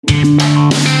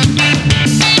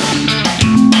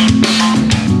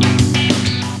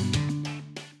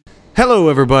Hello,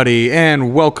 everybody,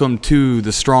 and welcome to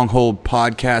the Stronghold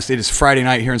Podcast. It is Friday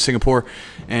night here in Singapore,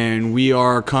 and we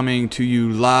are coming to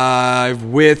you live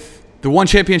with the One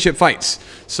Championship fights.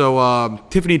 So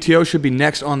Tiffany Teo should be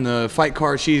next on the fight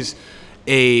card. She's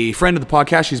a friend of the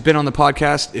podcast. She's been on the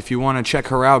podcast. If you want to check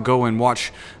her out, go and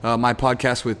watch my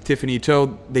podcast with Tiffany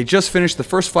Teo. They just finished the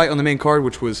first fight on the main card,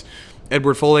 which was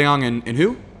Edward Folayang and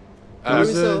who?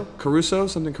 Caruso.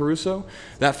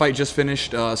 That fight just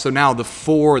finished. So now there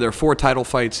are four title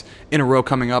fights in a row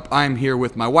coming up. I'm here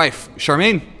with my wife,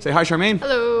 Charmaine. Say hi, Charmaine.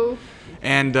 Hello.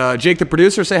 And Jake, the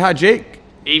producer. Say hi, Jake.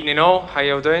 Evening all. How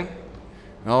y'all doing?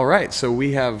 All right. So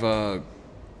we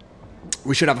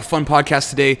should have a fun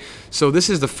podcast today. So this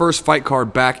is the first fight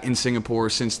card back in Singapore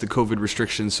since the COVID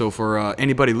restrictions. So for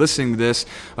anybody listening to this,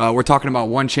 we're talking about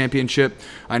One Championship.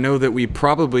 I know that we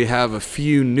probably have a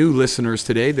few new listeners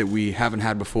today that we haven't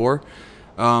had before.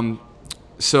 Charmaine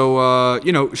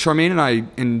and I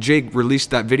and Jake released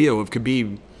that video of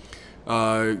Khabib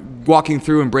walking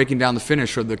through and breaking down the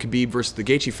finish for the Khabib versus the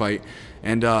Gaethje fight.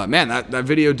 And man, that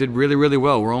video did really, really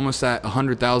well. We're almost at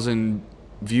 100,000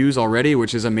 views already,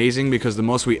 which is amazing because the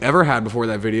most we ever had before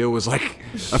that video was like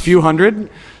a few hundred.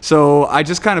 So I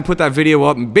just kind of put that video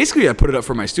up, and basically I put it up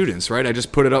for my students, right? I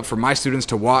just put it up for my students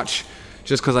to watch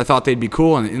just because I thought they'd be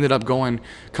cool, and it ended up going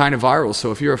kind of viral.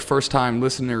 So if you're a first-time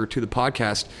listener to the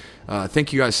podcast,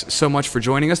 thank you guys so much for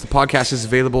joining us. The podcast is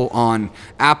available on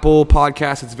Apple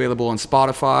Podcasts. It's available on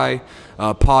Spotify,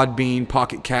 Podbean,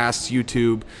 Pocket Casts,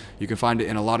 YouTube. You can find it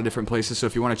in a lot of different places. So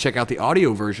if you want to check out the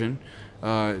audio version,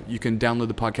 you can download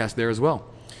the podcast there as well.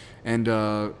 And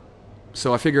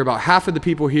so I figure about half of the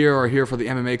people here are here for the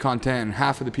MMA content, and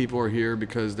half of the people are here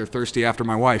because they're thirsty after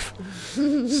my wife.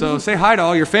 So say hi to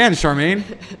all your fans, Charmaine.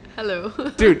 Hello.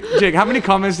 Dude, Jake, how many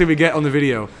comments did we get on the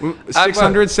video?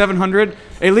 600, 700?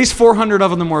 At least 400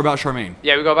 of them were about Charmaine.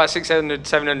 Yeah, we got about 600,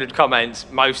 700 comments,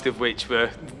 most of which were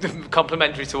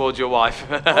complimentary towards your wife.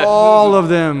 All of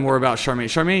them were about Charmaine.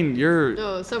 Charmaine, you're...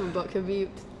 No, some about Khabib.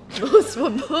 Most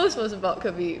was about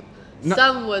Khabib. No,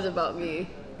 some was about me.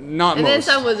 Not and most. then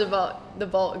some was about the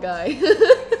bald guy.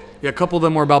 Yeah, a couple of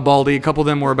them were about Baldy. A couple of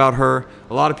them were about her.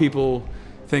 A lot of people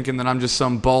thinking that I'm just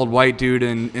some bald white dude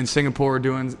in Singapore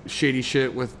doing shady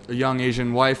shit with a young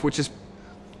Asian wife, which is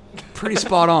pretty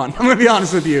spot on. I'm going to be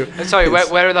honest with you. Sorry,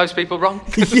 where are those people wrong?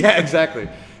 Yeah, exactly.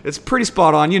 It's pretty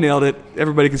spot on. You nailed it.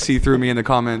 Everybody can see through me in the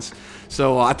comments.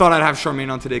 So I thought I'd have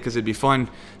Charmaine on today because it'd be fun.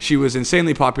 She was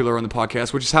insanely popular on the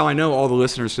podcast, which is how I know all the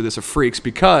listeners to this are freaks,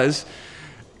 because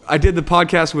I did the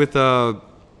podcast with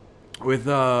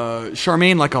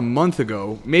Charmaine like a month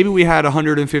ago. Maybe we had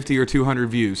 150 or 200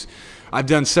 views. I've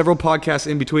done several podcasts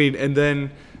in between, and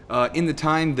then in the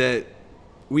time that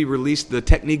we released the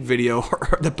technique video,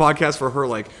 the podcast for her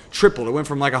like tripled. It went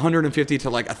from like 150 to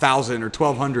like 1,000 or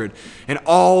 1,200, and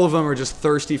all of them are just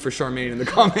thirsty for Charmaine in the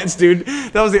comments, dude.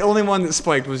 That was the only one that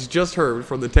spiked, was just her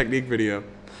from the technique video.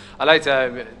 I liked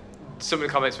some of the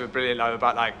comments were brilliant though,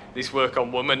 about like this work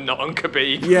on woman, not on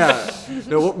Khabib. Yeah,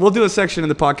 no, we'll do a section in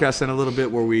the podcast in a little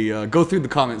bit where we go through the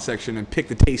comment section and pick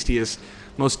the tastiest,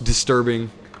 most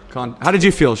disturbing. How did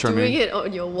you feel, Charmaine? Doing it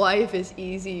on your wife is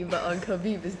easy, but on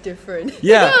Khabib is different.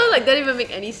 Yeah. Like that didn't even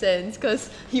make any sense because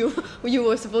you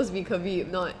were supposed to be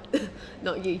Khabib, not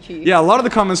Gaethje. Yeah, a lot of the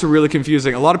comments were really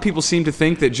confusing. A lot of people seem to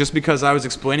think that just because I was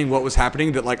explaining what was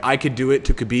happening, that like I could do it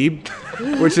to Khabib,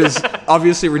 which is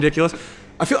obviously ridiculous.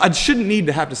 I feel I shouldn't need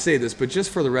to have to say this, but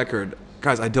just for the record,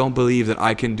 guys, I don't believe that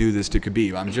I can do this to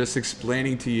Khabib. I'm just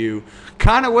explaining to you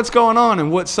kind of what's going on and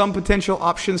what some potential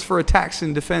options for attacks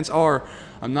and defense are.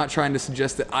 I'm not trying to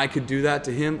suggest that I could do that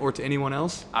to him or to anyone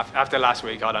else. After last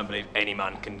week, I don't believe any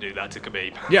man can do that to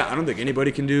Khabib. Yeah, I don't think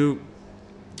anybody can do...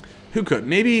 Who could?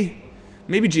 Maybe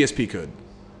GSP could.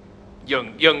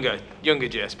 Younger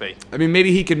GSP. I mean,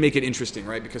 maybe he could make it interesting,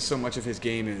 right? Because so much of his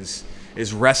game is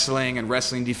wrestling and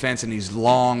wrestling defense, and he's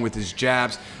long with his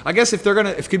jabs. I guess if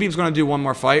Khabib's gonna do one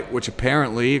more fight, which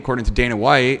apparently, according to Dana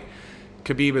White,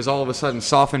 Khabib has all of a sudden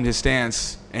softened his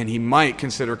stance, and he might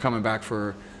consider coming back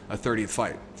for a 30th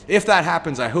fight. If that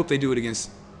happens, I hope they do it against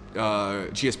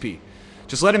GSP.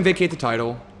 Just let him vacate the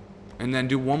title, and then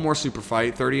do one more super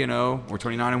fight, 30-0 or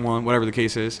 29-1, whatever the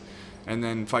case is, and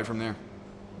then fight from there.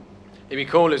 It'd be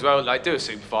cool as well, like do a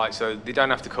super fight so they don't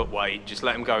have to cut weight. Just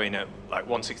let them go in at like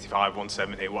 165,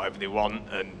 170, whatever they want,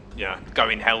 and go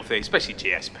in healthy, especially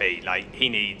GSP. Like he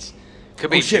needs.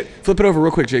 Oh shit! Flip it over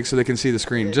real quick, Jake, so they can see the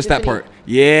screen. Just that part.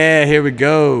 Yeah, here we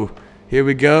go. Here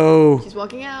we go. She's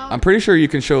walking out. I'm pretty sure you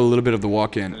can show a little bit of the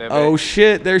walk-in. Oh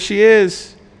shit! There she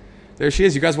is. There she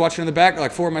is. You guys watching in the back?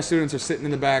 Like 4 of my students are sitting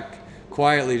in the back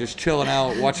quietly just chilling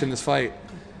out, watching this fight.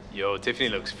 Yo, Tiffany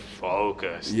looks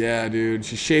focused. Yeah, dude.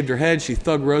 She shaved her head. She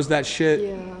thug rose that shit.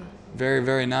 Yeah. Very,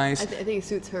 very nice. I think it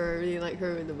suits her. I really like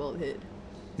her with the bald head.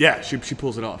 Yeah, she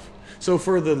pulls it off. So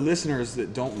for the listeners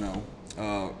that don't know,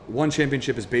 One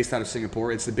Championship is based out of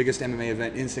Singapore. It's the biggest MMA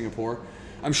event in Singapore.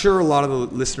 I'm sure a lot of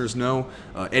the listeners know.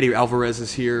 Eddie Alvarez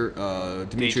is here.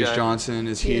 Demetrius DJ. Johnson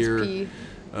is GSP. here.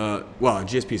 Well,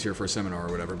 GSP's here for a seminar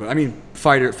or whatever. But I mean,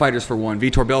 fighters for one.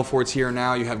 Vitor Belfort's here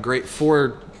now. You have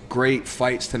four great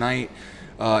fights tonight,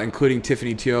 including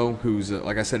Tiffany Teo, who's,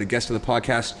 like I said, a guest of the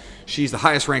podcast. She's the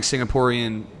highest ranked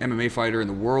Singaporean MMA fighter in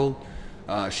the world.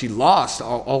 She lost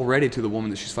already to the woman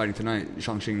that she's fighting tonight,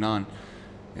 Xiangxing Nan.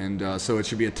 And so it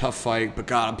should be a tough fight. But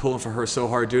God, I'm pulling for her so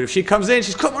hard, dude. If she comes in,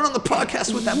 she's coming on the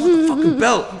podcast with that motherfucking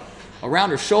belt around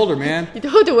her shoulder, man. You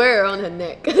don't have to wear it around her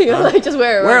neck. Like, just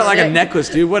wear it around Wear it her like neck. a necklace,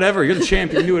 dude. Whatever. You're the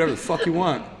champ. You can do whatever the fuck you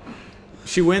want.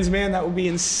 She wins, man. That would be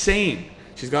insane.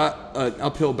 She's got an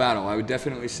uphill battle. I would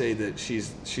definitely say that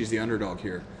she's the underdog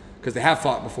here, because they have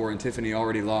fought before and Tiffany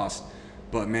already lost.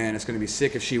 But man, it's going to be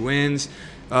sick if she wins.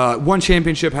 One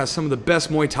Championship has some of the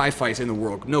best Muay Thai fights in the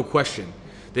world, no question.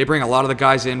 They bring a lot of the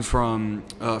guys in from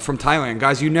Thailand,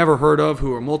 guys you never heard of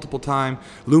who are multiple-time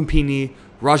Lumpini,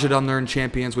 Rajadamnern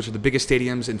champions, which are the biggest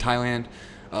stadiums in Thailand.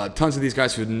 Tons of these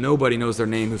guys who nobody knows their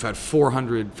name, who've had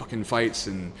 400 fucking fights.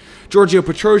 And Giorgio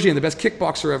Petrosian, the best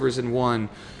kickboxer ever, is in one.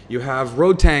 You have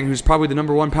Rodtang, who's probably the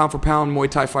number one pound-for-pound Muay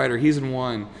Thai fighter. He's in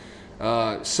one.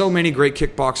 So many great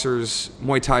kickboxers,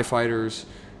 Muay Thai fighters,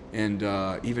 and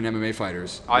even MMA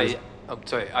fighters. I'm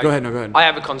sorry. Go ahead. I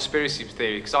have a conspiracy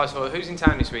theory because I thought, who's in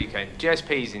town this weekend?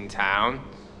 GSP's in town.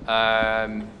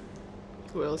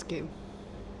 Who else came?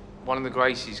 One of the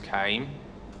Gracies came,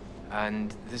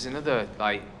 and there's another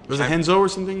like. Was it Henzo or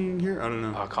something here? I don't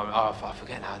know. I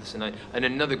forget now. There's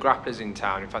another grappler's in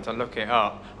town. In fact, I look it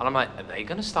up, and I'm like, are they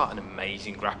going to start an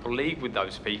amazing grapple league with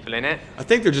those people in it? I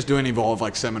think they're just doing Evolve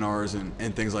like seminars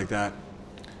and things like that.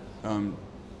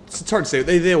 It's hard to say.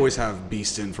 They always have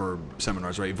beasts in for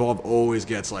seminars, right? Evolve always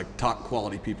gets like top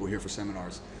quality people here for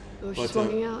seminars. Oh, she's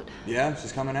walking out. Yeah,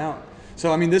 she's coming out.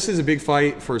 So I mean, this is a big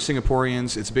fight for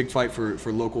Singaporeans. It's a big fight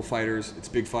for local fighters. It's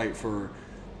a big fight for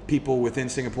people within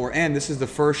Singapore, and this is the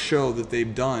first show that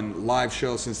they've done, live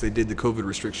show, since they did the COVID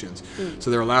restrictions.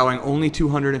 So they're allowing only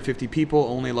 250 people,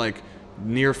 only like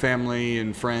near family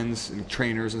and friends and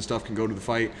trainers and stuff can go to the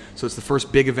fight. So it's the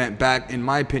first big event back. In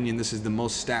my opinion, this is the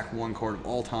most stacked one card of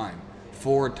all time.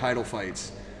 4 title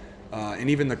fights, and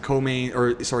even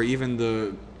the even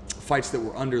the fights that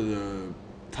were under the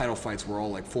title fights were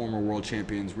all like former world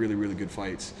champions, really, really good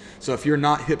fights. So if you're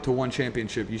not hip to One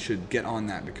Championship, you should get on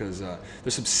that, because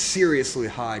there's some seriously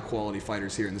high quality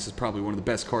fighters here, and this is probably one of the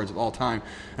best cards of all time.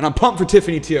 And I'm pumped for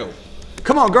Tiffany Teo.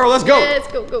 Come on, girl, let's go. Yeah, let's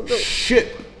go.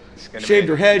 Shit. Shaved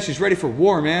her head. She's ready for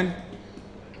war, man.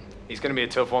 He's going to be a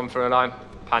tough one for her line.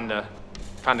 Panda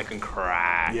can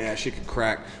crack. Yeah, she could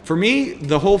crack. For me,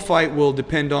 the whole fight will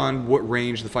depend on what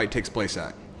range the fight takes place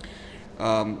at.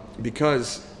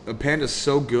 Because Panda's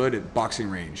so good at boxing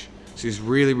range. She's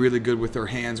really, really good with her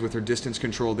hands, with her distance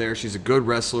control there. She's a good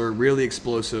wrestler, really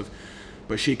explosive,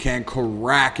 but she can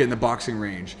crack in the boxing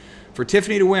range. For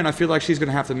Tiffany to win, I feel like she's going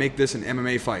to have to make this an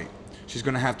MMA fight. She's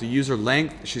going to have to use her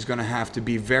length. She's going to have to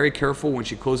be very careful when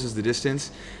she closes the distance.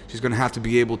 She's going to have to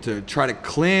be able to try to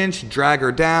clinch, drag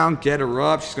her down, get her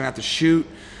up. She's going to have to shoot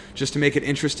just to make it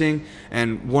interesting.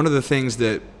 And one of the things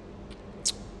that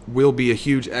will be a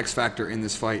huge X factor in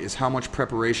this fight is how much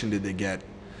preparation did they get?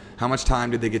 How much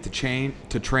time did they get to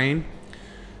train?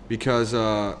 Because,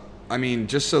 I mean,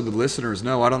 just so the listeners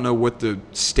know, I don't know what the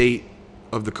state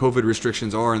of the COVID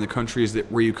restrictions are in the countries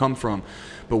where you come from,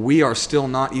 but we are still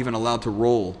not even allowed to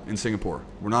roll in Singapore.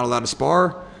 We're not allowed to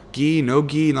spar, no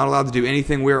gi, not allowed to do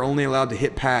anything. We're only allowed to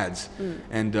hit pads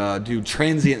and do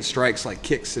transient strikes like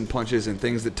kicks and punches and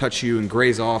things that touch you and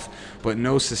graze off, but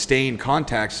no sustained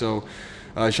contact. So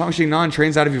Xiangxing Nan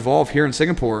trains out of Evolve here in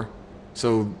Singapore.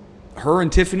 So her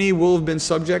and Tiffany will have been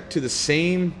subject to the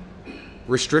same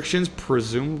restrictions,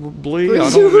 presumably.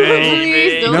 Please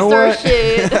don't start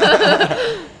shit.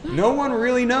 No one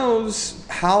really knows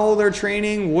how they're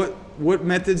training, what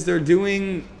methods they're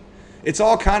doing. It's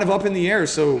all kind of up in the air.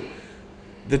 So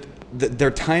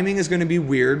their timing is going to be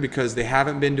weird because they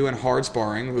haven't been doing hard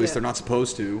sparring. At least they're not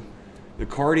supposed to. The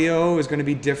cardio is going to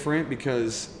be different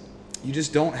because you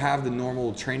just don't have the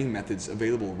normal training methods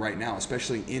available right now,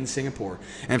 especially in Singapore.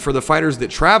 And for the fighters that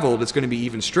traveled, it's going to be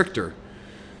even stricter.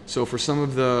 So for some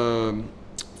of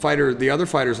the other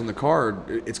fighters on the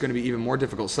card, it's going to be even more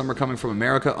difficult. Some are coming from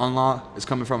America. Anla is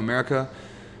coming from America.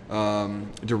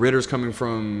 De Ritter's coming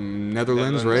from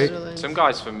Netherlands, right? Netherlands. Some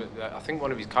guys from, I think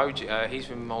one of his coaches, he's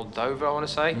from Moldova, I want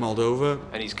to say. Moldova.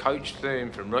 And his coach flew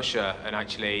in from Russia and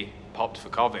actually popped for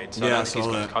COVID. So Yeah, I I don't think he's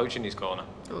saw got that. a coach in his corner.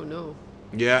 Oh no.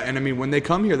 Yeah, and I mean, when they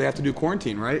come here, they have to do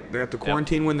quarantine, right? They have to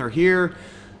quarantine when they're here.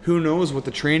 Who knows what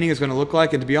the training is going to look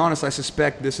like? And to be honest, I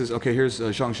suspect this is okay. Here's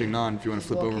Zhang Xingnan. If you want to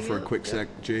flip over Walking for a out, quick yeah. sec,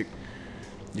 Jake.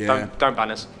 Yeah. Don't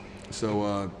ban us.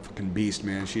 So fucking beast,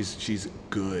 man. She's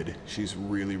good. She's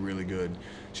really, really good.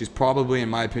 She's probably, in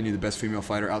my opinion, the best female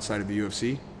fighter outside of the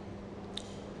UFC.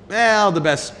 Well, the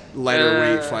best lighter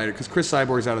weight fighter, because Chris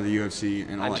Cyborg's out of the UFC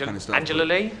and all that kind of stuff. Angela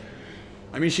Lee?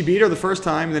 I mean, she beat her the first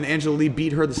time, and then Angela Lee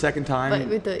beat her the second time. But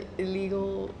with the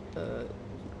illegal.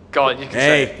 Go on, you can say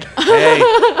Hey, it. hey,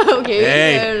 Okay. I don't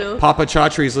hey! know. Papa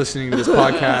Chaudhry's listening to this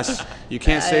podcast. You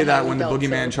can't say I that highly when the doubt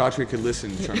boogeyman so. Chaudhry could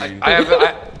listen. Charmaine.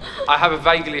 I have a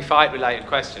vaguely fight-related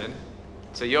question.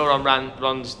 So you're on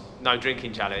Ron's no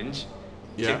drinking challenge.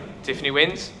 Yeah. Tiffany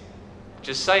wins.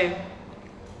 Just saying.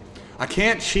 I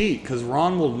can't cheat because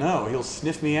Ron will know. He'll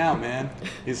sniff me out, man.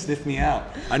 He'll sniff me out.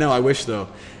 I know. I wish though.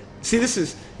 See,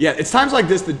 it's times like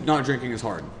this that not drinking is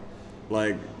hard.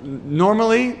 Like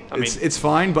normally, it's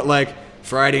fine, but like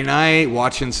Friday night,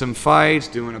 watching some fights,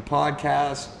 doing a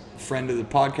podcast. Friend of the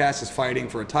podcast is fighting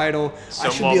for a title. I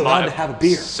should be allowed to have a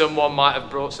beer. Someone might have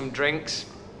brought some drinks.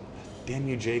 Damn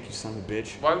you, Jake, you son of a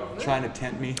bitch. What? Trying to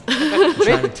tempt me.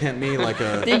 Trying to tempt me like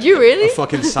a, Did you really? a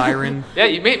fucking siren. Yeah,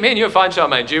 me and you are fine,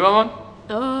 Charmaine. Do you want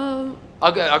one?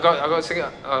 I got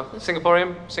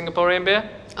Singaporean beer.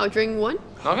 I'll drink one.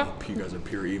 Okay. You guys are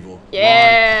pure evil.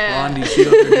 Yeah. Ron, do you see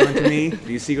what they're doing to me?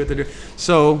 Do you see what they're doing?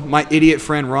 So, my idiot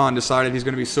friend Ron decided he's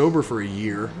going to be sober for a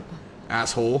year.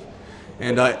 Asshole.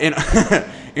 And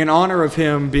in honor of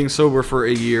him being sober for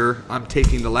a year, I'm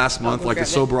taking the last month, like a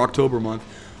sober October month,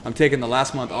 I'm taking the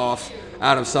last month off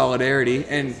out of solidarity.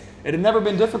 And it had never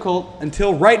been difficult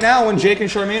until right now when Jake and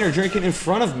Charmaine are drinking in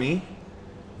front of me.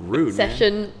 Rude, man.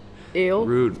 Session ale.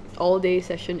 Rude. All day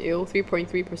session ale,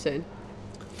 3.3%.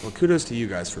 Well, kudos to you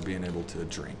guys for being able to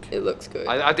drink. It looks good.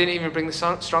 I didn't even bring the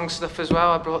strong stuff as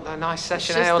well. I brought that nice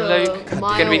session It's ale, just Luke. the It's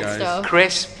gonna be mild stuff.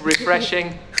 crisp,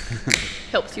 refreshing.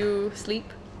 Helps you sleep.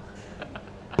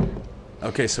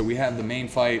 Okay, so we have the main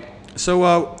fight. So,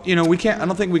 I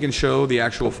don't think we can show the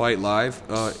actual fight live.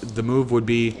 The move would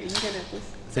be,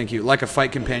 thank you, like a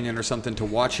fight companion or something to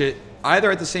watch it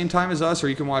either at the same time as us or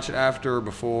you can watch it after or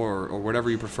before or whatever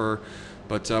you prefer.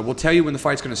 But we'll tell you when the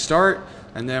fight's going to start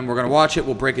and then we're going to watch it.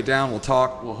 We'll break it down. We'll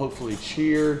talk. We'll hopefully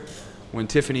cheer when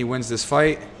Tiffany wins this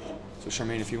fight. So,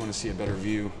 Charmaine, if you want to see a better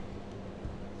view,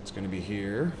 it's going to be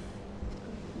here.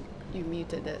 You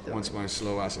muted that though. Once my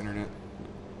slow-ass internet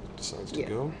decides to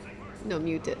go. No,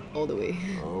 mute it all the way.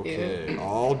 Okay.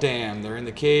 Oh, damn. They're in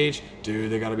the cage.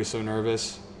 Dude, they got to be so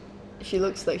nervous. Yeah. She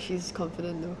looks like she's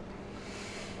confident though.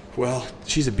 Well,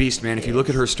 she's a beast, man. If you look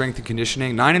at her strength and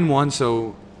conditioning, 9-1,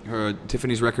 so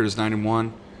Tiffany's record is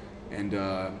 9-1. And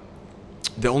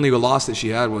the only loss that she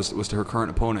had was to her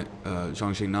current opponent,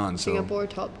 Zhang Xingnan. So. Singapore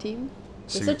top team?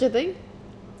 There's such a thing?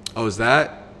 Oh, is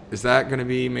that going to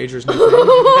be Major's new thing?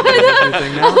 New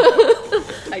thing now?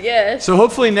 I guess. So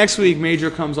hopefully next week Major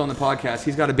comes on the podcast.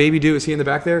 He's got a baby do. Is he in the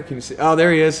back there? Can you see? Oh,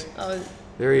 there he is. Oh,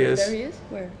 There he is. there he is?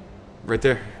 Where? Right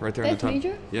there on the That's top.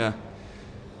 Major? Yeah.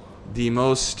 The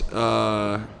most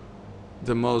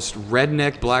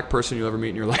redneck black person you'll ever meet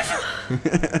in your life.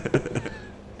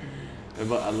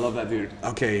 I love that dude.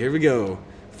 Okay, here we go.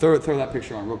 Throw that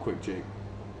picture on real quick, Jake.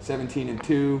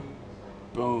 17-2.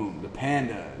 Boom. The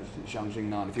panda, Zhang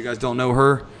Xingnan. If you guys don't know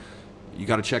her, you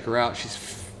got to check her out.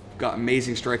 She's got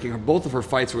amazing striking. Both of her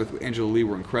fights with Angela Lee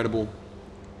were incredible.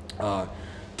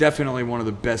 Definitely one of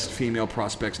the best female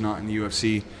prospects not in the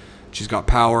UFC. She's got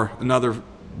power. Another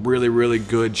really, really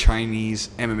good Chinese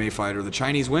MMA fighter. The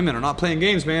Chinese women are not playing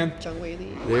games, man. Zhang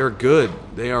Weili. They are good.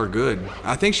 They are good.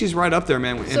 I think she's right up there,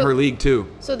 man, in her league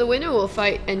too. So the winner will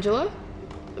fight Angela?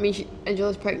 I mean,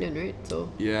 Angela's pregnant, right?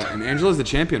 So. Yeah, and Angela's the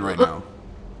champion right now.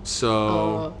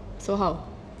 So So how?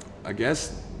 I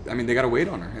guess, they got to wait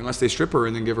on her unless they strip her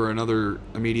and then give her another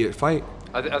immediate fight.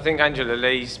 I think Angela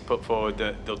Lee's put forward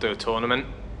that they'll do a tournament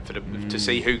to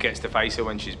see who gets to face her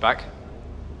when she's back.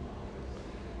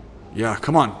 Yeah,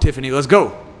 come on, Tiffany, let's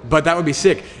go. But that would be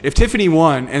sick. If Tiffany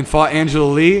won and fought Angela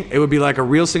Lee, it would be like a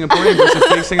real Singaporean versus a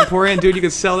fake Singaporean. Dude, you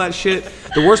could sell that shit.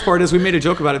 The worst part is we made a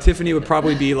joke about it. Tiffany would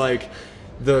probably be like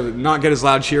not get as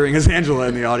loud cheering as Angela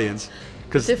in the audience.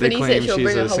 Because they Tiffany claim said she'll she's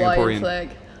bring a a Hawaiian Singaporean. flag.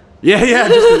 Yeah,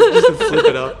 just to flip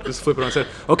it up. Just flip it on its head.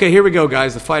 Okay, here we go,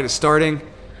 guys. The fight is starting.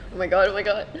 Oh my god, oh my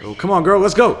god. Oh, come on, girl.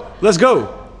 Let's go. Let's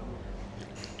go.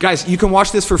 Guys, you can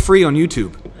watch this for free on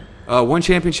YouTube. One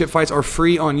Championship fights are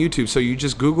free on YouTube, so you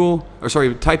just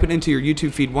type it into your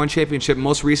YouTube feed, One Championship,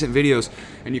 most recent videos,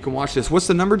 and you can watch this. What's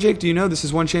the number, Jake? Do you know? This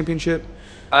is One Championship?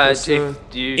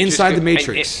 Inside the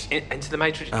Matrix. Into the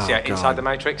Matrix? Oh, yeah, God. Inside the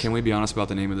Matrix. Can we be honest about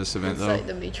the name of this event, Inside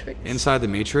though? the Matrix. Inside the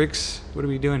Matrix? What are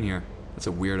we doing here? That's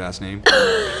a weird-ass name.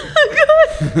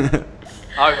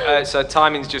 So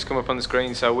timing's just come up on the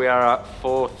screen, so we are at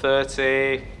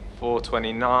 4:30,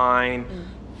 4:29,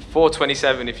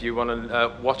 4:27 if you want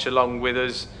to watch along with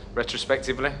us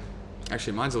retrospectively.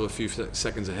 Actually, mine's a few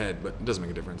seconds ahead, but it doesn't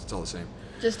make a difference. It's all the same.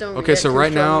 Just don't Okay, react so too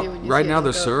right strongly when you see now it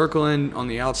they're go. circling on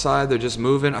the outside. They're just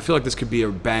moving. I feel like this could be a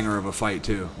banger of a fight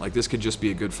too. Like this could just be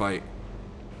a good fight.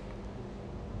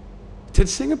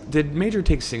 Did Major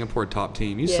take Singapore top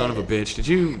team? You son of a bitch. Did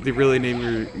you really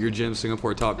name your gym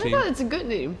Singapore top I team? thought it's a good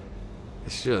name.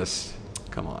 It's just,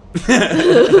 come on.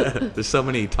 There's so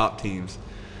many top teams.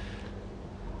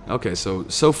 Okay, so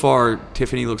far,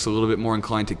 Tiffany looks a little bit more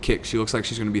inclined to kick. She looks like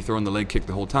she's going to be throwing the leg kick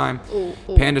the whole time. Ooh.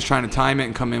 Panda's trying to time it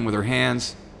and come in with her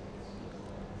hands.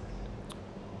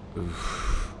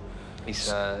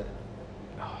 He's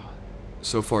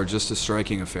So far, just a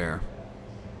striking affair.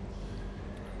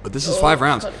 But this is Oh, 5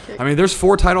 rounds. cut a kick. I mean, there's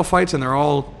 4 title fights, and they're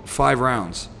all 5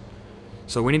 rounds.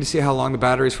 So we need to see how long the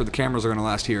batteries for the cameras are going to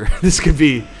last here. This could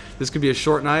be a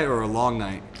short night or a long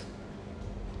night.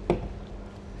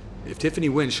 If Tiffany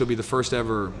wins, she'll be the first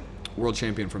ever world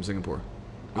champion from Singapore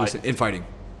in fighting.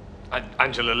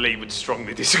 Angela Lee would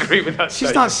strongly disagree with that.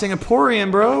 She's not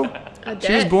Singaporean, bro.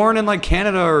 She was born in like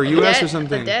Canada or U.S. or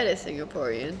something. Her dad is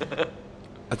Singaporean.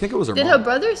 I think it was her Did mom. her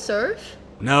brother surf?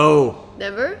 No.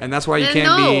 Never? And that's why you Then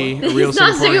can't no, be a real he's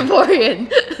not Singaporean.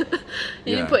 Singaporean.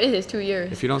 He Yeah. didn't put in his 2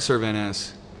 years. If you don't serve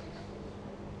NS.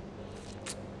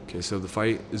 Okay, so the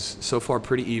fight is so far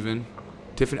pretty even.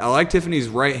 I like Tiffany's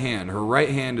right hand. Her right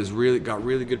hand has got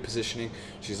really good positioning.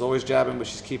 She's always jabbing, but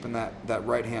she's keeping that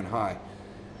right hand high.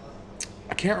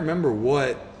 I can't remember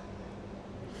what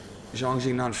Zhang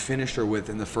Jingnan finished her with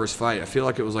in the first fight. I feel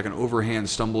like it was like an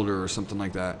overhand stumbled her or something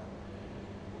like that.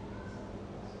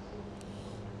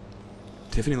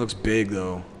 Tiffany looks big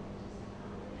though.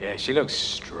 Yeah, she looks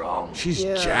strong. She's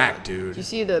Yeah. jacked, Did you dude.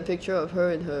 see the picture of her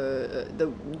and her the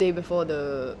day before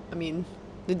the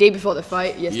day before the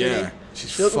fight yesterday? Yeah,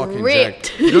 she's She looked fucking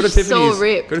ripped. jacked. Go to She's so Tiffany's.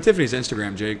 ripped. Go to Tiffany's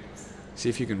Instagram, Jake. See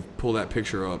if you can pull that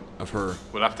picture up of her.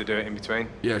 We'll have to do it in between.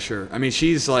 Yeah, sure. I mean,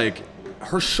 she's like,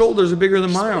 her shoulders are bigger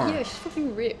than my arm. Yeah, she's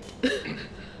fucking ripped.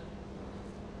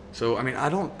 So, I mean, I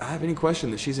don't have any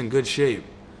question that she's in good shape,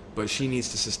 but she needs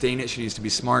to sustain it. She needs to be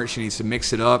smart. She needs to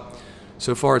mix it up.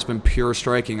 So far, it's been pure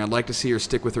striking. I'd like to see her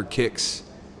stick with her kicks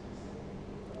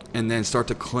and then start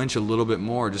to clinch a little bit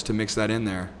more just to mix that in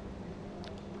there.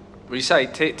 Would you say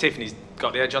Tiffany's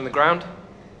got the edge on the ground?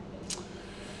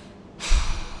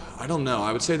 I don't know.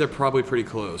 I would say they're probably pretty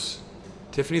close.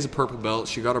 Tiffany's a purple belt.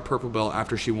 She got her purple belt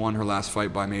after she won her last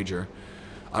fight by Major.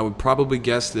 I would probably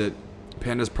guess that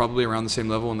Panda's probably around the same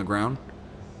level on the ground.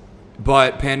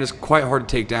 But Panda's quite hard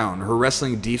to take down. Her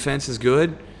wrestling defense is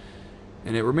good.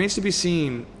 And it remains to be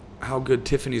seen how good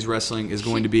Tiffany's wrestling is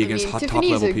going to be against top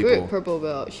Tiffany's level a people. good purple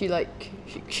belt. She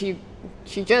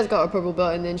just got a purple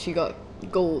belt and then she got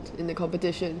gold in the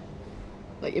competition,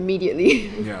 like immediately.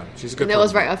 Yeah, she's a good And that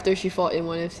was purple right belt. after she fought in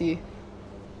 1FC.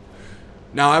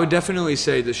 Now, I would definitely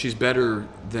say that she's better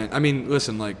than... I mean,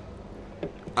 listen, like,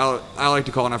 I like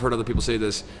to call, and I've heard other people say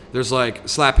this, there's like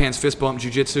slap hands, fist bump,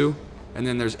 jiu-jitsu, and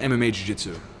then there's MMA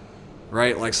jiu-jitsu,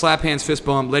 right? Like slap hands, fist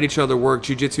bump, let each other work.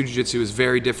 Jiu-jitsu is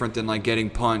very different than like getting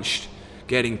punched,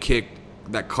 getting kicked,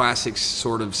 that classic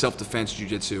sort of self-defense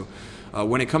jiu-jitsu.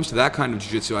 When it comes to that kind of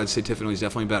jiu-jitsu, I'd say Tiffany's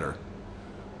definitely better.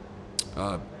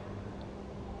 But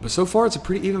so far, it's a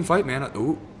pretty even fight, man.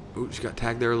 Ooh, she got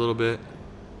tagged there a little bit.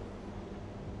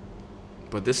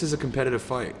 But this is a competitive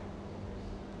fight.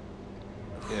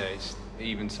 Yeah, it's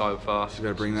even so far. She's got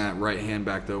to bring that right hand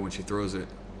back, though, when she throws it.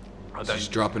 She's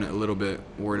dropping it a little bit,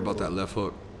 worried about that left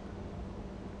hook.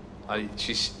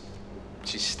 She's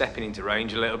stepping into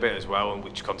range a little bit as well,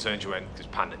 which concerns you when because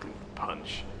Panda can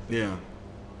punch. Yeah.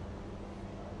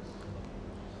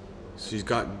 She's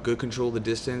got good control of the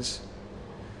distance.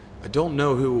 I don't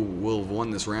know who will have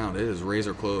won this round. It is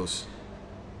razor close.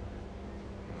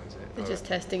 They're just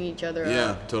testing each other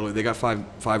Yeah, out. totally. They got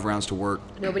five rounds to work.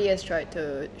 Nobody has tried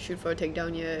to shoot for a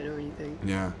takedown yet or anything.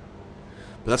 Yeah.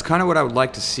 But that's kind of what I would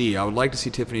like to see. I would like to see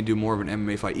Tiffany do more of an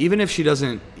MMA fight. Even if she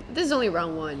doesn't... This is only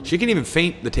round 1. She can even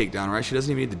feint the takedown, right? She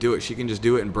doesn't even need to do it. She can just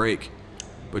do it and break.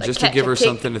 But Like just to catch give a her kick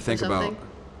something to or think about. something.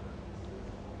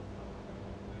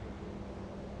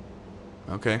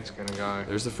 Okay. It's gonna go.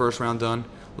 There's the first round done.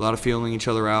 A lot of feeling each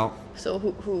other out. So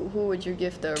who would you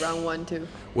give the round 1 to?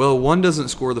 Well, one doesn't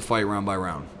score the fight round by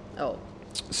round. Oh.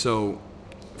 So,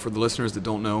 for the listeners that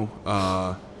don't know,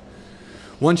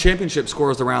 one championship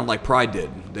scores the round like Pride did.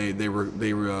 They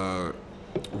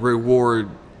reward,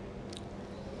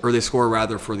 or they score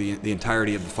rather for the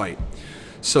entirety of the fight.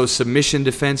 So submission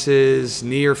defenses,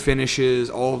 near finishes,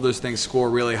 all of those things score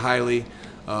really highly.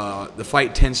 The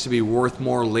fight tends to be worth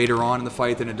more later on in the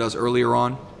fight than it does earlier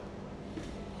on.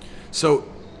 So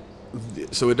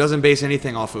it doesn't base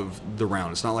anything off of the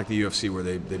round. It's not like the UFC where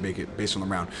they make it based on the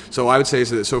round. So I would say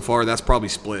that so far that's probably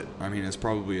split. I mean, it's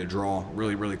probably a draw,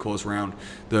 really, really close round.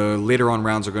 The later on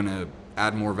rounds are going to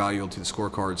add more value to the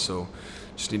scorecard. So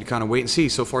just need to kind of wait and see.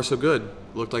 So far, so good.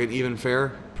 Looked like an even fair,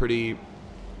 pretty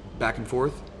back and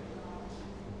forth.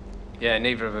 Yeah,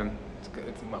 neither of them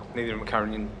are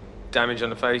carrying damage on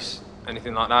the face,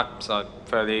 anything like that. So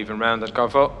fairly even round, I'd go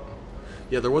for.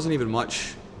 Yeah, there wasn't even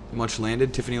much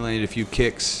landed. Tiffany landed a few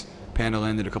kicks. Panda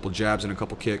landed a couple jabs and a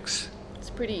couple kicks. It's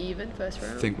pretty even first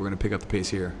round. I think we're going to pick up the pace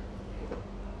here.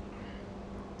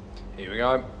 Here we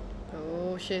go.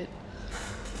 Oh, shit.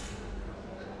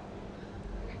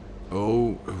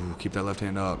 Oh, keep that left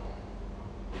hand up.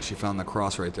 She found the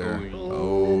cross right there.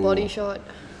 Oh, body shot.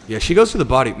 Yeah, she goes to the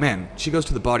body. Man, she goes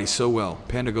to the body so well.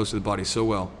 Panda goes to the body so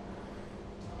well.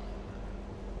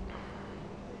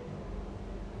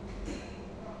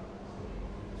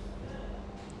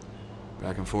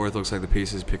 Back and forth. Looks like the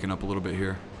pace is picking up a little bit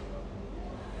here.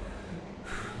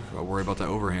 I'll worry about that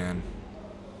overhand.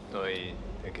 Oh,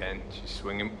 again, she's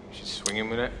swinging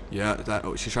with it.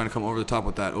 Yeah, she's trying to come over the top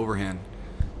with that overhand.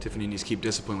 Tiffany needs to keep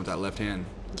discipline with that left hand.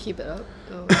 Keep it up.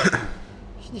 Oh.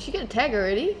 Did she get a tag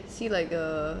already? See, like,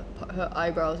 her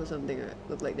eyebrows or something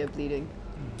look like they're bleeding.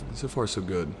 So far, so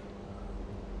good.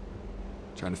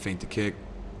 Trying to feint the kick.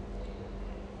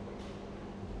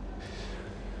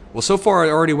 Well, so far, it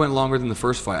already went longer than the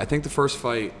first fight. I think the first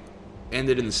fight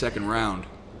ended in the second round.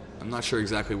 I'm not sure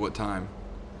exactly what time.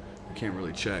 I can't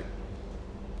really check.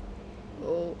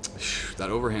 Oh. That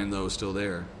overhand, though, is still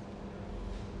there.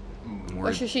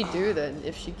 What should she do then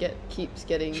if she keeps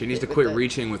getting? She needs to quit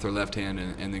reaching with her left hand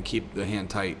and then keep the hand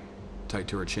tight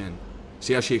to her chin.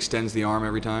 See how she extends the arm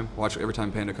every time? Watch every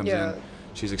time Panda comes in.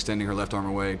 She's extending her left arm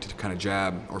away to kind of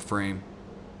jab or frame.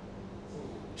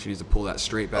 She needs to pull that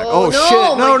straight back. Oh, no,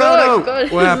 shit! No!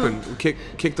 God. What happened?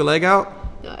 Kick the leg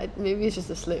out? No, maybe it's just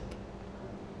a slip.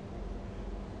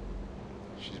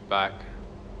 She's back.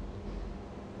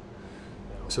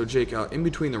 So Jake, in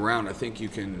between the round, I think you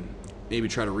can maybe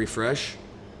try to refresh.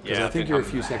 Because Yeah, I think you're a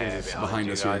few I'm seconds behind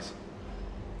you us guys. here.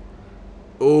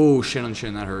 Oh, shin on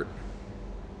shin, that hurt.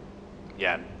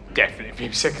 Yeah, definitely a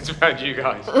few seconds behind you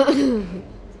guys.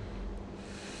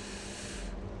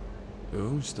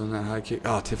 Oh, she's done that high kick.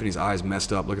 Oh, Tiffany's eyes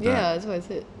messed up. Look at Yeah, that. that's what I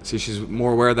said. See, she's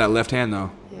more aware of that left hand,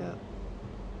 though. Yeah.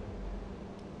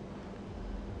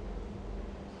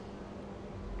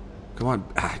 Come on,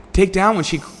 take down when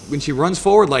she runs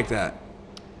forward like that.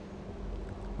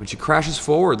 When she crashes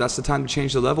forward, that's the time to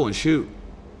change the level and shoot.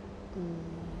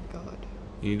 God.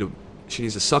 She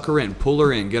needs to suck her in, pull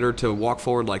her in, get her to walk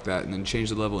forward like that, and then change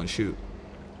the level and shoot.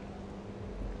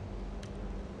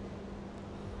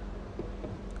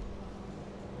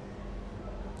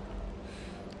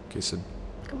 Okay, so.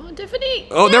 Come on, Tiffany.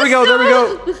 Oh, there we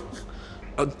go.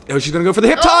 Oh, she's gonna go for the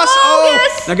hip toss. Oh,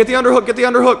 yes! Now get the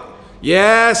underhook.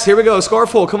 Yes, here we go.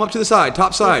 Scarful, come up to the side,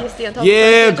 top side. Yes, on top,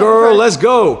 Yeah, on top, girl, front. let's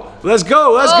go. Let's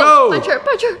go.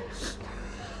 Punch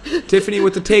her. Tiffany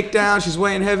with the takedown. She's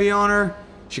weighing heavy on her.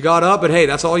 She got up, but hey,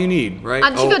 that's all you need, right?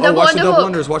 And she got double watch the double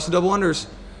underhook. unders. Watch the double unders.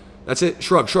 That's it.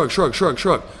 Shrug.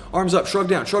 Arms up. Shrug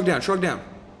down.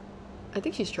 I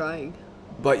think she's trying.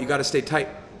 But you got to stay tight.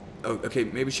 Oh, okay,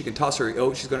 maybe she can toss her.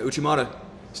 Oh, she's going to Uchimata.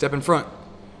 Step in front.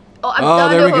 Oh,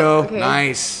 There we go. Okay.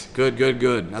 Nice. Good.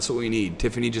 That's what we need.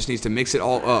 Tiffany just needs to mix it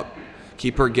all up.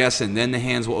 Keep her guessing. Then the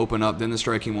hands will open up. Then the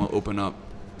striking will open up.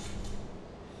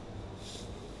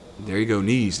 There you go.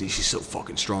 Knees. She's so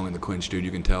fucking strong in the clinch, dude.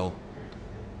 You can tell.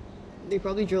 They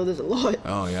probably drill this a lot.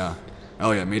 Oh, yeah.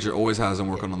 Major always has them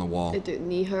working on the wall. They do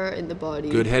knee her in the body.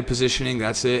 Good head positioning.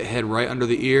 That's it. Head right under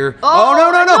the ear. Oh,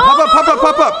 No.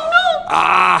 Pop up. No.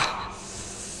 Ah.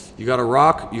 You gotta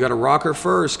rock her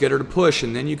first, get her to push,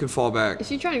 and then you can fall back. Is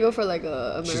she trying to go for like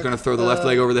a... She's gonna throw the left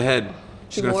leg over the head.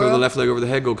 She's gonna throw Kimura? the left leg over the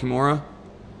head. Go Kimura.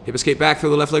 Hip escape back,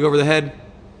 throw the left leg over the head.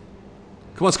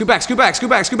 Come on, scoot back. Throw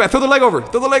the leg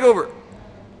over.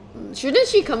 Shouldn't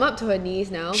she come up to her knees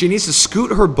now? She needs to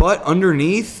scoot her butt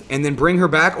underneath and then bring her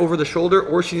back over the shoulder,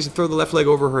 or she needs to throw the left leg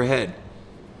over her head.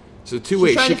 So two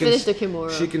ways. trying to finish the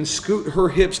Kimura. She can scoot her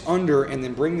hips under and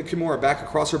then bring the Kimura back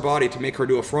across her body to make her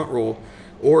do a front roll,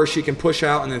 or she can push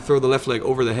out and then throw the left leg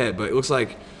over the head. But it looks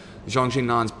like Zhang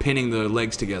Jinnan's pinning the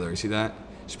legs together. You see that?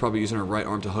 She's probably using her right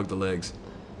arm to hug the legs.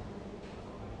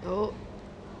 Oh.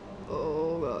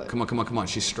 Oh, God. Come on, come on, come on.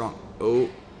 She's strong. Oh.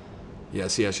 Yeah,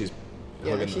 see how she's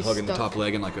Yeah, hugging the stuck. top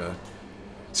leg in like a...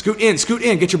 Scoot in, scoot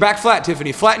in. Get your back flat,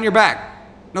 Tiffany. Flatten your back.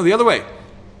 No, the other way.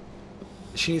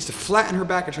 She needs to flatten her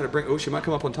back and try to bring... Oh, she might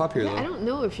come up on top here, Yeah, though. I don't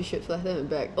know if she should flatten her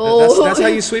back. Oh. That's how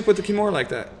you sweep with the Kimura like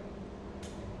that.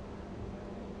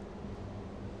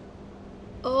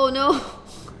 Oh, no.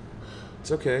 It's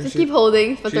okay. Just keep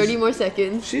holding for she's- 30 more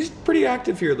seconds. She's pretty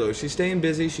active here, though. She's staying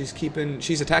busy.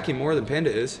 She's attacking more than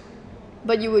Panda is.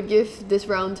 But you would give this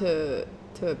round to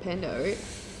Panda, right?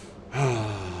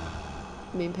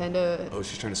 I mean, Panda... Oh,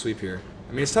 she's trying to sweep here.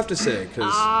 I mean, it's tough to say because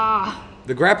Ah!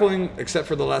 the grappling, except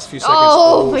for the last few seconds.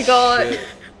 Oh my God. shit.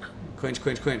 Clinch,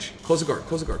 clinch, clinch. Close the guard.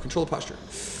 Close the guard. Control the posture.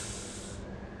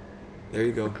 There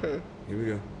you go. Okay. Here we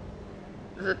go.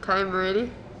 Is it time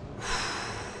already?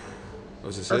 Oh,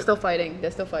 is this They're it? still fighting.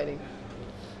 They're still fighting.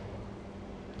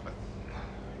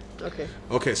 Okay.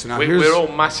 Okay, so now We're all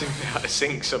massively out of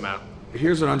sync somehow.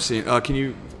 here's what I'm seeing. Can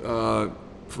you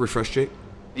refresh, Jake?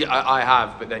 Yeah, I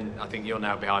have, but then I think you're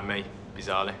now behind me,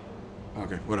 bizarrely.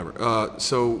 Okay, whatever.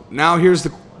 So now here's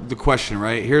the question,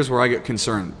 right? Here's where I get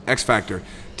concerned. X Factor.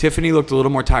 Tiffany looked a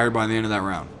little more tired by the end of that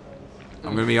round.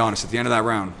 I'm going to be honest. At the end of that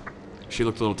round, she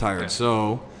looked a little tired. Yeah.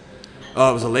 So it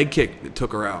was a leg kick that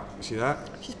took her out. See that?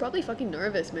 She's probably fucking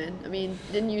nervous, man. I mean,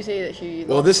 didn't you say that she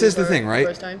Well, lost this to is the her thing, right?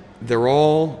 First time? They're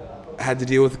all had to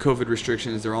deal with the COVID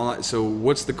restrictions. They're all so.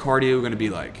 What's the cardio going to be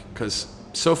like? Because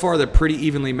so far they're pretty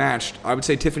evenly matched. I would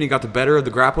say Tiffany got the better of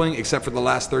the grappling, except for the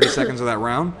last 30 seconds of that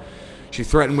round. She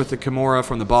threatened with the Kimura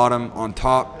from the bottom. On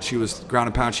top, she was ground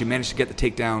and pound. She managed to get the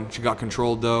takedown. She got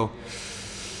controlled though.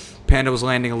 Panda was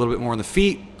landing a little bit more on the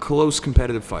feet. Close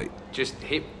competitive fight. Just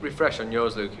hit refresh on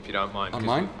yours, Luke, if you don't mind. On 'cause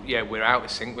mine? Yeah, we're out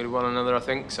of sync with one another, I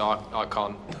think, so I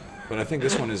can't. But I think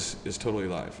this one is totally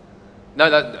live. No,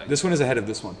 This one is ahead of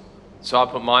this one. so I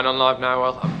put mine on live now.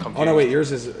 Well, I'm confused. Oh no, wait.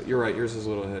 Yours is. You're right. Yours is a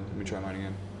little ahead. Let me try mine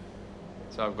again.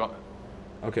 So I've got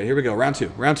Okay, here we go. Round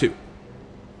two. Round 3.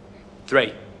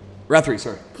 three,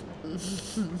 sorry.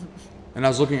 And I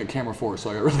was looking at camera 4, so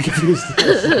I got really confused.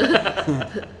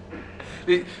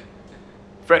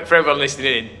 For everyone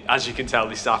listening in, as you can tell,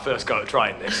 this is our first go at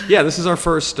trying this. Yeah, this is our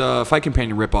first Fight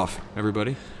Companion ripoff,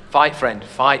 everybody. Fight friend,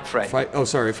 fight friend. Fight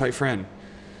Friend.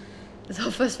 It's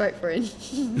our first fight for him.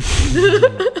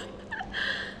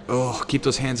 Oh, keep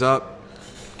those hands up.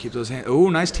 Keep those hands. Oh,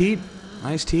 nice teep.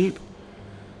 Nice teep.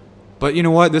 But you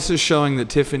know what? This is showing that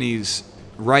Tiffany's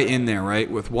right in there, right,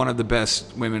 with one of the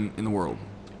best women in the world.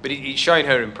 But it's showing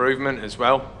her improvement as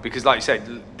well, because like you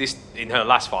said, this in her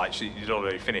last fight, she'd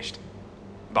already finished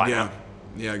by now.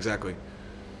 Yeah, exactly.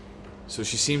 So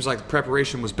she seems like the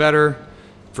preparation was better.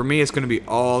 For me, it's going to be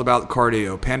all about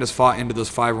cardio. Panda's fought into those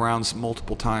 5 rounds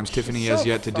multiple times. Tiffany has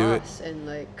yet to do it. And,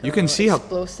 like, You can see how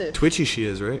explosive. twitchy she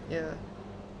is, right? Yeah.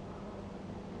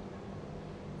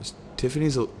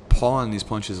 Tiffany's pawing these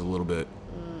punches a little bit.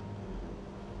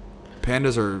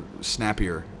 Pandas are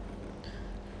snappier.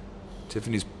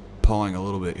 Tiffany's pawing a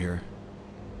little bit here.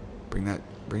 Bring that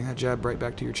jab right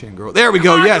back to your chin, girl. There we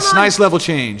go. Come on, Yes, come on. nice level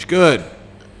change. Good.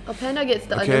 A Panda gets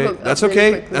the Okay, underhook that's up really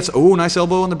okay. quickly. That's nice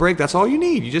elbow on the break. That's all you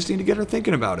need. You just need to get her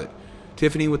thinking about it.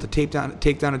 Tiffany with the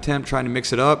takedown attempt, trying to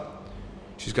mix it up.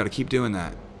 She's got to keep doing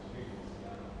that.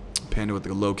 Panda with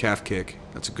the low calf kick.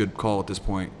 That's a good call at this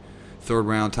point. 3rd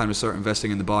round, time to start investing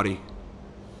in the body.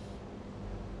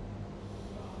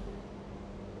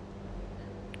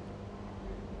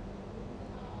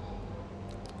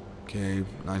 Okay,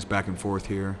 nice back and forth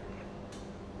here.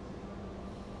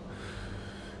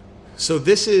 So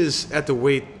this is at the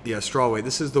weight, straw weight.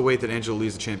 This is the weight that Angela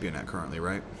Lee's the champion at currently,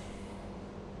 right?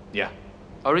 Yeah.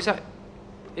 Or is that?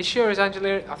 Is she or is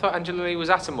Angela? I thought Angela Lee was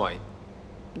atomweight.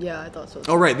 Yeah, I thought so.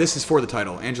 Oh, right. This is for the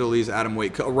title. Angela Lee's atom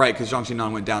weight. Right, because Zhang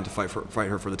Xinan went down to fight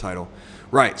her for the title.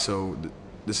 Right. So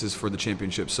this is for the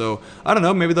championship. So I don't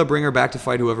know. Maybe they'll bring her back to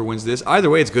fight whoever wins this. Either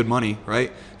way, it's good money,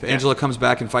 right? If Angela comes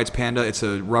back and fights Panda, it's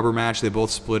a rubber match. They both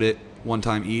split it 1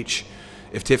 time each.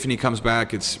 If Tiffany comes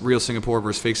back, it's real Singapore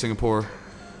versus fake Singapore.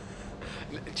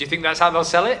 Do you think that's how they'll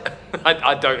sell it?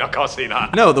 I don't. I can't see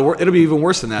that. No, it'll be even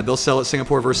worse than that. They'll sell it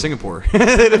Singapore versus Singapore.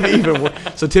 It'll be even worse.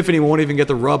 So Tiffany won't even get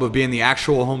the rub of being the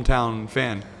actual hometown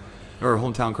fan or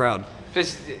hometown crowd.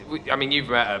 I mean, you've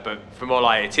met her, but from all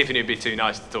I hear, Tiffany would be too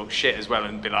nice to talk shit as well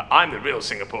and be like, "I'm the real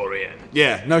Singaporean."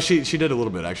 Yeah, no, she did a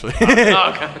little bit actually.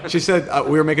 Oh, okay. She said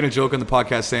we were making a joke on the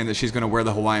podcast saying that she's going to wear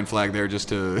the Hawaiian flag there just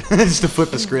to just to flip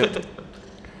the script.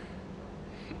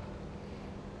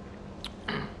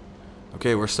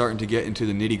 Okay, we're starting to get into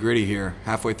the nitty-gritty here,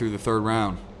 halfway through the 3rd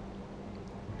round.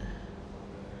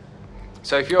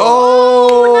 So if you're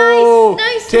Oh!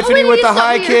 Nice Tiffany wait, with the stop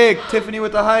high here. kick. Tiffany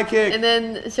with the high kick. And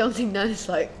then Xiao Ting is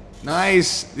like,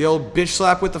 Nice. The old bitch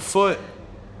slap with the foot.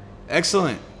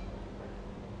 Excellent.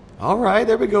 All right,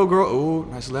 there we go, girl. Oh,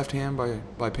 nice left hand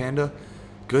by Panda.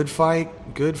 Good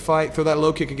fight. Good fight. Throw that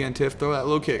low kick again, Tiff. Throw that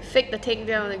low kick. fake the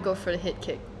takedown and go for the hit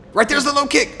kick. Right there's the low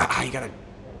kick. Ah, you gotta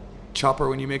chop her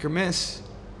when you make her miss.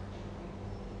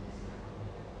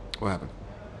 What happened?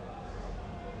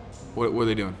 What are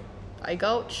they doing? Eye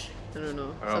gouge? I don't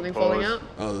know. Oh, Something pause. falling out?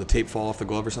 Oh, the tape fall off the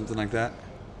glove or something like that.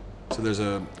 So there's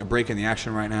a break in the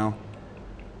action right now.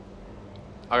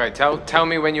 Okay, tell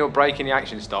me when your break in the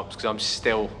action stops, because I'm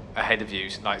still ahead of you,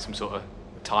 like some sort of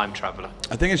time traveler.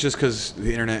 I think it's just because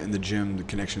the internet in the gym, the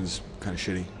connection's kind of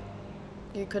shitty.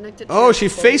 You connected to Oh, your she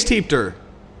phone? face teeped her.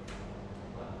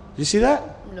 You see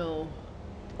that? No.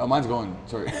 Oh, mine's going.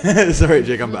 Sorry. Sorry,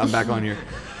 Jake. I'm back on here.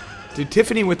 Dude,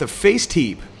 Tiffany with the face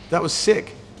teep. That was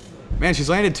sick. Man, she's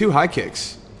landed 2 high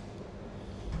kicks.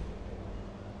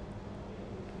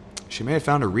 She may have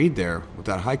found a read there with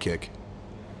that high kick.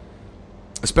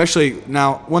 Especially,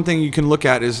 now, one thing you can look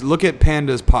at is look at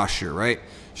Panda's posture, right?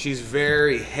 She's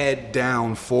very head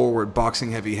down, forward,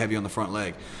 boxing heavy on the front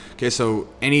leg. Okay, so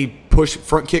any push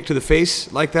front kick to the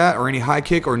face like that, or any high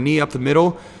kick or knee up the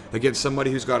middle against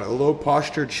somebody who's got a low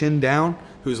posture, chin down,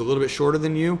 who's a little bit shorter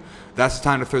than you, that's the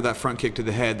time to throw that front kick to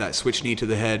the head, that switch knee to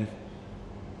the head.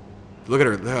 Look at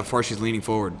her. Look how far she's leaning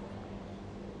forward.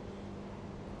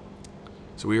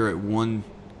 So we are at 1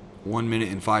 minute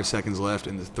and 5 seconds left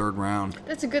in the 3rd round.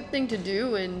 That's a good thing to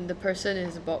do when the person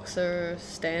is a boxer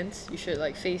stance. You should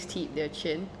like face teep their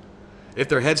chin. If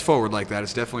their head's forward like that,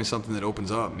 it's definitely something that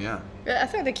opens up. Yeah. I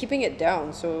thought they're keeping it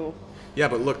down, so Yeah,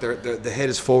 but look, the head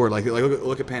is forward. Like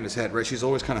look at Panda's head, right? She's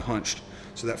always kind of hunched.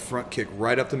 So that front kick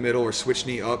right up the middle or switch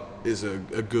knee up is a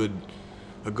good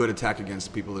attack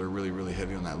against people that are really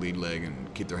heavy on that lead leg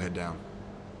and keep their head down.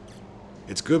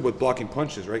 It's good with blocking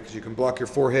punches, right? Because you can block your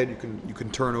forehead, you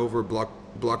can turn over,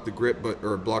 block the grip,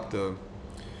 or block the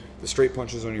straight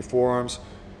punches on your forearms.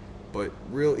 But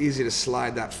real easy to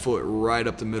slide that foot right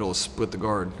up the middle, split the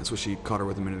guard. That's what she caught her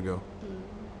with a minute ago.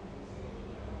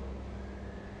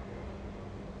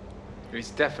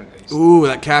 It's definitely. Ooh,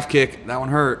 that calf kick. That one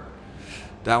hurt.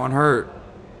 That one hurt.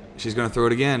 She's going to throw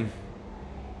it again.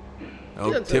 Oh,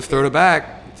 looks Tiff okay. threw it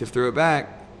back. Tiff threw it back.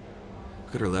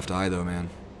 Look at her left eye, though, man.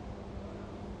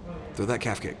 Throw that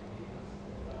calf kick.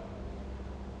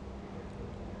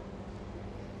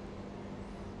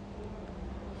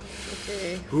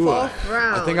 okay. Ooh, 4th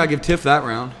round. I think I give Tiff that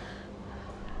round.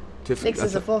 Tiff, Next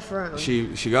is the 4th round.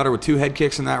 She got her with 2 head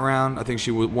kicks in that round. I think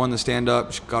she won the stand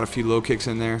up. She got a few low kicks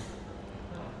in there.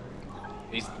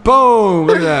 He's, Boom!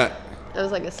 Look at that. That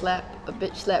was like a slap, a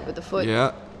bitch slap with the foot.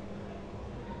 Yeah.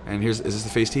 And is this the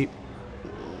face teep?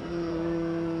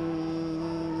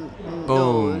 No,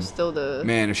 Boom. it's still the.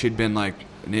 Man, if she'd been like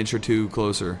an inch or 2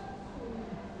 closer.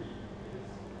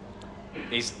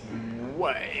 he's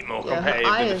way more Yeah, her competitive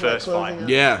eye than the is, like, first fight. closing up.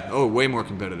 Yeah. Oh, way more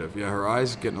competitive. Yeah, her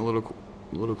eyes getting a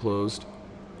little closed.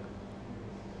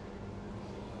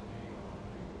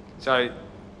 So,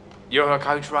 you're a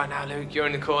coach right now, Luke. You're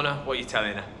in the corner. What are you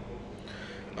telling her?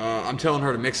 I'm telling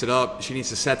her to mix it up. She needs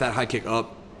to set that high kick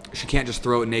up. She can't just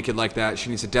throw it naked like that. She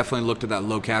needs to definitely look to that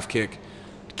low calf kick.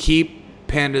 Keep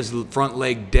Panda's front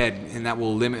leg dead, and that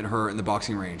will limit her in the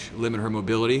boxing range, limit her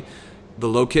mobility. The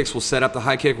low kicks will set up the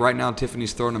high kick. Right now,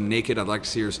 Tiffany's throwing them naked. I'd like to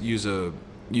see her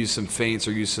use some feints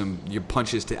or use your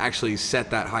punches to actually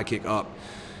set that high kick up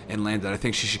and land that. I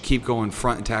think she should keep going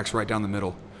front attacks right down the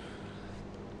middle.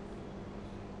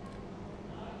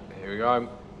 Here we go.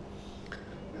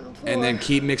 And then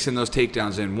keep mixing those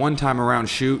takedowns in. One time around,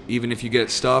 shoot, even if you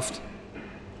get stuffed.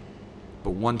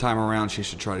 But one time around, she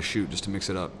should try to shoot just to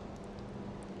mix it up.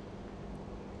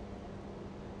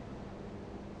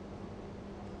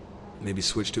 Maybe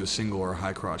switch to a single or a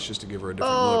high crotch just to give her a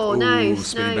different look. Ooh, nice,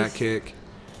 spinning nice. back kick.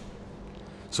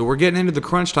 So we're getting into the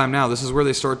crunch time now. This is where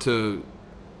they start to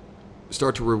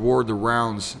reward the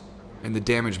rounds and the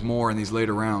damage more in these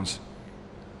later rounds.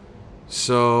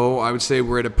 So I would say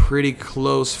we're at a pretty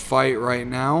close fight right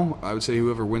now. I would say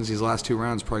whoever wins these last 2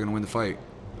 rounds is probably going to win the fight.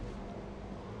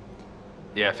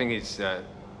 Yeah, I think it's. I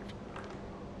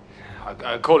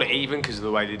call it even because of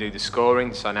the way they do the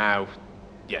scoring. So now,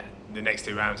 yeah, the next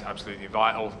 2 rounds absolutely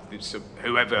vital. It's,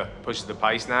 whoever pushes the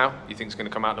pace now, you think is going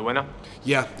to come out the winner?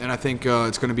 Yeah, and I think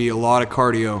it's going to be a lot of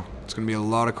cardio. It's going to be a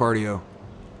lot of cardio.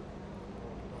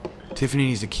 Tiffany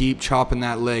needs to keep chopping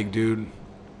that leg, dude.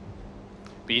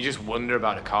 But you just wonder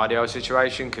about the cardio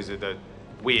situation because of the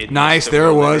weird. Nice, there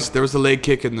it was. There was the leg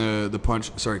kick and the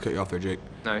punch. Sorry, cut you off there, Jake.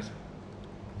 Nice.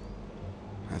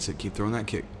 That's it. Keep throwing that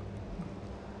kick.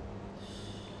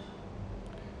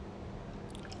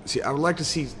 See, I would like to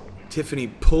see Tiffany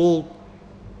pull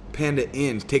Panda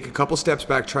in, take a couple steps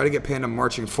back, try to get Panda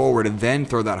marching forward, and then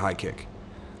throw that high kick.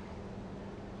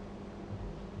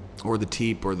 Or the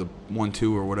teep, or the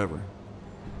 1-2, or whatever.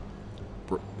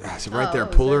 So right there,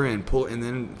 pull her in, and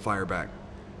then fire back.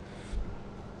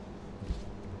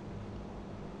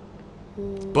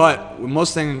 But the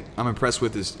most thing I'm impressed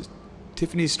with is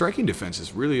Tiffany's striking defense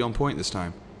is really on point this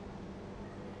time.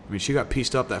 I mean, she got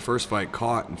pieced up that first fight,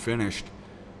 caught and finished.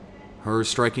 Her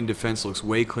striking defense looks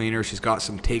way cleaner. She's got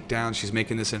some takedowns. She's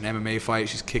making this an MMA fight.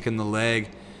 She's kicking the leg.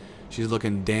 She's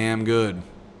looking damn good.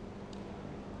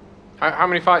 How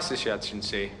many fights has she had since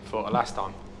she fought her last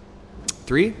time?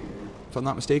 3, if I'm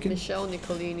not mistaken. Michelle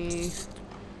Nicolini,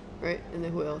 right? And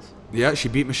then who else? Yeah, she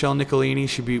beat Michelle Nicolini.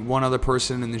 She beat one other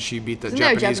person, and then she beat that Isn't there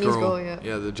a Japanese Japanese girl. girl, yeah.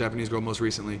 Yeah, the Japanese girl most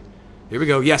recently. Here we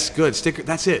go. Yes, good. Sticker.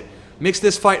 That's it. Mix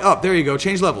this fight up. There you go.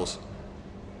 Change levels.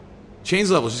 Change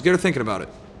levels. Just get her thinking about it.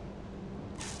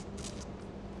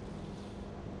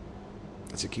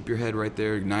 That's it. Keep your head right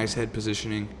there. Nice head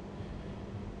positioning.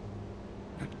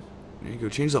 There you go.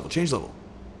 Change level. Change level.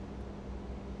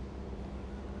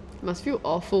 Must feel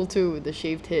awful too with the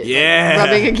shaved head. Yeah. Like,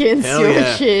 rubbing against Hell your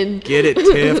yeah. chin. Get it,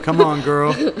 Tiff. Come on,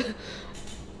 girl.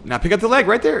 Now pick up the leg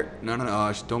right there.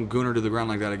 No. Don't goon her to the ground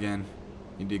like that again.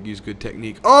 You did use good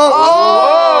technique.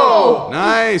 Oh!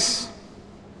 Nice.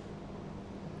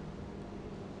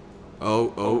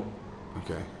 Oh.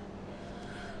 Okay.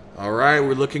 All right,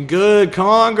 we're looking good. Come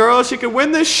on, girl. She can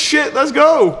win this shit. Let's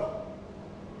go.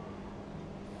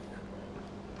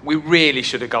 We really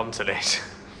should have gone to this.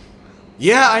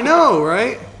 Yeah, I know,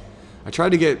 right? I tried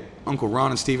to get Uncle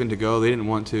Ron and Steven to go. They didn't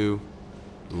want to.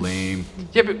 Lame.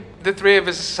 Yeah, but the three of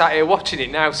us are sat here watching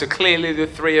it now, so clearly the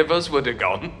three of us would have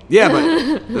gone. Yeah,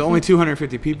 but there are only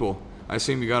 250 people. I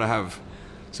assume you got to have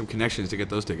some connections to get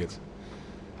those tickets.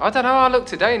 I don't know. I looked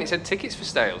today and it said tickets for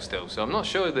sale still, so I'm not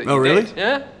sure that. Oh, you really? did.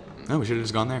 Yeah. No, we should have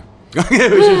just gone there. We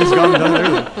should have just gone and done it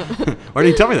earlier. Why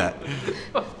didn't you tell me that?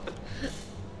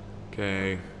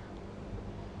 Okay.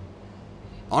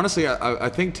 Honestly, I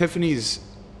think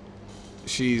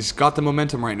she's got the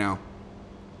momentum right now.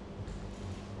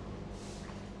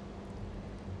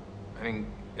 I think,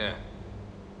 yeah.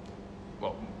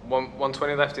 What,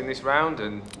 120 left in this round,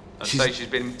 and I'd say she's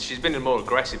been more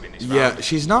aggressive in this round. Yeah,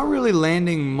 she's not really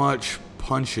landing much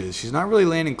punches. She's not really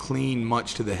landing clean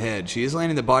much to the head. She is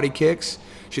landing the body kicks.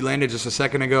 She landed just a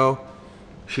second ago.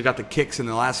 She got the kicks in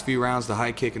the last few rounds, the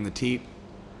high kick and the teep.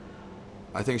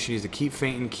 I think she needs to keep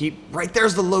feinting, right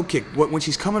there's the low kick. When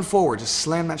she's coming forward, just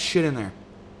slam that shit in there.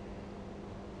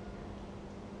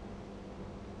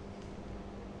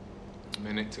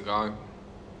 Minute to go.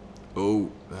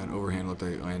 Oh, that overhand looked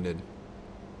like it landed.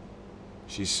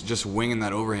 She's just winging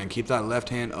that overhand. Keep that left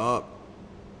hand up.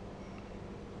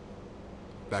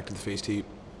 Back to the face teep.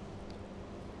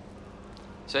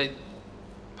 So,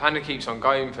 Panda keeps on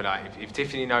going for that. If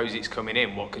Tiffany knows it's coming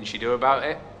in, what can she do about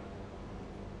it?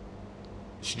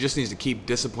 She just needs to keep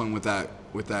discipline with that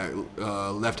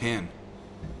left hand.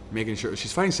 Making sure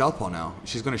she's fighting southpaw now.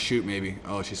 She's gonna shoot maybe.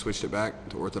 Oh, she switched it back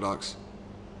to orthodox.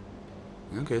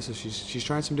 Okay, so she's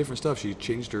trying some different stuff. She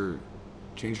changed her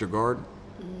guard.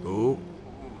 Oh,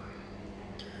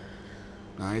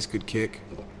 nice, good kick.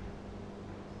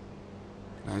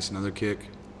 Nice, another kick.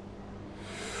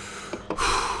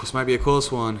 This might be a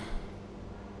close one.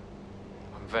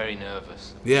 I'm very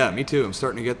nervous. Yeah, me too. I'm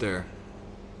starting to get there.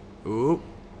 Ooh.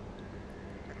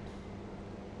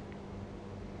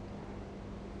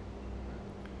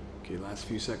 Okay, last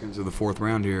few seconds of the fourth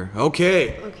round here.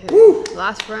 Okay. Okay. Woo.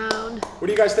 Last round. What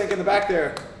do you guys think in the back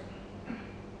there?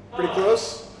 Pretty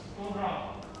close?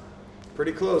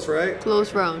 Pretty close, right?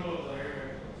 Close round.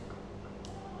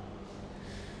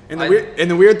 And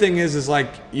the weird thing is like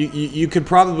you could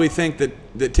probably think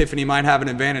that Tiffany might have an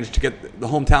advantage to get the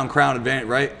hometown crowd advantage,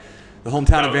 right? The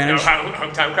hometown advantage. No,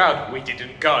 hometown crowd. We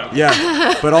didn't go.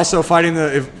 Yeah, but also fighting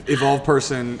the Evolve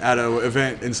person at an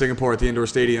event in Singapore at the indoor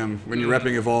stadium when you're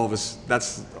repping Evolve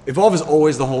Evolve is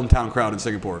always the hometown crowd in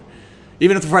Singapore.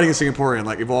 Even if they're fighting in Singaporean,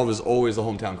 like Evolve is always the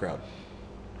hometown crowd.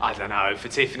 I don't know. For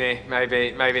Tiffany,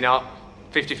 maybe not.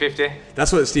 50-50.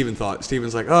 That's what Steven thought.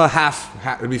 Steven's like, oh, half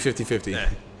it'd be 50-50. Yeah.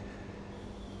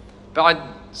 But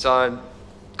so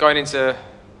going into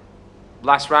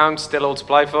last round, still all to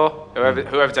play for.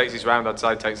 Whoever takes this round, I'd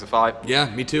say takes the fight. Yeah,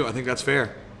 me too. I think that's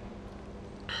fair.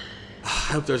 I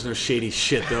hope there's no shady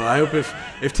shit though. I hope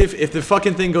if the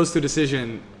fucking thing goes to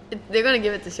decision. They're gonna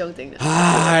give it to Xiongting now.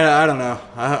 I don't know.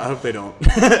 I hope they don't.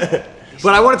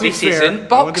 But I want it to be fair. This isn't I want the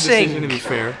boxing. decision to be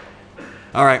fair.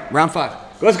 All right, round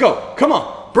 5. Let's go. Come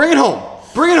on, bring it home.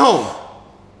 Bring it home.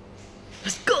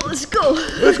 Let's go. Let's go.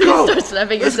 Let's go. Start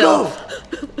slapping Let's yourself.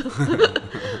 go.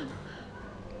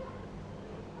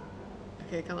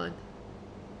 Okay, come on.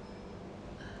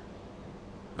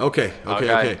 Okay.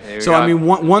 Okay, here we So go. I mean,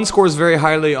 one scores very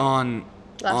highly on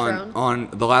Last round. on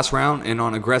the last round and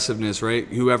on aggressiveness, right?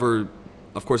 Whoever,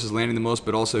 of course, is landing the most,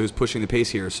 but also who's pushing the pace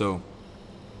here. So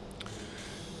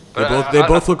But, they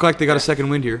both look like they got a second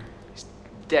wind here.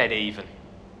 Dead even.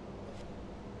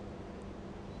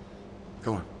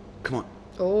 Come on.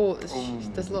 Oh,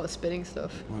 there's a lot of spinning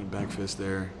stuff. Come on, back fist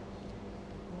there.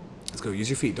 Let's go. Use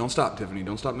your feet. Don't stop, Tiffany.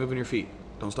 Don't stop moving your feet.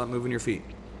 Don't stop moving your feet.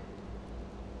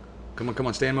 Come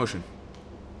on. Stay in motion.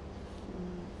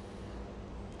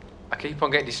 I keep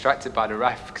on getting distracted by the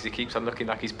ref because he keeps on looking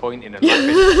like he's pointing and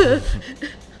laughing.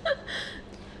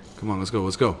 Come on, let's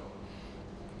go.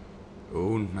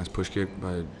 Oh, nice push kick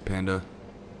by Panda.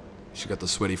 She got the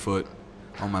sweaty foot.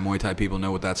 All my Muay Thai people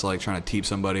know what that's like, trying to teep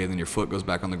somebody and then your foot goes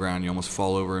back on the ground. You almost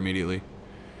fall over immediately.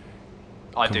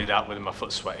 I do that whether my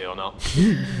foot's sweaty or not.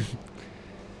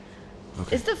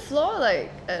 Is the floor like,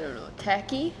 I don't know,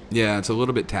 tacky? Yeah, it's a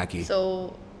little bit tacky.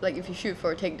 So, like, if you shoot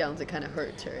for takedowns, it kind of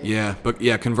hurts, right? Yeah, but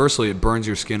conversely, it burns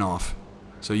your skin off.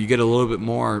 So you get a little bit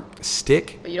more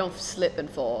stick, But you don't slip and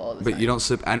fall all the time. but you don't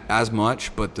slip as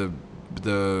much, but the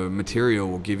material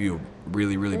will give you a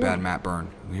really, really bad mat burn.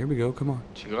 Here we go, come on.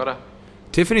 She gotta.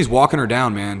 Tiffany's walking her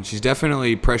down, man. She's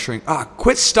definitely pressuring.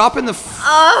 Quit stopping the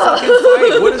fucking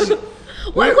fight. What is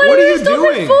what are you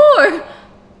doing? For?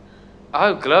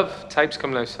 Oh, glove. Tape's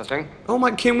come loose, I think. Oh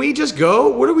my, can we just go?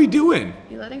 What are we doing?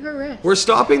 You're letting her rest. We're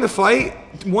stopping the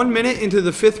fight 1 minute into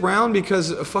the 5th round because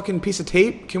a fucking piece of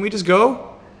tape? Can we just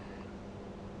go?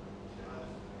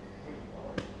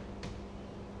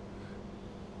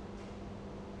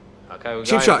 Okay, we're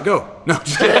Cheap going. shot, go. No,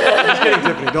 just kidding. Just kidding,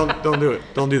 Tiffany. Don't do it.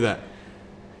 Don't do that.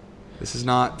 This is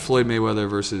not Floyd Mayweather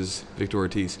versus Victor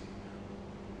Ortiz.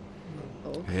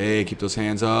 Oh. Hey, keep those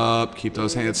hands up. Keep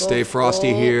those hands. Both Stay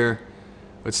frosty full. here.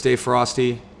 Let's stay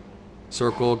frosty.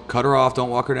 Circle. Cut her off. Don't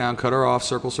walk her down. Cut her off.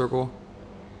 Circle, circle.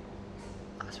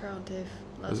 Last round, Tiff.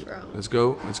 Last round. Let's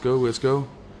go. Let's go. Let's go.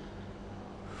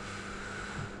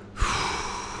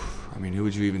 I mean, who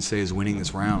would you even say is winning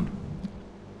this round?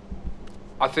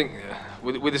 I think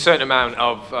with a certain amount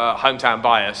of hometown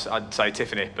bias, I'd say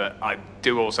Tiffany, but I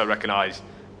do also recognise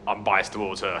I'm biased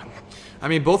towards her. I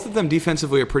mean, both of them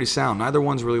defensively are pretty sound. Neither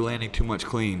one's really landing too much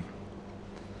clean.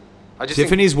 I just think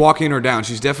Tiffany's walking her down.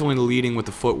 She's definitely leading with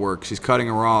the footwork. She's cutting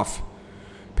her off.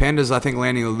 Panda's, I think,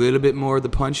 landing a little bit more of the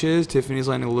punches. Tiffany's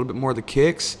landing a little bit more of the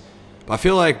kicks. But I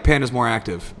feel like Panda's more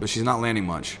active, but she's not landing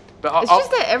much. but It's just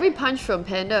that every punch from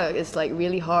Panda is like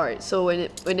really hard. So when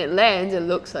it lands, it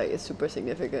looks like it's super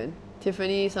significant.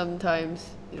 Tiffany sometimes,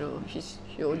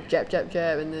 she'll jab,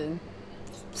 and then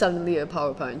suddenly a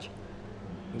power punch.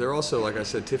 They're also, like I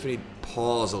said, Tiffany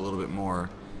paws a little bit more.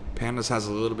 Panda's has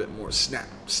a little bit more snap,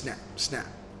 snap, snap.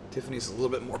 Tiffany's a little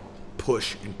bit more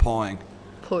push and pawing.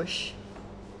 Push.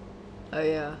 Oh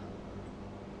yeah.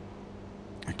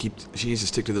 She needs to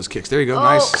stick to those kicks. There you go. Oh.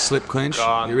 Nice slip clinch.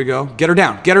 Gone. Here we go. Get her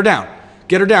down. Get her down.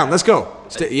 Get her down. Let's go.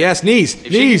 Yes, knees. she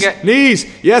Knees. can get- Knees.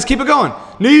 Yes, keep it going.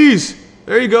 Knees.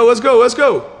 There you go. Let's go. Let's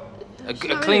go. a not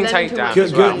clean really letting too takedown much. Good,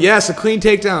 as well. good. Yes, a clean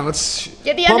takedown. Let's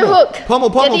Get the pummel. underhook. Pummel,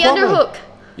 pummel, Get the pummel. underhook.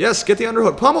 Yes, get the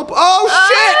underhook. Pummel. Oh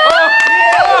shit!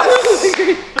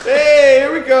 Hey,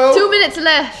 here we go. 2 minutes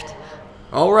left.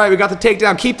 All right, we got the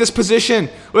takedown. Keep this position.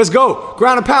 Let's go.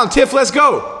 Ground and pound. Tiff, let's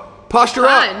go. Posture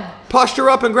Fine. up. Posture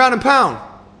up and ground and pound.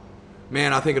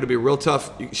 Man, I think it'll be real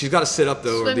tough. She's got to sit up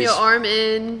though. or Swim these your arm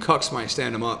in. cucks might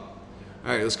stand him up.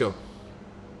 All right, let's go.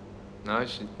 No,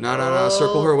 she, No.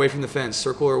 Circle her away from the fence.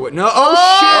 Circle her away. No. Oh,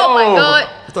 Oh shit. my Oh. god.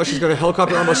 I thought she was going to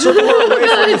helicopter arm. Circle her away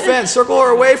from the fence. Circle her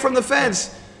away from the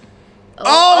fence.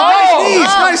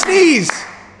 Oh, nice knees.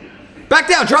 Back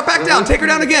down. Drop back down. Take her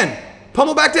down again.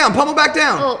 Pummel back down. Pummel back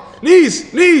down. Oh.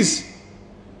 Knees.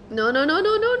 No. Oh,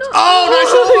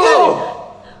 nice elbow.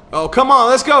 Oh, come on.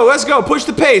 Let's go. Let's go. Push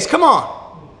the pace. Come on.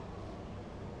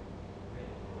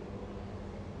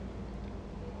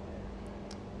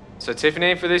 so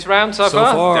Tiffany for this round so, So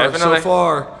far. Definitely. So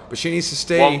far. But she needs to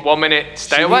stay. 1 minute.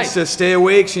 Stay She away. needs to stay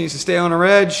awake. She needs to stay on her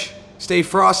edge. Stay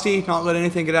frosty. Not let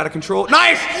anything get out of control.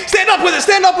 Nice! Stand up with it.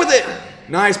 Stand up with it.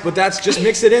 Nice, but that's just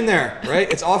mix it in there,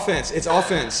 right? It's offense. It's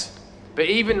offense. But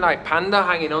even like Panda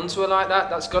hanging on to her like that,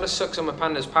 that's got to suck some of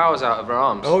Panda's powers out of her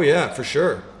arms. Oh yeah, for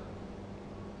sure.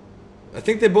 I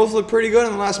think they both look pretty good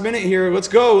in the last minute here. Let's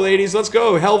go, ladies. Let's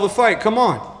go. Hell of a fight. Come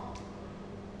on.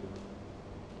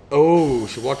 Oh,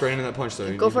 she walked right into that punch though.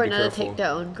 You Go need to for be another careful.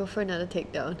 takedown. Go for another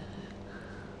takedown.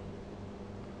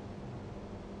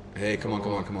 Hey, come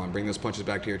on. Bring those punches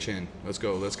back to your chin. Let's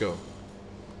go.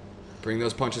 Bring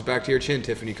those punches back to your chin,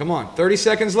 Tiffany. Come on. 30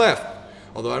 seconds left.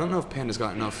 Although I don't know if Panda's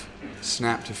got enough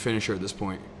snap to finish her at this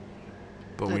point.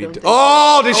 But I we don't need to. think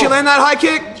Oh, did she land that high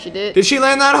kick? She did. Did she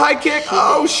land that high kick?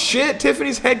 Oh shit!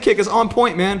 Tiffany's head kick is on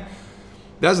point, man.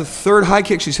 That's the third high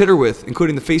kick she's hit her with,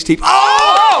 including the face teep. Oh,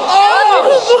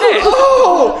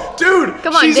 dude,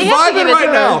 Come on, she's they have to give vibing it to right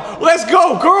her. now. Let's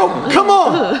go, girl. Come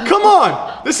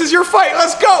on. This is your fight.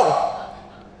 Let's go.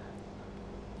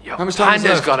 Yo, How much time is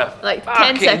Panda's left? got a Like 10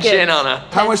 fucking seconds. chin on her.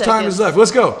 How 10 much time is seconds. left?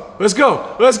 Let's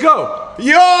go.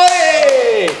 Yo,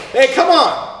 hey, come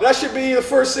on. That should be the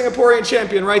first Singaporean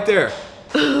champion right there.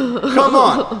 Come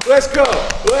on. Let's go.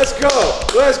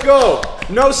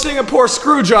 No Singapore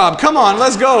screw job. Come on,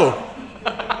 let's go.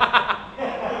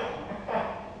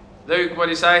 Luke, what do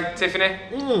you say? Tiffany?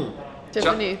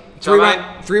 Tiffany.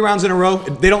 Three rounds in a row.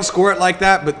 They don't score it like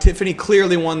that, but Tiffany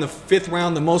clearly won the 5th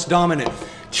round, the most dominant. last round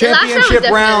was Championship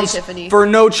definitely rounds Tiffany. for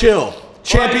no chill.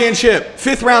 Championship.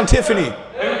 5th round, Tiffany.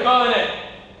 Who's calling it?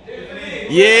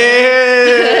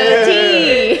 Yeah.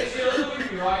 T.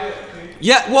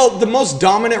 Yeah, well, the most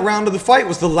dominant round of the fight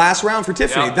was the last round for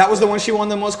Tiffany. Yeah. That was the one she won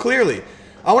the most clearly.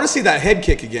 I want to see that head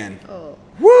kick again. Oh.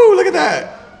 Woo, look at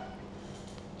that.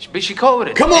 But she caught with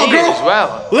it. Come on, girl. As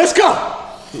well. Let's go.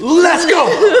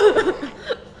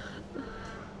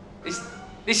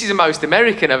 This is the most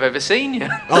American I've ever seen you.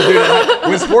 Oh, dude,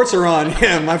 when sports are on,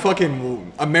 yeah, my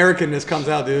fucking Americanness comes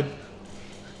out, dude.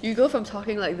 You go from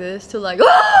talking like this to like,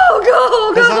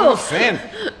 oh, Because I'm go. a fan.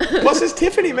 Plus, it's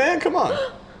Tiffany, man. Come on.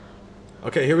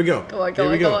 Okay, here we go. Go on, Here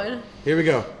we go on. Here we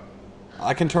go.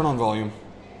 I can turn on volume.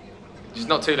 Just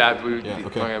not too loud. Yeah,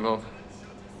 okay. Okay, more.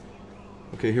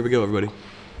 Okay, here we go, everybody.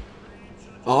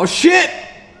 Oh, shit!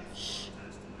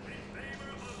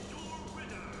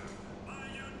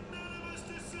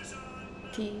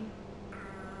 T.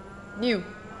 New.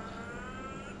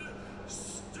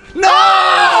 No!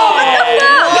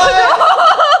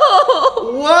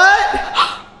 What?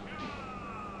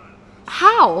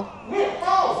 How?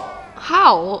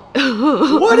 How?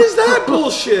 What is that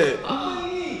bullshit?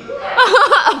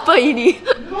 Apa ini?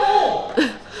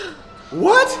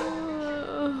 What?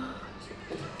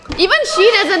 Even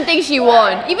she doesn't think she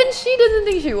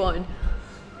won.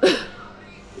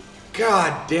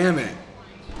 God damn it.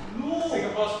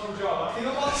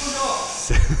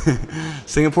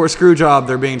 Singapore screw job,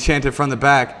 they're being chanted from the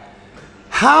back.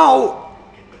 How?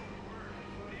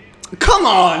 Come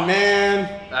on, man.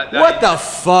 What the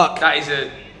fuck?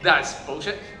 That's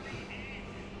bullshit.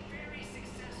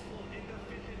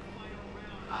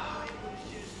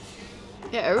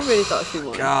 Yeah, everybody thought she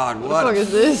won. God, What what the fuck a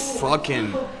is this?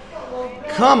 fucking.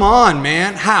 Come on,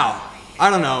 man. How? I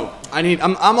don't know.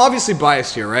 I'm obviously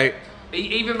biased here, right?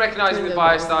 Even recognizing the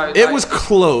bias, though. It was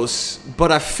close,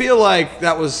 but I feel like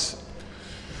that was.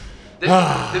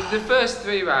 The first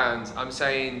 3 rounds, I'm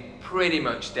saying pretty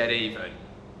much dead even.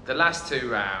 The last 2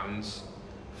 rounds,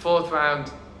 4th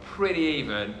round, pretty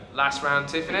even. Last round,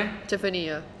 Tiffany. Tiffany,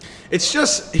 yeah. It's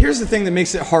just, here's the thing that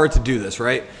makes it hard to do this,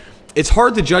 right? It's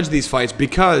hard to judge these fights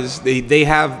because they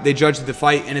judge the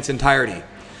fight in its entirety.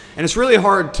 And it's really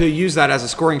hard to use that as a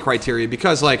scoring criteria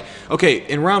because, like, okay,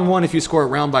 in round 1, if you score it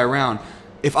round by round,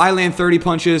 if I land 30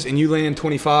 punches and you land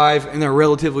 25 and they're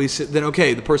relatively, then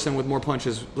okay, the person with more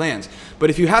punches lands. But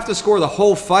if you have to score the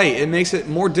whole fight, it makes it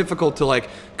more difficult to, like,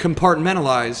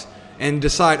 compartmentalize and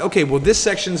decide, okay, well, this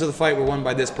sections of the fight were won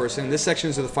by this person, this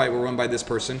sections of the fight were won by this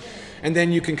person, and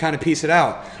then you can kind of piece it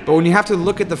out. But when you have to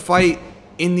look at the fight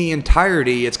in the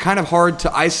entirety, it's kind of hard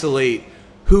to isolate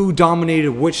who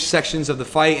dominated which sections of the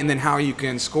fight and then how you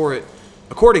can score it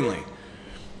accordingly.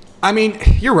 I mean,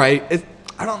 you're right.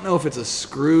 I don't know if it's a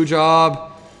screw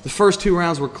job. The first 2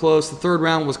 rounds were close. The 3rd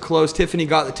round was close. Tiffany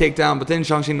got the takedown, but then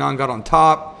Zhang Xingnan got on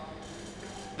top.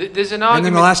 There's an And argument.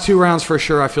 then the last 2 rounds, for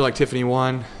sure, I feel like Tiffany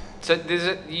won. So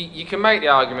you can make the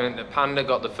argument that Panda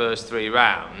got the first 3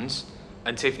 rounds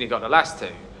and Tiffany got the last 2,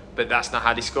 but that's not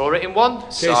how they score it in one. Okay,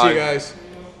 see you guys.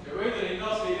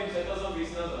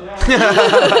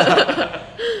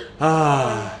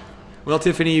 Well,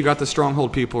 Tiffany, you got the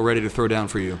stronghold people ready to throw down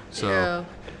for you. So. Yeah.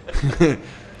 The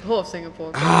whole of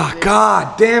Singapore. Ah,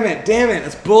 God, damn it,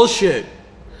 that's bullshit.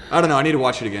 I don't know, I need to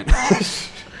watch it again.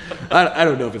 I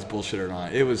don't know if it's bullshit or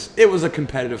not. It was a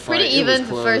competitive fight. Pretty It was even the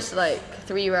close. first like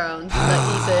 3 rounds,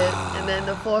 like he said, and then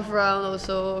the 4th round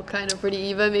also kind of pretty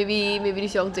even. Maybe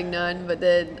Xiong Jingnan, but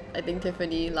then I think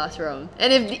Tiffany last round.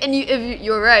 And if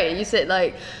you're right, you said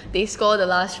like they scored the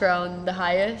last round the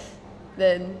highest,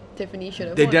 then Tiffany should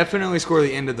have. They won. definitely score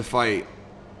the end of the fight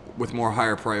with more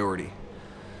higher priority.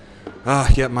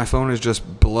 Yep, my phone is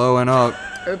just blowing up.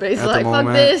 Everybody's at the like, fuck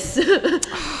moment. this.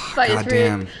 Fight is God rigged.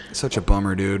 damn, such a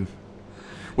bummer, dude.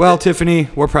 Well, Tiffany,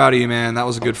 we're proud of you, man. That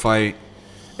was a good fight.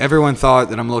 Everyone thought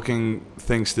that I'm looking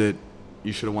thinks that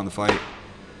you should have won the fight.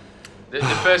 The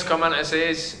first comment I see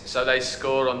is, so they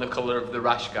score on the colour of the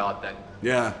rash guard then.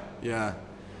 Yeah.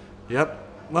 Yep.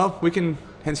 Well, we can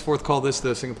henceforth call this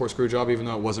the Singapore screw job, even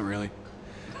though it wasn't really.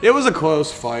 It was a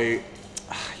close fight.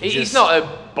 He's not a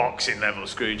boxing level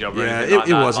screw job. Or anything like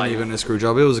it that. wasn't like, even a screw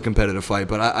job. It was a competitive fight,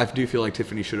 but I do feel like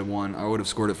Tiffany should have won. I would have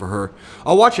scored it for her.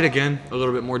 I'll watch it again, a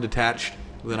little bit more detached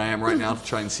than I am right now to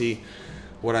try and see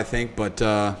what I think. But,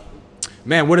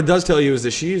 man, what it does tell you is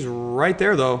that she's right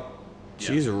there, though.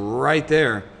 She's right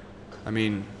there. I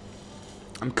mean,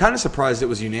 I'm kind of surprised it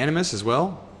was unanimous as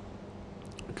well.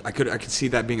 I could see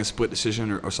that being a split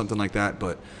decision or something like that.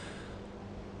 But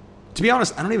to be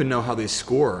honest, I don't even know how they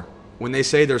score. When they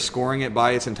say they're scoring it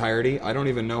by its entirety, I don't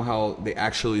even know how they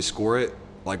actually score it,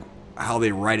 like how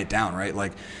they write it down, right?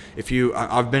 Like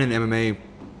I've been an MMA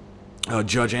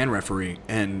judge and referee,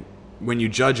 and when you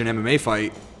judge an MMA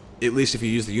fight, at least if you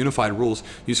use the unified rules,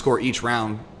 you score each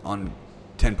round on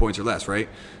 10 points or less, right?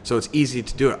 So it's easy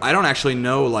to do it. I don't actually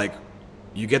know, like,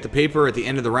 you get the paper at the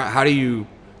end of the round. How do you,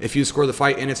 if you score the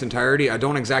fight in its entirety, I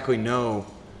don't exactly know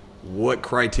what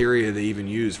criteria they even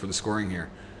use for the scoring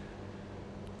here.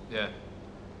 Yeah.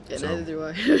 Neither do I.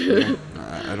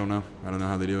 I don't know. I don't know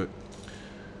how they do it.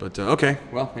 But, okay.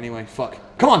 Well, anyway, fuck.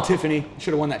 Come on, Tiffany. You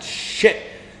should have won that shit.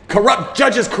 Corrupt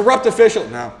judges, corrupt official.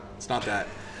 No, it's not that.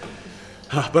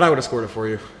 But I would have scored it for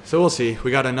you. So we'll see.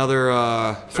 We got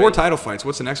another 4 title fights.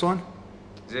 What's the next one?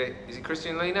 Is it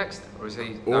Christian Lee next? Or is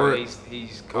he? Or, no,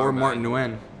 he's or Martin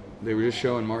Nguyen. They were just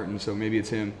showing Martin, so maybe it's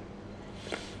him.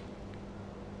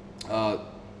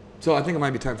 So I think it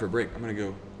might be time for a break. I'm going to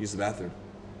go use the bathroom.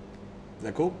 Is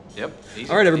that cool? Yep.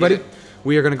 All right, everybody.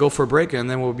 We are going to go for a break, and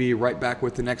then we'll be right back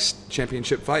with the next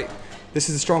championship fight. This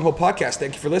is the Stronghold Podcast.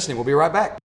 Thank you for listening. We'll be right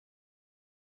back.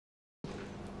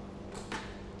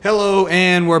 Hello,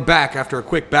 and we're back after a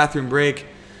quick bathroom break.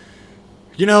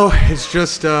 You know, it's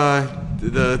just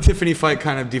the Tiffany fight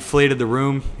kind of deflated the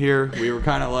room here. We were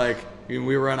kind of like, we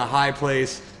were in a high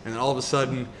place, and then all of a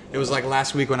sudden, it was like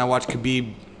last week when I watched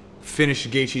Khabib finish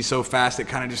Gaethje so fast, it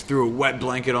kind of just threw a wet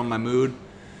blanket on my mood.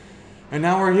 And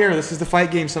now we're here. This is the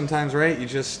fight game sometimes, right?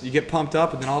 You get pumped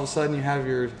up, and then all of a sudden you have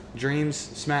your dreams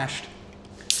smashed.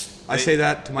 I say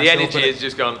that to myself. The energy has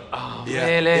just gone, oh, yeah,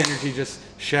 really? The energy just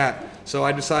shat. So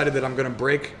I decided that I'm going to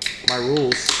break my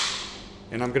rules,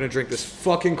 and I'm going to drink this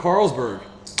fucking Carlsberg.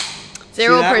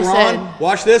 0%.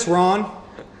 Watch this, Ron.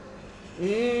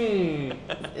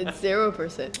 It's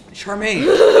 0%. Charmaine.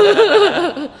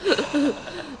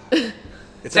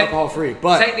 It's alcohol-free,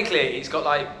 but... Technically, it's got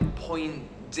like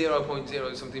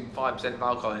 0.0 something 5% of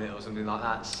alcohol in it or something like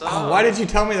that. So why did you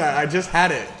tell me that? I just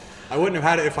had it. I wouldn't have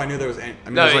had it if I knew there was any. I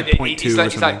mean, no, it was like 0.2 it's or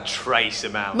like, something. It's like trace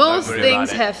amount. Most Don't worry things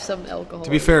about it. have some alcohol. To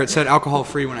be fair, it said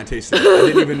alcohol-free when I tasted it. I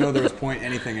didn't even know there was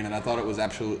anything in it. I thought it was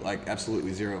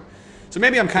absolutely zero. So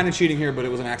maybe I'm kind of cheating here, but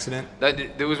it was an accident.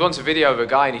 There was once a video of a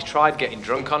guy and he tried getting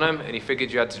drunk on him, and he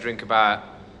figured you had to drink about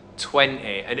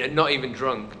 20, and not even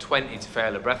drunk, 20 to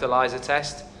fail a breathalyzer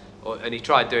test. And he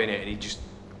tried doing it, and he just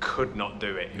could not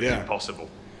do it. It was impossible.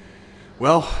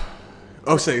 Well,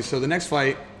 so the next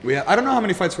fight, I don't know how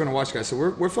many fights we're going to watch, guys. So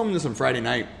we're filming this on Friday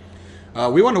night.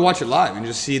 We wanted to watch it live and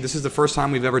just see. This is the first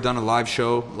time we've ever done a live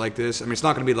show like this. I mean, it's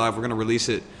not going to be live. We're going to release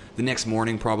it the next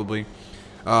morning probably.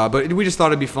 But we just thought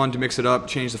it'd be fun to mix it up,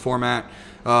 change the format,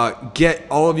 get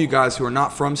all of you guys who are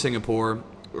not from Singapore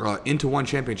into one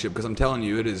championship, because I'm telling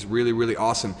you, it is really, really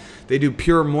awesome. They do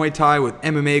pure Muay Thai with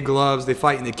MMA gloves. They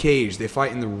fight in the cage. They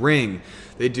fight in the ring.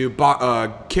 They do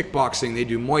kickboxing. They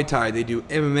do Muay Thai. They do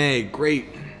MMA. Great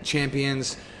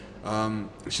champions.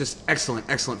 It's just excellent,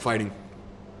 excellent fighting.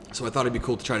 So I thought it'd be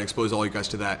cool to try to expose all you guys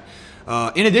to that.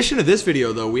 In addition to this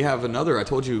video, though, we have another, I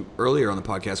told you earlier on the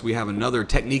podcast, we have another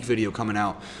technique video coming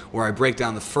out where I break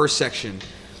down the first section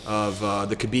of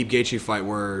the Khabib Gaethje fight,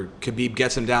 where Khabib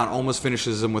gets him down, almost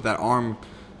finishes him with that arm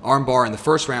bar in the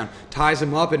first round, ties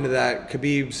him up into that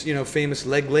Khabib's famous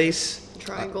leg lace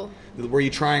Triangle. where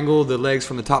you triangle the legs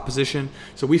from the top position.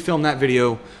 So we filmed that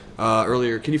video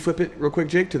earlier. Can you flip it real quick,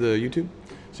 Jake, to the YouTube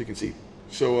so you can see?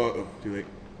 So too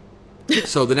late.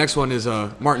 So the next one is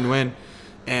Martin Nguyen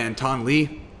and Thanh Le,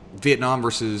 Vietnam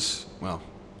versus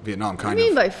Vietnam kind of. What do you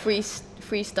mean by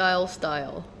freestyle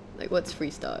style? Like, what's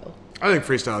freestyle? I think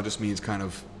freestyle just means kind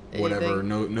of whatever,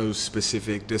 Anything. no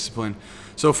specific discipline.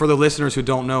 So for the listeners who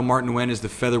don't know, Martin Nguyen is the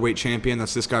featherweight champion.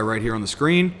 That's this guy right here on the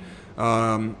screen.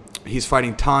 He's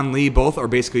fighting Thanh Le. Both are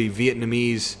basically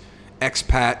Vietnamese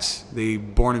expats. They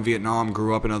born in Vietnam,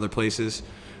 grew up in other places.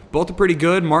 Both are pretty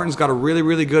good. Martin's got a really,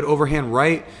 really good overhand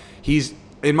right.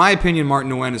 In my opinion,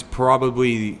 Martin Nguyen is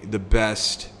probably the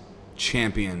best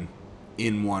champion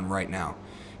in one right now.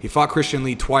 He fought Christian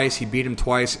Lee twice. He beat him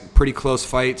twice. Pretty close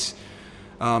fights.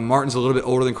 Martin's a little bit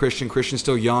older than Christian. Christian's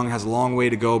still young, has a long way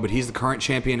to go, but he's the current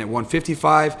champion at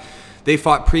 155. They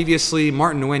fought previously.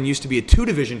 Martin Nguyen used to be a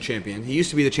 2-division champion. He used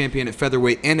to be the champion at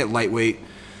featherweight and at lightweight.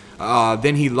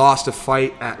 Then he lost a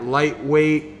fight at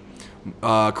lightweight.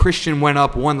 Christian went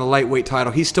up, won the lightweight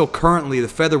title. He's still currently the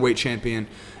featherweight champion,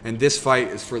 and this fight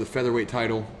is for the featherweight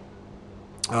title.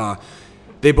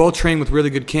 They both train with really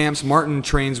good camps. Martin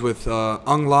trains with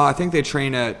Ung La. I think they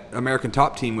train at American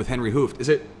Top Team with Henry Hooft. Is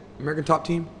it American Top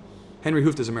Team? Henry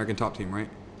Hooft is American Top Team, right?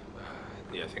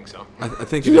 Yeah, I think so. I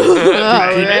think it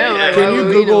is. Can you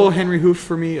Google Henry Hooft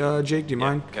for me, Jake? Do you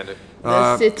mind? Can do.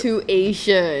 The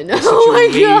situation. Oh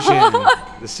my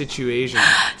god. The situation.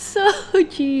 So,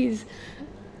 jeez.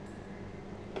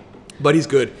 But he's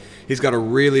good. He's got a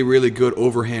really, really good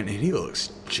overhand, and he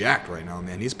looks jacked right now,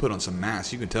 man. He's put on some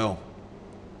mass. You can tell.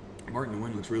 Martin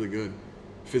Nguyen looks really good.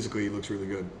 Physically, he looks really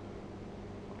good.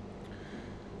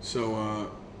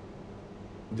 So,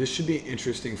 this should be an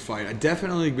interesting fight. I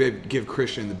definitely give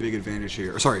Christian the big advantage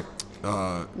here. Sorry,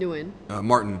 Nguyen.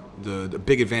 Martin the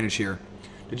big advantage here.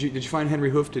 Did you find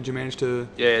Henry Hooft? Did you manage to?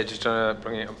 Yeah, just trying to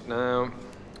bring it up now.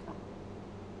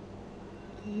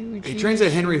 He trains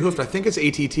at Henry Hooft. I think it's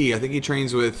ATT. I think he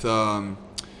trains with Ung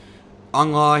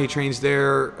La. He trains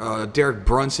there. Derek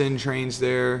Brunson trains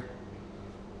there.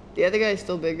 The other guy's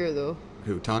still bigger though.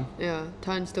 Who, Tan? Yeah,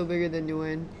 Tan's still bigger than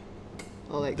Nguyen.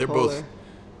 Or like They're taller.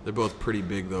 both pretty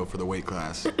big though for the weight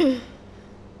class.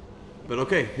 But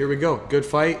okay, here we go. Good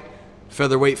fight,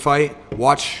 featherweight fight.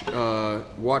 Watch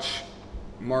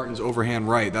Martin's overhand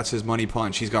right. That's his money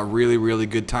punch. He's got really, really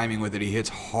good timing with it. He hits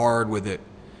hard with it.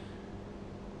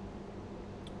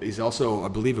 He's also, I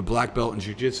believe, a black belt in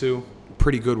jiu-jitsu.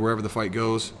 Pretty good wherever the fight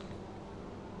goes.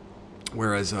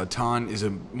 Whereas Tan is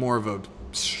more of a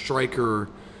striker,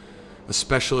 a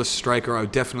specialist striker. I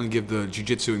would definitely give the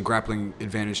jiu-jitsu and grappling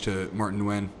advantage to Martin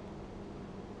Nguyen.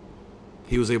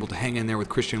 He was able to hang in there with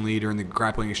Christian Lee during the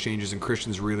grappling exchanges, and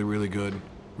Christian's really, really good.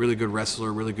 Really good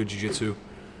wrestler, really good jiu-jitsu.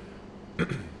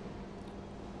 And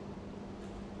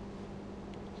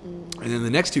then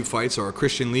the next two fights are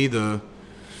Christian Lee, the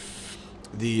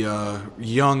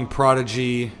young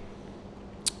prodigy,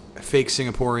 fake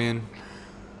Singaporean.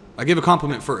 I give a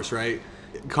compliment first, right?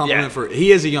 First.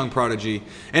 He is a young prodigy.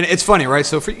 And it's funny, right?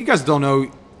 So for you guys that don't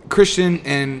know, Christian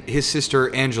and his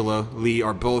sister Angela Lee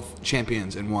are both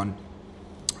champions in one.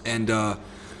 And they're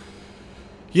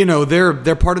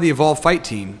part of the Evolve Fight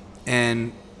team.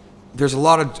 And there's a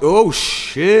lot of oh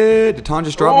shit. Did Tan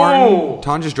just drop Martin?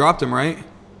 Tan just dropped him, right?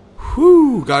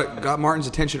 Whew, got Martin's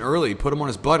attention early. Put him on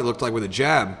his butt, it looked like, with a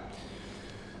jab.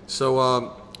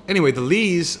 So anyway, the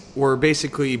Lees were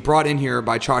basically brought in here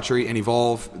by Chaudhary and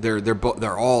Evolve.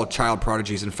 They're all child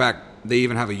prodigies. In fact, they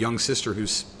even have a young sister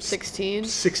who's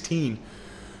 16,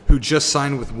 who just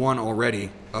signed with one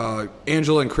already.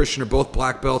 Angela and Christian are both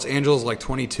black belts. Angela's like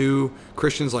 22,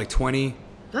 Christian's like 20.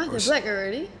 Huh, they're black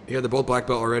already? Yeah, they're both black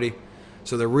belt already.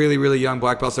 So they're really, really young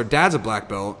black belts. Their dad's a black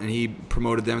belt, and he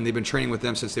promoted them, and they've been training with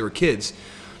them since they were kids.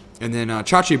 And then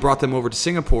Chaudhary brought them over to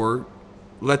Singapore,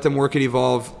 let them work at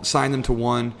Evolve, signed them to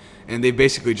one, and they've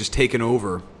basically just taken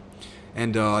over.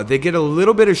 And they get a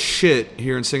little bit of shit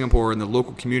here in Singapore in the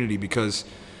local community because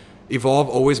Evolve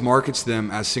always markets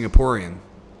them as Singaporean.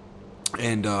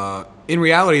 And in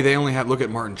reality, they only have, look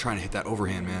at Martin trying to hit that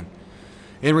overhand, man.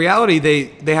 In reality,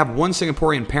 they have one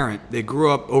Singaporean parent. They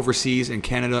grew up overseas in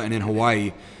Canada and in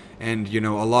Hawaii. And, a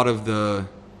lot of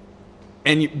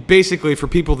basically for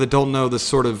people that don't know the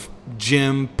sort of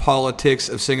gym politics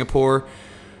of Singapore,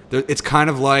 it's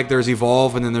kind of like there's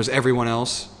Evolve and then there's everyone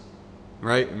else,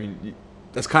 right? I mean,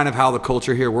 that's kind of how the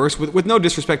culture here works. With no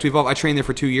disrespect to Evolve, I trained there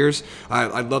for 2 years.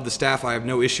 I love the staff. I have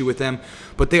no issue with them.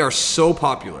 But they are so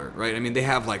popular, right? I mean, they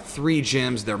have like 3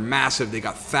 gyms. They're massive. They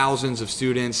got thousands of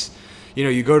students.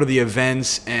 You go to the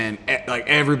events and like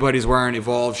everybody's wearing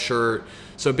Evolve shirt.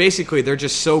 So basically, they're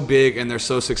just so big and they're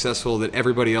so successful that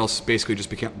everybody else basically just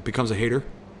becomes a hater.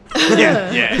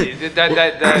 Yeah.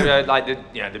 They're like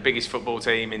the biggest football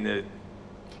team in the.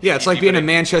 Yeah, it's like being a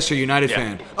Manchester United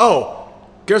fan. Oh,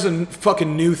 there's a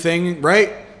fucking new thing, right?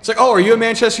 It's like, oh, are you a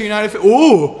Manchester United fan?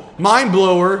 Ooh, mind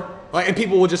blower. Like, and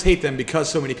people will just hate them because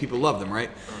so many people love them,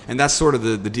 right? And that's sort of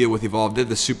the deal with Evolve. They're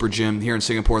the super gym here in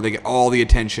Singapore. They get all the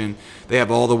attention. They have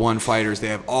all the one fighters. They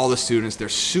have all the students. They're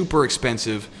super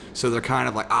expensive, so they're kind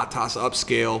of like ATAS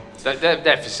upscale.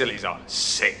 Their facilities are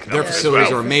sick. Their facilities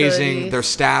are amazing. Facilities. Their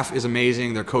staff is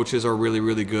amazing. Their coaches are really,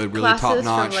 really good, really Classes top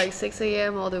notch. from like 6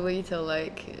 a.m. all the way till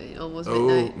like almost Oh,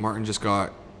 midnight. Martin just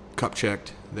got cup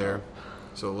checked there.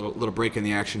 So a little break in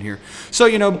the action here. So,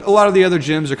 you know, a lot of the other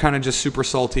gyms are kind of just super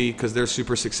salty because they're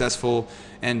super successful.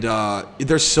 And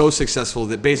they're so successful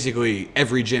that basically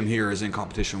every gym here is in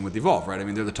competition with Evolve, right? I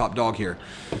mean, they're the top dog here.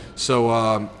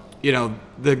 So, you know,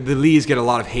 the Lees get a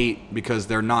lot of hate because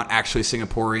they're not actually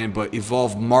Singaporean, but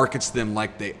Evolve markets them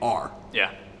like they are.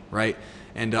 Yeah. Right?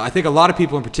 And I think a lot of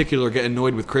people in particular get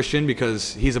annoyed with Christian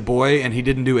because he's a boy and he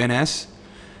didn't do NS.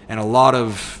 And a lot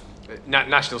of...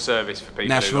 National service for people.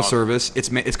 National service.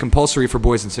 It's compulsory for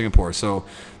boys in Singapore. So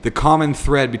the common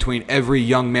thread between every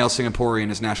young male Singaporean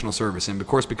is national service. And of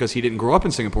course, because he didn't grow up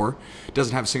in Singapore,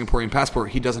 doesn't have a Singaporean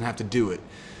passport, he doesn't have to do it.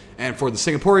 And for the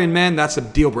Singaporean men, that's a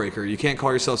deal breaker. You can't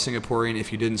call yourself Singaporean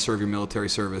if you didn't serve your military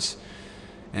service.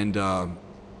 And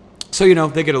so, you know,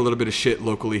 they get a little bit of shit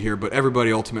locally here, but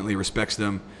everybody ultimately respects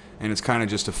them. And it's kind of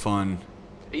just a fun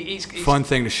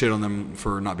thing to shit on them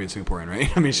for not being Singaporean,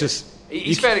 right? I mean, it's just...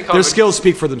 their skills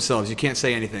speak for themselves. You can't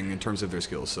say anything in terms of their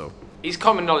skills. So it's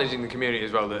common knowledge in the community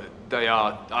as well that they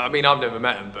are. I mean, I've never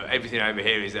met them, but everything over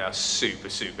here is they are super,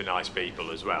 super nice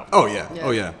people as well. Oh yeah,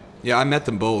 oh yeah, yeah. I met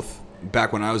them both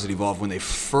back when I was at Evolve when they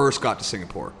first got to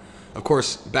Singapore. Of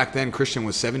course, back then Christian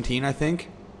was 17, I think.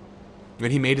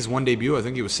 When he made his one debut, I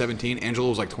think he was 17. Angelo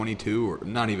was like 22 or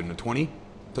not even 20,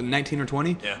 19 or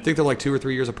 20. Yeah. I think they're like 2 or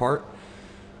 3 years apart.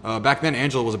 Back then,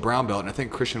 Angelo was a brown belt, and I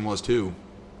think Christian was too.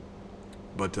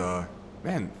 But,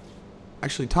 man,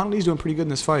 actually, Tonali's doing pretty good in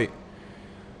this fight.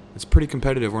 It's pretty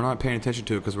competitive. We're not paying attention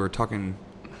to it because we're talking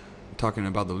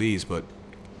about the Lees, but...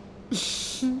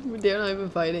 They're not even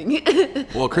fighting.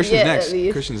 Well, Christian's next.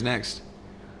 Christian's next.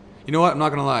 You know what? I'm not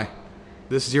going to lie.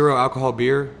 This zero alcohol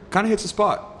beer kind of hits the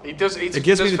spot. It does. It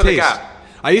gives me the taste.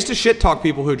 I used to shit talk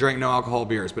people who drank no alcohol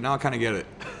beers, but now I kind of get it.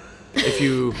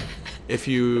 If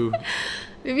you...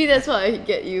 Maybe that's why I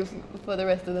get you for the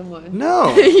rest of the month.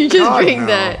 No. You just God, drink no.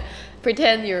 that.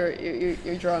 Pretend you're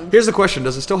drunk. Here's the question.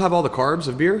 Does it still have all the carbs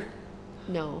of beer?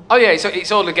 No. Oh yeah, so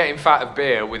it's all the getting fat of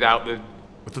beer without the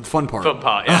With the fun part.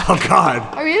 yeah. Oh, God.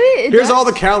 Oh, really? Here's all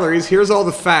the calories. Here's all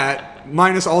the fat.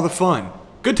 Minus all the fun.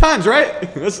 Good times,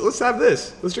 right? Let's have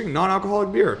this. Let's drink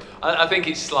non-alcoholic beer. I think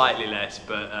it's slightly less,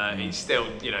 but it's still,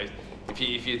 you know,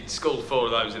 if you sculled 4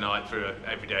 of those a night for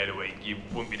every day of the week, you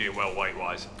wouldn't be doing well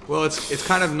weight-wise. Well, it's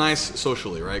kind of nice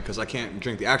socially, right? Because I can't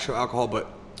drink the actual alcohol,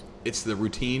 but it's the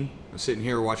routine of sitting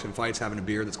here watching fights, having a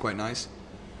beer. That's quite nice.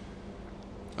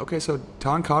 Okay, so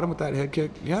Ton caught him with that head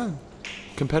kick. Yeah,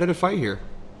 competitive fight here.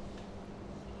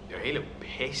 Yeah, he looked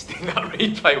pissed in that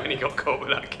replay when he got caught with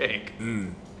that kick.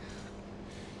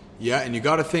 Yeah, and you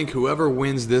got to think whoever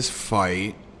wins this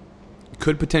fight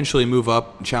could potentially move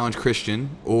up and challenge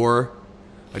Christian, or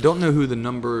I don't know who the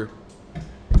number...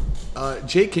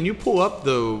 Jake, can you pull up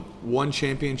the One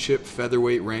Championship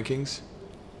featherweight rankings?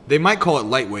 They might call it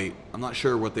lightweight. I'm not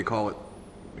sure what they call it,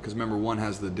 because remember, One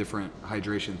has the different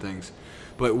hydration things.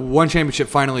 But One Championship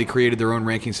finally created their own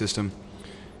ranking system,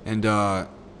 and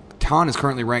Ton is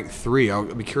currently ranked 3. I'll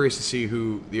be curious to see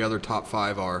who the other top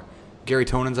 5 are. Gary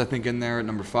Tonan's, I think, in there at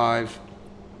number 5.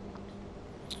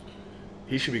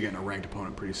 He should be getting a ranked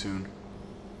opponent pretty soon.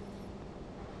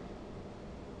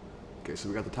 Okay, so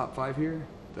we got the top 5 here.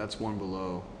 That's one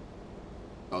below.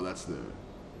 Oh, that's the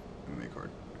MMA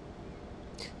card.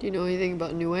 Do you know anything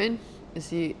about Nguyen? Does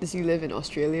he live in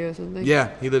Australia or something? Yeah,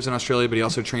 he lives in Australia, but he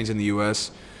also trains in the U.S.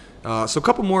 So a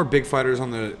couple more big fighters on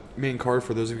the main card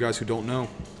for those of you guys who don't know.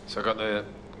 So I got the...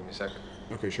 Give me a sec.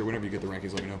 Okay, sure. Whenever you get the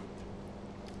rankings, let me know.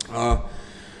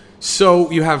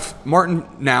 So you have Martin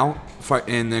now,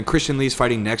 and then Christian Lee's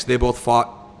fighting next. They both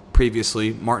fought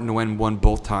previously. Martin Nguyen won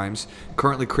both times.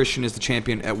 Currently, Christian is the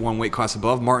champion at one weight class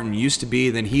above. Martin used to be,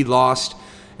 then he lost,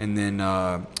 and then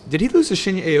did he lose to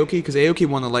Shinya Aoki? Because Aoki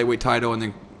won the lightweight title, and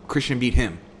then Christian beat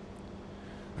him.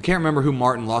 I can't remember who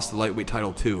Martin lost the lightweight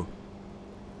title to.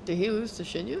 Did he lose to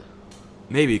Shinya?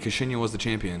 Maybe, because Shinya was the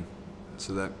champion.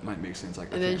 So that might make sense.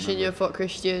 And then Shinya fought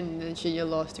Christian, and then Shinya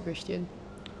lost to Christian.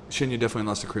 Shinya definitely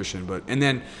lost to Christian, but and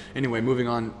then anyway, moving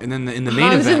on, and then in the main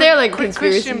event, isn't there like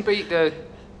conspiracy? Christian beat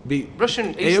the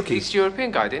Russian Aoki. East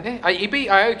European guy, didn't he? He beat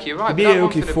Aoki, right? He beat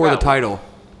Aoki for the title.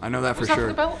 I know that for Was that sure. for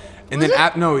the belt? And then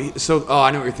I know what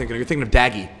you're thinking. You're thinking of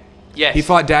Daggy. Yes. He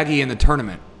fought Daggy in the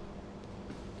tournament,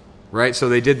 right? So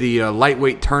they did the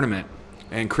lightweight tournament,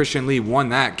 and Christian Lee won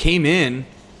that. Came in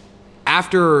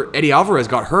after Eddie Alvarez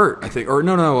got hurt, I think, or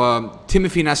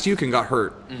Timothy Nastyukhin got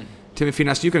hurt. Timothy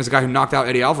Nastyukhin is the guy who knocked out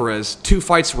Eddie Alvarez. 2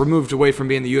 fights removed away from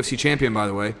being the UFC champion, by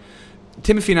the way.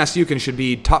 Timothy Nastyukhin should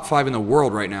be top 5 in the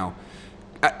world right now.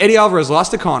 Eddie Alvarez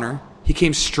lost to Conor. He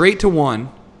came straight to 1.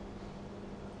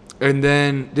 And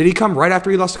then, did he come right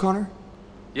after he lost to Conor?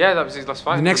 Yeah, that was his last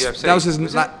fight. That was his.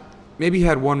 Maybe he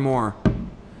had one more.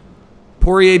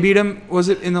 Poirier beat him, was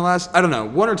it in the last, I don't know,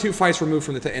 1 or 2 fights removed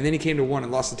from the and then he came to 1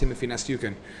 and lost to Timothy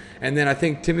Nastyukhin. And then I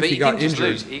think But Timothy he got didn't just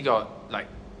injured. lose. He got like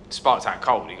sparked out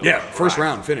cold. He got Yeah, first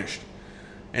round, finished.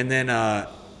 And then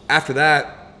after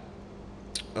that,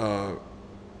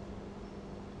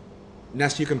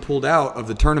 Nastyukhin pulled out of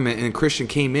the tournament, and Christian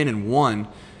came in and won,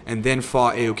 and then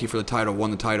fought Aoki for the title,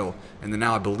 won the title, and then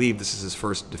now I believe this is his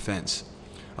first defense.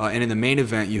 And in the main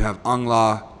event, you have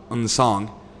Angla Unsong,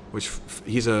 which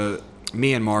he's a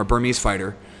Myanmar Burmese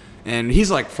fighter, and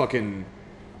he's like Khabib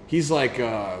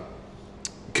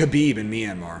in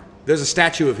Myanmar. There's a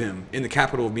statue of him in the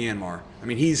capital of Myanmar. I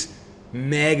mean, he's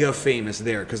mega famous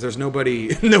there because there's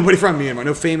nobody from Myanmar,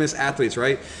 no famous athletes,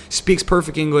 right? Speaks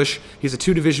perfect English. He's a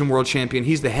 2-division world champion.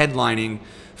 He's the headlining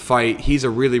fight. He's a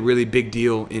really, really big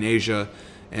deal in Asia,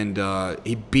 and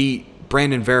he beat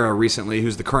Brandon Vera recently,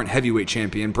 who's the current heavyweight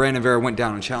champion. Brandon Vera went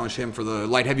down and challenged him for the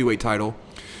light heavyweight title,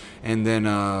 and then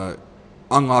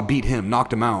Angla beat him,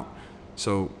 knocked him out.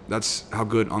 So that's how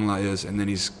good Angla is, and then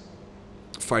he's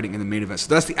fighting in the main event.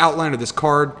 So that's the outline of this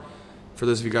card for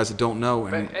those of you guys that don't know.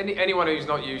 And But anyone who's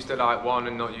not used to like one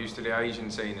and not used to the Asian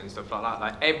scene and stuff like that,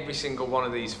 like every single one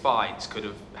of these fights could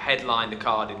have headlined a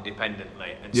card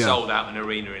independently and sold out an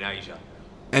arena in Asia.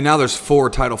 And now there's 4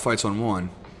 title fights on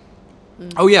 1.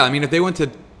 Oh yeah, I mean, if they went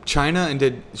to China and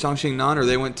did Xiangxing Nan, or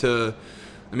they went to,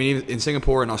 I mean, in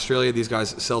Singapore and Australia, these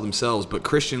guys sell themselves. But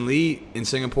Christian Lee in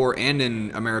Singapore and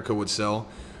in America would sell,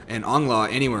 and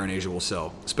Angla anywhere in Asia will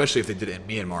sell, especially if they did it in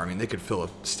Myanmar. I mean, they could fill a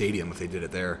stadium if they did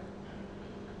it there.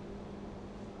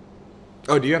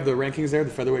 Oh, do you have the rankings there,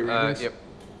 the featherweight rankings? Yep.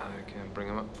 I can bring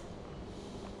them up.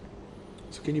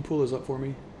 So can you pull those up for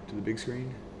me to the big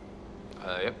screen?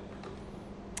 Yep.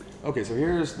 Okay, so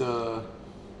here's the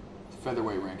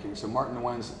featherweight ranking. So Martin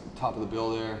Nguyen's top of the bill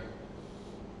there.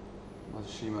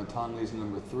 Matsushima Tonley's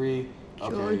number 3.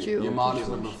 Okay, Giorgio Yamada's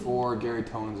number 4. Gary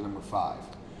Tonon's number 5.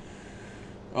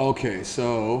 Okay,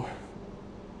 so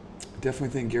definitely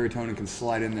think Gary Tonon can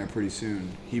slide in there pretty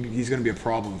soon. He's going to be a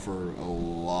problem for a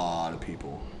lot of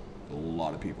people. A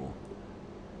lot of people.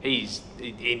 He's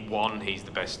in one. He's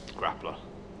the best grappler.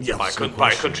 Yeah, by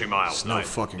a country mile. It's no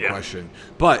fucking question.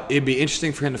 But it'd be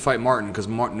interesting for him to fight Martin, because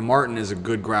Martin is a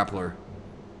good grappler.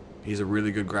 He's a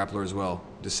really good grappler as well,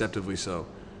 deceptively so.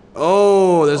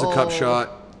 Oh, there's a cup shot.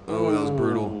 Oh, that was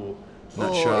brutal.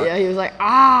 Nut shot. Yeah, he was like,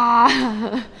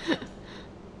 ah.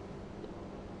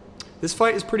 This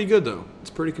fight is pretty good, though. It's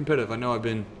pretty competitive. I know I've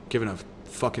been given a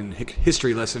fucking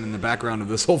history lesson in the background of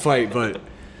this whole fight, but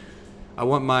I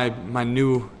want my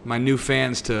new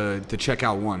fans to check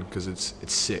out one, because it's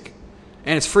sick,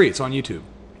 and it's free. It's on YouTube.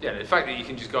 Yeah, the fact that you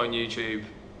can just go on YouTube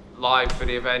live for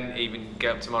the event, even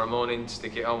get up tomorrow morning,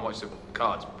 stick it on, watch the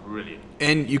cards, brilliant.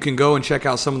 And you can go and check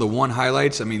out some of the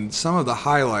highlights. I mean, some of the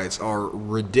highlights are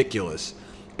ridiculous.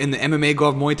 In the MMA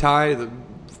Glove Muay Thai, the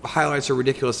highlights are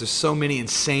ridiculous. There's so many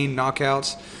insane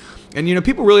knockouts. And, you know,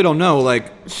 people really don't know,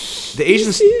 like, the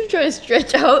Asians... He's trying to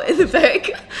stretch out in the back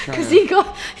because he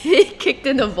kicked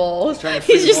in the balls.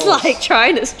 He's just like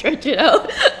trying to stretch it out.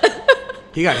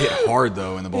 He got hit hard,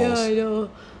 though, in the balls. Yeah, I know.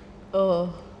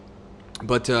 Oh.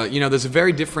 But, you know, there's a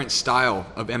very different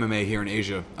style of MMA here in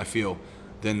Asia, I feel,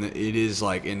 than it is,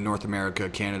 like, in North America,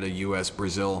 Canada, U.S.,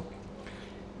 Brazil.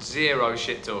 Zero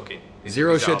shit talking.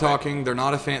 Zero shit talking. They're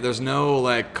not a fan. There's no,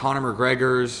 like, Conor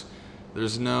McGregor's.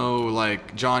 There's no,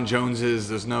 like, John Jones's.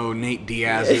 There's no Nate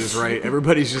Diaz's, right?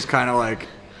 Everybody's just kind of, like,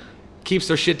 keeps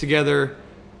their shit together.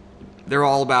 They're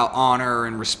all about honor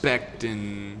and respect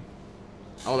and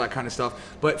all that kind of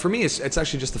stuff. But for me, it's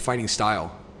actually just the fighting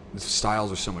style. The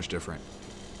styles are so much different.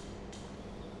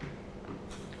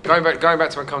 Going back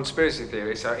to my conspiracy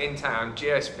theory, so in town,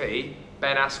 GSP,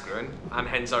 Ben Askren, and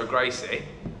Renzo Gracie,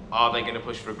 are they going to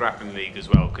push for a grappling league as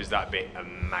well? Because that'd be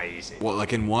amazing. What,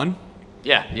 like in one?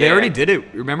 Yeah. They already did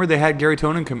it. Remember, they had Gary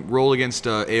Tonon roll against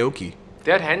Aoki.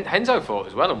 They had Renzo fought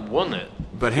as well and won it.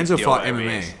 But Renzo fought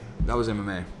MMA. That was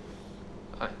MMA.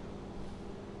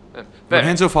 When But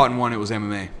Renzo fought and won, it was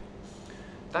MMA.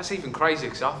 that's even crazy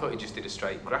because I thought he just did a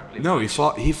straight grappling. No,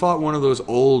 match. he fought one of those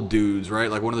old dudes,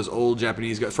 right? Like one of those old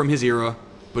Japanese guys from his era,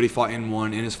 but he fought in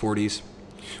his 40s.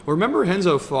 Well, remember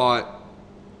Renzo fought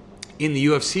in the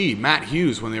UFC, Matt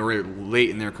Hughes, when they were late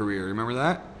in their career. Remember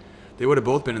that? They would have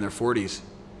both been in their 40s.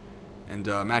 And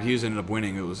Matt Hughes ended up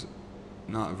winning. It was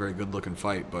not a very good-looking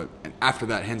fight, but and after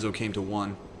that, Renzo came to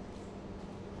one.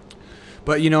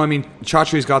 But, you know, I mean,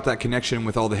 Chatri's got that connection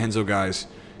with all the Renzo guys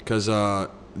because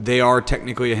they are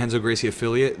technically a Renzo Gracie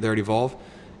affiliate. They're at Evolve.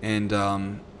 And,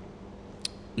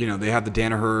 you know, they have the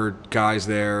Danaher guys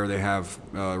there. They have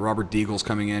Robert Deagle's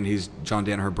coming in. He's John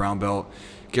Danaher brown belt.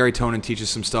 Gary Tonon teaches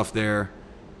some stuff there.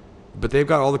 But they've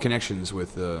got all the connections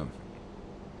with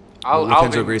with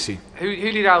Enzo Gracie. Who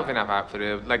did Alvin have out for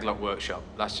the leg lock workshop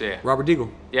last year? Robert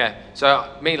Deagle. Yeah. So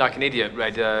me, like an idiot,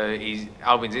 read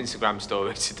Alvin's Instagram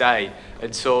story today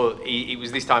and saw it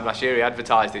was this time last year he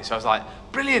advertised it. So I was like,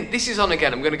 brilliant! This is on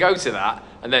again. I'm going to go to that.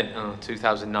 And then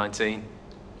 2019.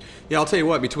 Yeah, I'll tell you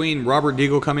what. Between Robert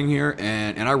Deagle coming here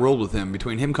and I rolled with him.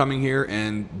 Between him coming here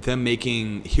and them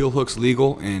making heel hooks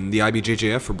legal in the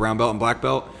IBJJF for brown belt and black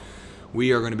belt,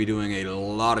 we are going to be doing a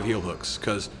lot of heel hooks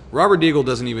because Robert Deagle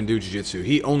doesn't even do jiu-jitsu.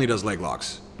 He only does leg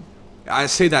locks. I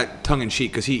say that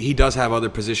tongue-in-cheek because he does have other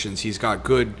positions. He's got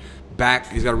good back.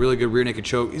 He's got a really good rear naked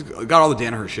choke. He's got all the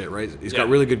Danaher shit, right? He's got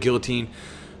really good guillotine.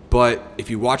 But if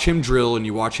you watch him drill and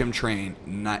you watch him train,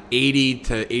 not 80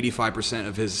 to 85%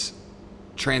 of his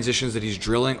transitions that he's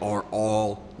drilling are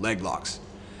all leg locks.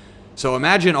 So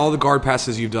imagine all the guard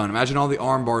passes you've done. Imagine all the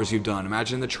arm bars you've done.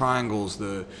 Imagine the triangles,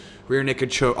 the rear naked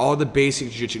choke, all the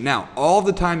basic jiu-jitsu. Now, all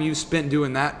the time you spent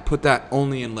doing that, put that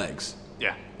only in legs.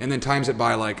 Yeah. And then times it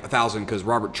by like 1,000 because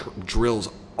Robert drills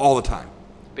all the time.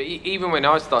 But even when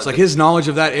I started... It's like his knowledge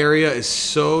of that area is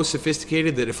so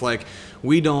sophisticated that if like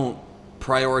we don't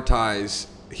prioritize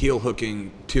heel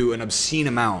hooking to an obscene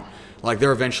amount, like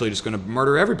they're eventually just going to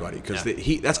murder everybody because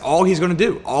that's all he's going to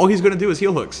do. All he's going to do is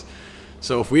heel hooks.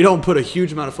 So if we don't put a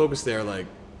huge amount of focus there, like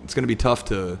it's going to be tough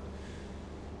to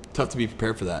be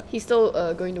prepared for that. He's still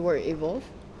going to work Evolve?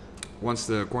 Once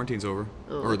the quarantine's over.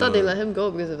 Oh, I thought they let him go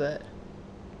because of that.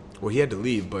 Well, he had to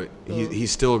leave, but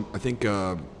he's still, I think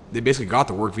they basically got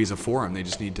the work visa for him. They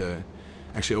just need to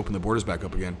actually open the borders back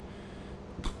up again.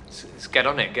 Let's get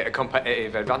on it, get a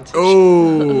competitive advantage.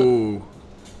 Oh!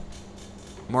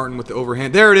 Martin with the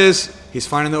overhand. There it is. He's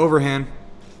finding the overhand.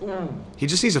 He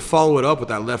just needs to follow it up with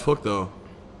that left hook, though.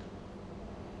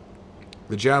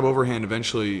 The jab overhand,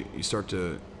 eventually you start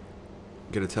to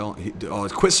get a tell.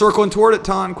 Quit circling toward it,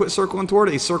 Ton. Quit circling toward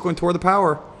it. He's circling toward the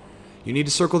power. You need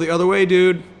to circle the other way,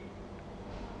 dude.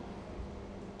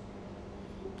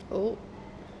 Oh.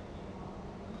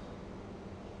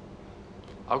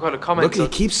 I've got a comment. Look, he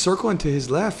keeps circling to his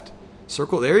left.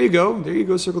 Circle. There you go. There you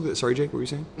go. Circle. Sorry, Jake. What were you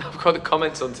saying? I've got the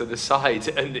comments onto the side,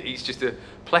 and it's just a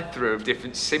plethora of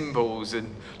different symbols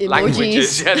and Emojis.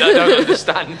 languages that I don't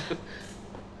understand.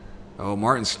 Oh,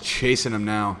 Martin's chasing him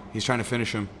now. He's trying to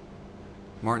finish him.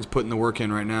 Martin's putting the work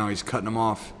in right now. He's cutting him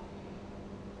off.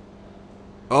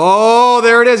 Oh,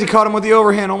 there it is. He caught him with the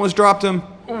overhand. Almost dropped him.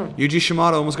 Yuji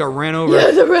Shimada almost got ran over.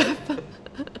 Yeah, the ref.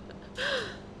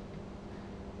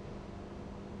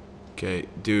 Okay,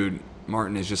 dude.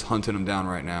 Martin is just hunting him down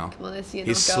right now. Come on, let's see a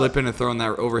He's knockout. slipping and throwing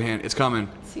that overhand. It's coming.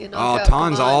 See a Oh, knockout,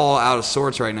 Ton's come on. all out of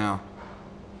sorts right now.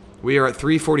 We are at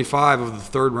 3:45 of the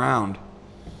third round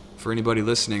for anybody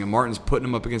listening. And Martin's putting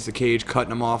him up against the cage,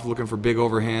 cutting him off, looking for big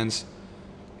overhands.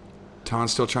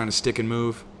 Ton's still trying to stick and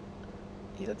move.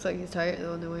 He looks like he's tired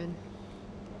though in the win.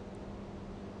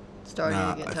 Starting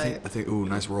Nah, to get I tired. think, ooh,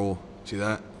 nice roll. See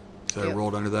that? See that Yep.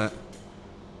 rolled under that?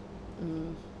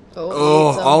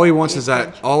 Oh, All he wants is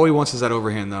that. All he wants is that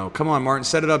overhand, though. Come on, Martin,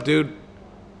 set it up, dude.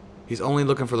 He's only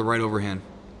looking for the right overhand.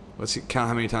 Let's see, count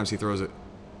how many times he throws it.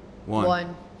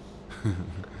 One.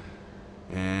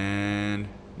 And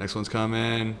next one's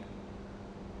coming.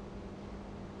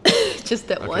 Just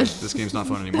that Okay, one. this game's not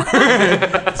fun anymore.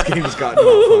 This game has gotten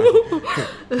not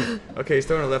fun. Okay, he's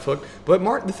throwing a left hook. But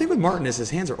Martin, the thing with Martin is his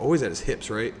hands are always at his hips,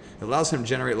 right? It allows him to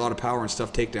generate a lot of power and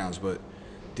stuff takedowns, but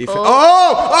defense.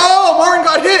 Oh, Martin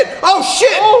got hit. Oh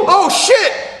shit. Oh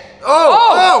shit.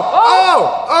 Survived.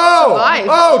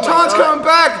 Oh my Ton's God. coming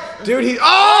back. Dude, he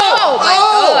Oh my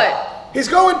God. He's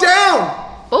going down.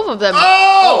 Both of them.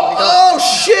 Oh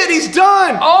shit, he's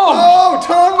done.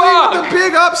 Tom Lee with the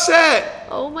big upset.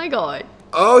 Oh my God.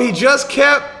 Oh, he just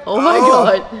kept. Oh my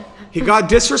God. He got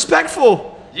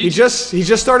disrespectful. He just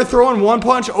started throwing one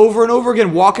punch over and over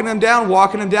again, walking him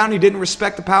down. He didn't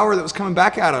respect the power that was coming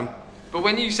back at him. But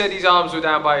when you said his arms were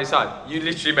down by his side, you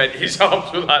literally meant his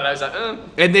arms were like that. I was like,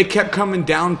 And they kept coming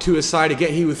down to his side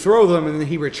again. He would throw them, and then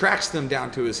he retracts them down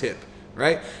to his hip,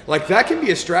 right? Like, that can be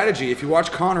a strategy. If you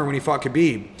watch Conor when he fought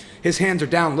Khabib, his hands are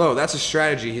down low. That's a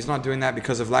strategy. He's not doing that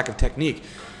because of lack of technique.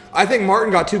 I think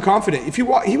Martin got too confident.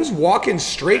 He was walking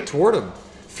straight toward him,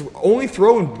 only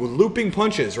throwing looping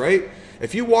punches, right?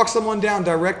 If you walk someone down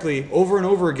directly over and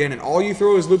over again and all you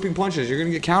throw is looping punches, you're going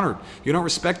to get countered. You don't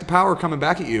respect the power coming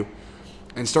back at you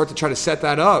and start to try to set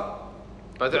that up.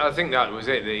 But I think that was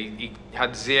it. He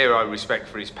had zero respect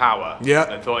for his power.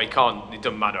 Yeah. And thought it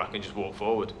doesn't matter, I can just walk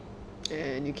forward.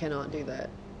 And you cannot do that.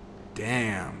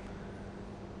 Damn.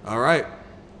 All right.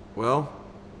 Well,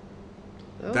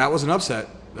 that was an upset.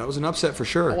 That was an upset for I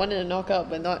sure. wanted a knockout,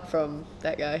 but not from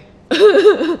that guy.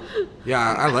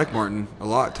 Yeah, I like Martin a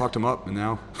lot. Talked him up, and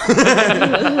now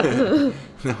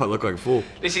now I look like a fool.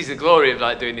 This is the glory of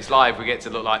like doing this live. We get to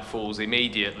look like fools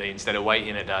immediately instead of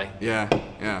waiting a day.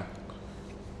 Yeah.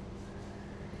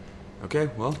 Okay,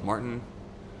 well, Martin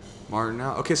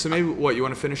now. Okay, so maybe what, you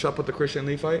want to finish up with the Christian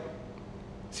Lee fight?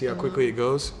 See how quickly it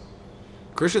goes?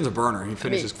 Christian's a burner. He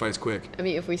finishes fights quick. I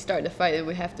mean, if we start the fight, then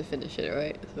we have to finish it,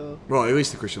 right? So. Well, at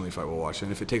least the Christian Lee fight we'll watch.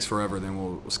 And if it takes forever, then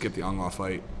we'll skip the Angla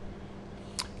fight.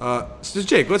 So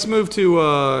Jake, let's move to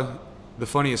the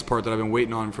funniest part that I've been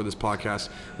waiting on for this podcast.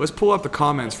 Let's pull up the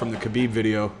comments from the Khabib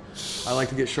video. I like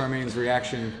to get Charmaine's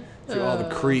reaction to all the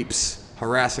creeps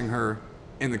harassing her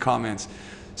in the comments.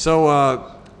 So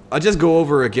I'll just go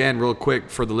over again real quick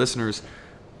for the listeners.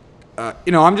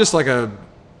 I'm just like a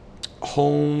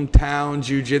hometown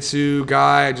jiu-jitsu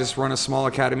guy. I just run a small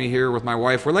academy here with my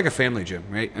wife. We're like a family gym,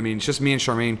 right? I mean, it's just me and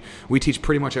Charmaine. We teach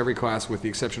pretty much every class with the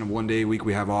exception of one day a week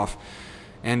we have off.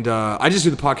 And I just do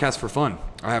the podcast for fun.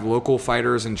 I have local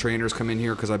fighters and trainers come in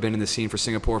here because I've been in the scene for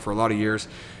Singapore for a lot of years.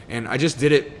 And I just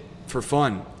did it for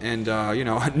fun. And,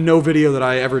 no video that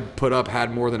I ever put up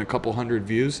had more than a couple hundred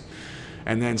views.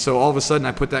 And then so all of a sudden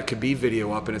I put that Khabib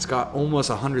video up and it's got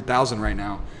almost 100,000 right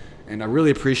now. And I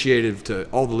really appreciate it to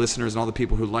all the listeners and all the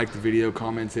people who liked the video,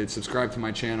 commented, subscribed to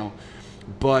my channel.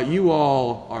 But you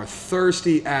all are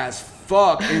thirsty as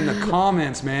fuck in the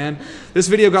comments, man. This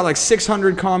video got like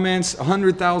 600 comments,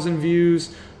 100,000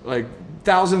 views, like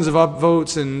thousands of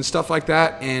upvotes and stuff like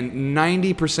that. And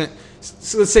 90%,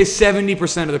 so let's say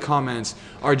 70% of the comments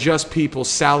are just people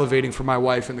salivating for my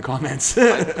wife in the comments.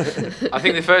 I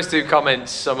think the first two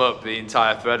comments sum up the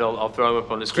entire thread. I'll throw them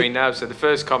up on the screen now. So the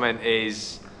first comment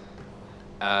is,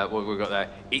 what have we got there?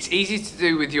 It's easy to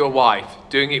do with your wife.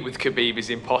 Doing it with Khabib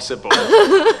is impossible.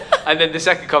 And then the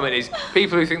second comment is,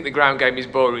 people who think the ground game is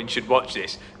boring should watch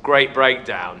this. Great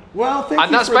breakdown. Well,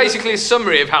 and that's basically a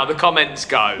summary of how the comments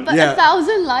go. But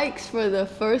 1,000 likes for the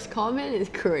first comment is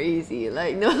crazy.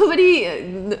 Like, nobody,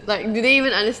 do they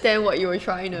even understand what you were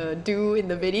trying to do in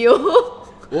the video?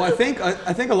 Well, I think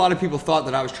a lot of people thought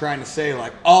that I was trying to say,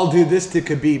 like, I'll do this to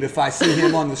Khabib if I see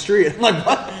him on the street. I'm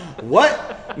like,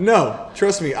 what? No,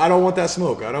 trust me, I don't want that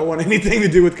smoke. I don't want anything to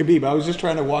do with Khabib. I was just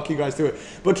trying to walk you guys through it.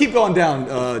 But keep going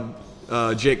down,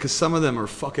 Jake, because some of them are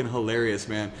fucking hilarious,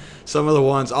 man. Some of the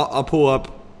ones, I'll pull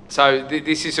up. So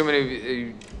this is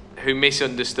someone who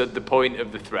misunderstood the point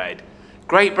of the thread.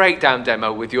 Great breakdown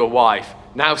demo with your wife.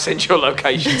 Now send your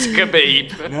location to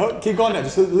Khabib. No, keep going down.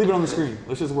 Just leave it on the screen.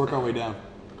 Let's just work our way down.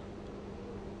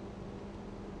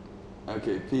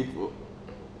 Okay, people.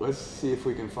 Let's see if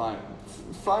we can find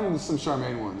some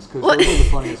Charmaine ones, because those are the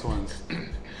funniest ones.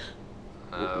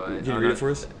 Can you read it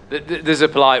for us? There's a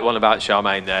polite one about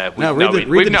Charmaine there. No, read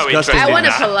the disgusting I want a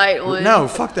ones. polite one. No,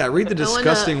 fuck that. Read the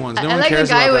disgusting ones. No I one like cares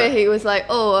the guy about where that. he was like,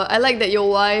 "Oh, I like that your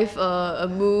wife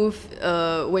moved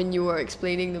when you were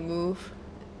explaining the move,"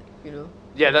 you know.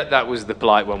 Yeah, that was the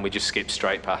polite one we just skipped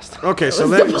straight past. Okay, so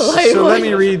was the polite let one.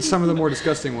 me read some of the more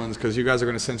disgusting ones, because you guys are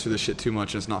going to censor this shit too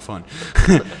much and it's not fun.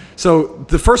 So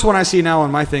the first one I see now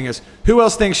on my thing is, who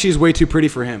else thinks she's way too pretty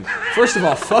for him? First of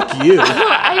all, fuck you.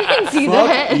 I didn't see Fuck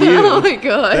that. you. Oh my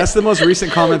god. That's the most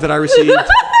recent comment that I received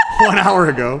 1 hour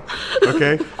ago.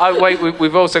 Okay? Oh, wait,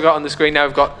 we've also got on the screen now,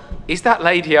 we've got, is that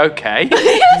lady okay?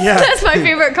 Yeah. That's my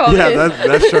favorite comment. Yeah,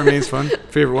 that's Charmaine's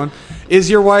favorite one. Is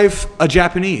your wife a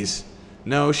Japanese?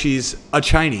 No, she's a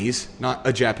Chinese, not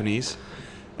a Japanese.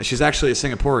 She's actually a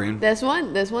Singaporean. There's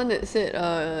one that said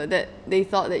that they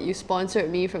thought that you sponsored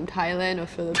me from Thailand or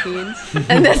Philippines,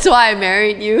 and that's why I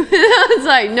married you. I was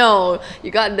like, no,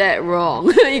 you got that wrong.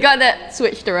 You got that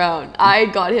switched around. I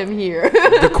got him here.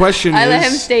 The question I is... let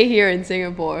him stay here in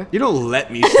Singapore. You don't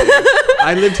let me stay.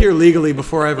 I lived here legally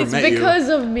before I ever met you. It's because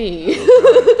of me.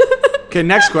 Okay,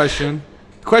 next question.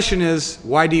 The question is,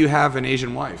 why do you have an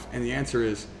Asian wife? And the answer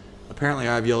is, apparently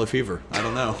I have yellow fever. I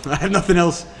don't know. I have nothing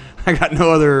else. I got no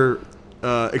other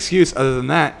excuse other than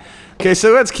that. Okay,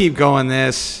 so let's keep going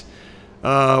this.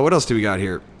 What else do we got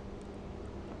here?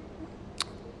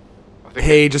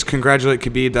 Hey, just congratulate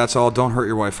Khabib, that's all. Don't hurt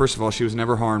your wife. First of all, she was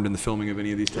never harmed in the filming of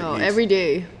any of these techniques. Oh, every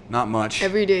day. Not much.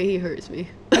 Every day he hurts me.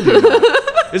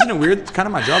 Isn't it weird? It's kind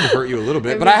of my job to hurt you a little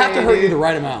bit, but I have to hurt you the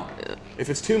right amount. Yeah.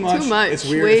 If it's too much, it's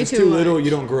weird. Way If it's too too little, much.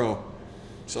 you don't grow.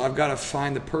 So I've got to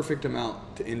find the perfect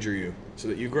amount to injure you so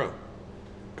that you grow.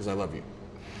 Because I love you.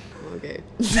 Okay.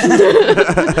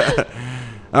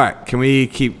 All right, can we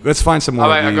keep... Let's find some more Oh,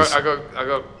 wait, of these. I got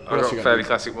What a else you got? fairly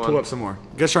classic one. Pull up some more.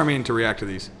 Get Charmaine to react to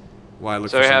these. Why I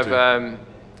look So for we some have too.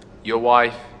 your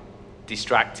wife,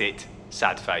 distracted,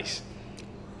 sad face.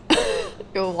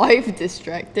 Your wife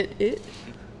distracted it.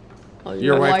 Oh,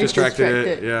 Your wife distracted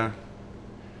it, yeah.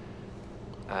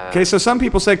 Okay, so some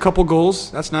people say couple goals.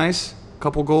 That's nice.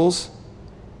 Couple goals.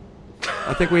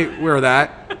 I think we're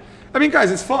that. I mean,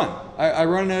 guys, it's fun. I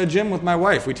run a gym with my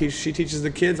wife. She teaches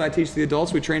the kids. I teach the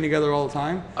adults. We train together all the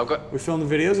time. We film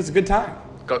the videos. It's a good time.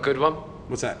 Got a good one.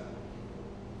 What's that?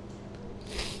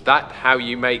 That how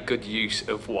you make good use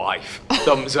of wife.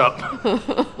 Thumbs up.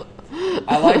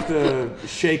 I like the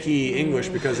shaky English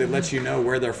because it lets you know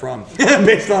where they're from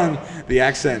based on the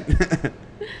accent.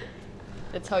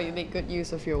 That's how you make good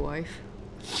use of your wife.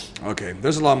 Okay,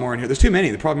 there's a lot more in here. There's too many.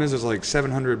 The problem is there's like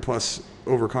 700 plus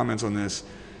over comments on this,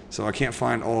 so I can't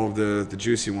find all of the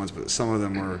juicy ones, but some of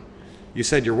them were, you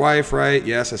said your wife, right?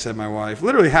 Yes, I said my wife.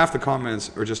 Literally half the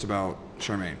comments are just about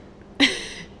Charmaine.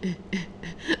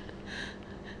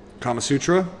 Kama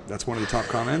Sutra, that's one of the top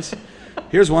comments.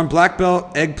 Here's one, black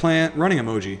belt, eggplant, running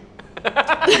emoji.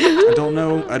 I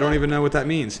don't even know what that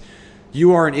means.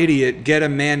 You are an idiot, get a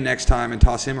man next time and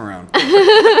toss him around.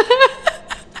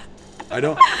 I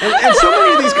don't, and so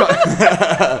many of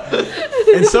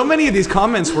these and so many of these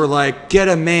comments were like, get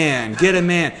a man.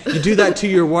 You do that to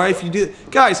your wife,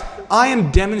 guys, I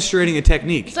am demonstrating a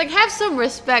technique. It's like, have some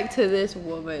respect to this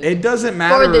woman. It doesn't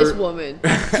matter. For this woman.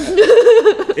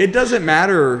 It doesn't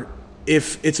matter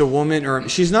if it's a woman or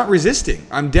she's not resisting.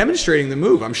 I'm demonstrating the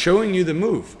move. I'm showing you the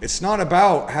move. It's not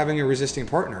about having a resisting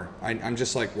partner. I'm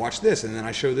just like, watch this, and then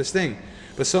I show this thing.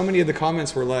 But so many of the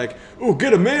comments were like, oh,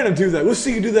 get a man and do that. Let's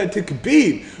see you do that to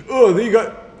Khabib. Oh, then you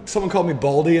got... Someone called me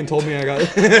baldy and told me I got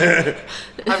it.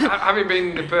 Having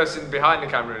been the person behind the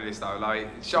camera in this though,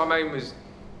 like, Charmaine was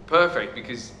perfect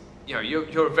because, you know,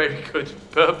 you're a very good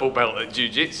purple belt at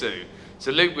jiu-jitsu.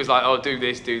 So Luke was like, oh, do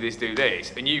this,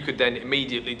 and you could then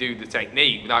immediately do the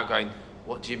technique without going,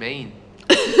 what do you mean?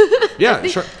 Yeah,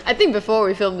 I think before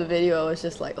we filmed the video, I was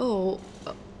just like, oh.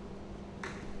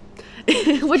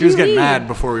 She was getting mad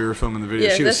before we were filming the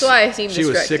video. Yeah, that's why I seemed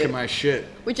distracted. She was sick of my shit.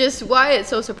 Which is why it's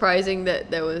so surprising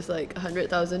that there was like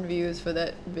 100,000 views for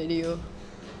that video.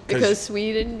 Because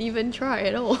we didn't even try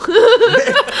at all.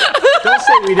 Don't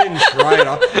say we didn't try at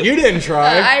all. You didn't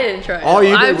try. I didn't try. All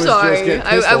you did I'm was sorry. just get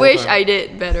pissed I all the wish time. I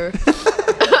did better.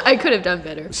 I could have done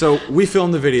better. So we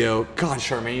filmed the video. God,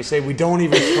 Charmaine, you say we don't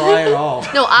even try at all.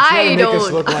 No, I don't. Make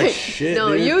us look like shit,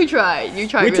 no, dude. You tried. You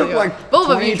tried. We really took hard. like Both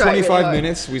 20, of you tried 25 really hard.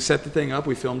 minutes. We set the thing up.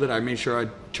 We filmed it. I made sure I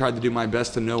tried to do my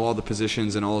best to know all the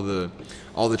positions and all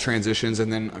the transitions,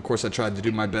 and then of course I tried to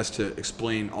do my best to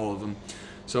explain all of them.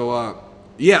 So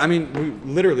yeah, I mean,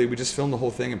 we just filmed the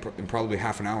whole thing in probably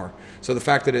half an hour. So the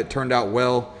fact that it turned out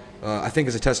well, I think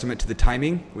is a testament to the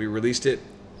timing. We released it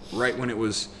right when it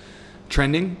was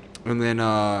trending, and then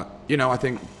you know, I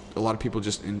think a lot of people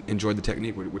just enjoyed the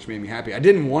technique, which made me happy. I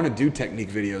didn't want to do technique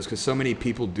videos because so many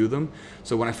people do them.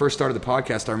 So when I first started the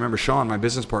podcast, I remember Sean, my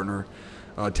business partner,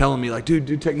 telling me like, dude,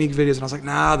 do technique videos. And I was like,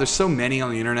 nah, there's so many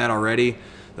on the internet already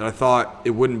that I thought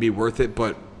it wouldn't be worth it.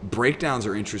 But breakdowns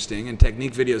are interesting, and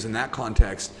technique videos in that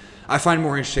context, I find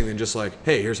more interesting than just like,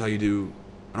 hey, here's how you do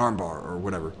an armbar or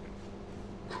whatever.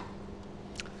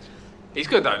 It's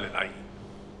good though, like,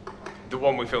 the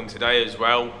one we filmed today as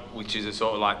well, which is a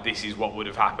sort of like, this is what would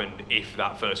have happened if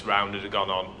that first round had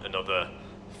gone on another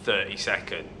 30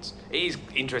 seconds. It is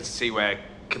interesting to see where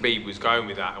Khabib was going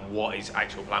with that and what his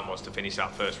actual plan was to finish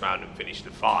that first round and finish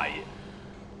the fight.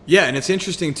 Yeah, and it's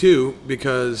interesting too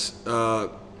because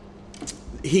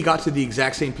he got to the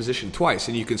exact same position twice,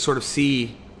 and you can sort of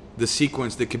see the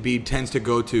sequence that Khabib tends to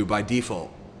go to by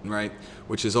default, right?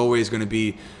 Which is always going to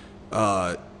be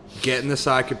getting the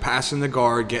side, passing the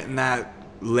guard, getting that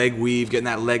leg weave, getting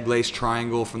that leg lace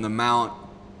triangle from the mount,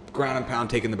 ground and pound,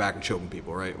 taking the back and choking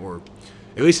people, right? Or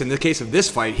at least in the case of this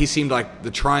fight, he seemed like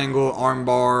the triangle,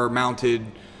 armbar, mounted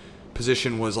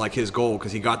position was like his goal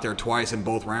because he got there twice in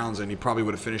both rounds, and he probably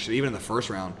would have finished it even in the first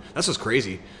round. That's what's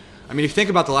crazy. I mean, if you think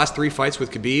about the last 3 fights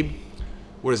with Khabib,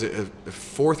 what is it? A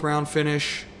 4th round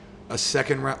finish, a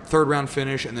 3rd round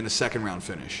finish, and then a 2nd round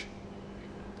finish.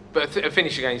 But a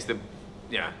finish against the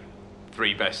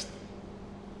 3 best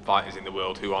fighters in the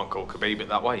world who aren't called Khabib at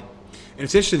that weight. And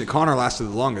it's interesting that Conor lasted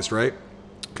the longest, right?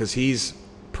 Because he's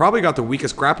probably got the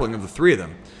weakest grappling of the 3 of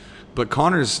them. But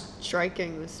Conor's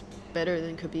striking was better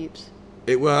than Khabib's.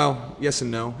 Well, yes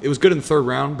and no. It was good in the 3rd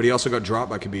round, but he also got dropped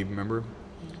by Khabib, remember?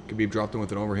 Khabib dropped him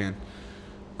with an overhand.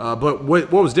 But what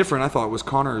was different, I thought, was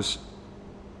Conor's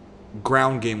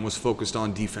ground game was focused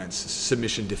on defense,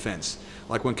 submission defense.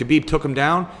 Like when Khabib took him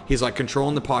down, he's like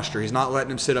controlling the posture. He's not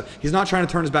letting him sit up. He's not trying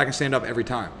to turn his back and stand up every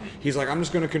time. He's like, I'm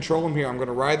just going to control him here. I'm going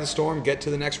to ride the storm, get to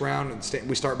the next round, and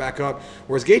we start back up.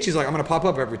 Whereas Gaethje's like, I'm going to pop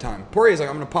up every time. Poirier's like,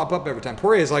 I'm going to pop up every time.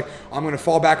 Poirier's like, I'm going to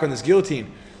fall back on this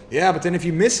guillotine. Yeah, but then if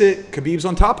you miss it, Khabib's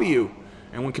on top of you.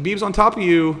 And when Khabib's on top of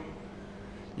you,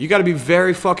 you got to be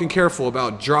very fucking careful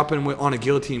about dropping on a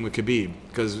guillotine with Khabib,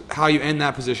 because how you end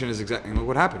that position is exactly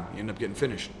what happened. You end up getting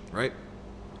finished, right?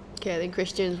 Okay, I think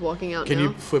Christian's walking out Can now.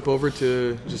 you flip over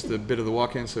to just a bit of the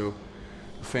walk-in so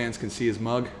the fans can see his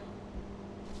mug?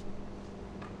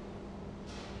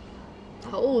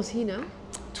 How old is he now?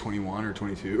 21 or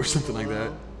 22 or something like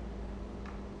that.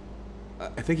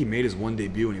 I think he made his one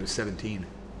debut when he was 17,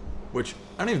 which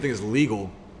I don't even think is legal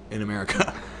in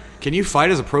America. Can you fight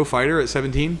as a pro fighter at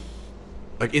 17?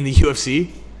 Like in the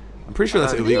UFC? I'm pretty sure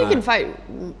that's I think illegal. you can fight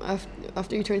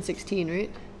after you turn 16,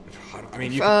 right? I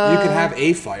mean, you can have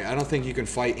a fight. I don't think you can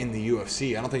fight in the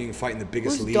UFC. I don't think you can fight in the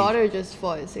biggest Whose league. daughter just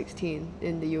fought at 16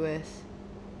 in the US?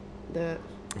 The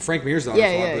Frank Mir's daughter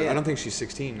Yeah, fought, yeah, but yeah. I don't think she's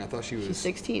 16. I thought she was. she's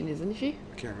 16, isn't she?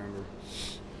 I can't remember.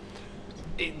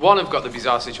 One have got the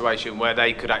bizarre situation where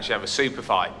they could actually have a super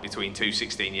fight between two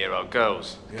 16-year-old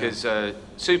girls, because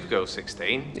Supergirl's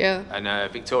 16 Yeah.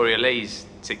 and Victoria Lee's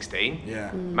 16.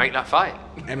 Yeah. Make that fight.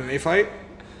 MMA fight?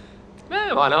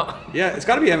 Yeah, why not? Yeah, it's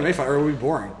got to be MMA fight or it would be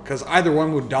boring, because either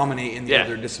one would dominate in the Yeah.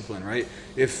 other discipline, right?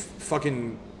 If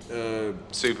fucking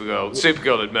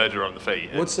Supergirl would murder her on the feet.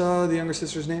 what's the younger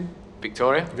sister's name?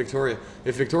 Victoria? Victoria.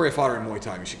 If Victoria fought her in Muay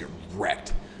Thai, she could get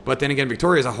wrecked. But then again,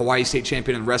 Victoria is a Hawaii state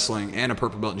champion in wrestling and a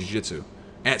purple belt in jiu-jitsu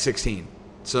at 16.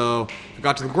 So if it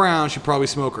got to the ground, she'd probably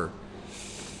smoke her.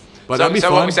 But that'd be so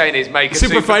fun. what we're saying is make a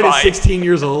super super fight at fight. 16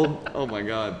 years old. Oh my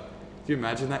god. Can you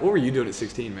imagine that? What were you doing at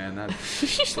 16, man? That,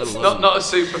 let alone- Not a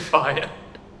super fight.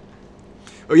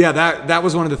 Oh yeah, that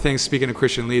was one of the things, speaking of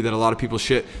Christian Lee, that a lot of people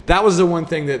shit. That was the one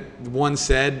thing that one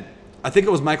said, I think it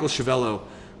was Michael Chiavello,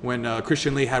 when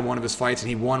Christian Lee had one of his fights and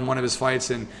he won one of his fights,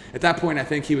 and at that point I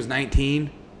think he was 19,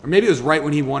 or maybe it was right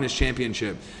when he won his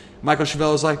championship. Michael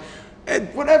Chiavello was like,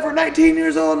 whatever, 19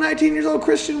 years old,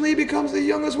 Christian Lee becomes the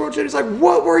youngest world champion. He's like,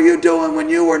 what were you doing when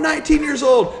you were 19 years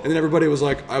old? And then everybody was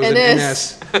like, I was in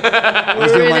NS. I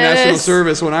was doing my national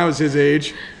service when I was his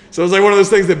age. So it was like one of those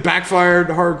things that backfired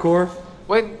hardcore.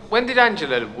 When did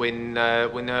Angela win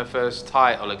her first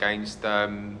title against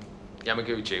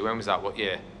Yamaguchi? When was that? What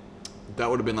year? That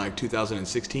would have been like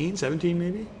 2016, 17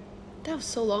 maybe? That was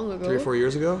so long ago. 3 or 4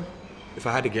 years ago, if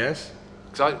I had to guess.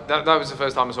 Because that was the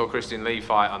first time I saw Christian Lee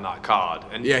fight on that card.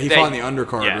 And Yeah, he then- fought in the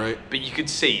undercard, yeah, right? But you could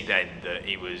see then that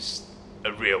he was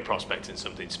a real prospect and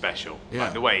something special. Yeah.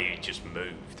 Like the way he just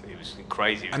moved, it was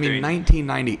crazy. He was I mean, doing-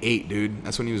 1998, dude.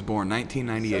 That's when he was born. So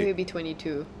 1998. he'll be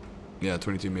 22. Yeah,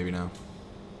 22 maybe now.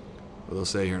 What they'll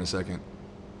say here in a second.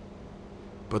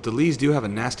 But the Lees do have a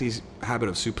nasty habit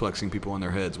of suplexing people on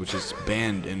their heads, which is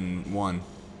banned in one.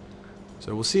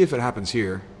 So we'll see if it happens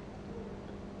here.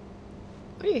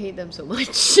 Why do you hate them so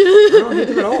much? I don't hate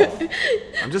them at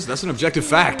all. That's an objective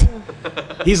fact.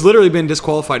 He's literally been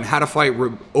disqualified and had a fight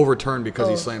overturned because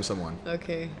he slammed someone.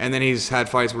 Okay. And then he's had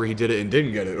fights where he did it and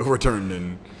didn't get it overturned.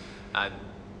 and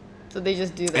So they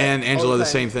just do that. And all Angela, the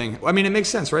time. same thing. I mean, it makes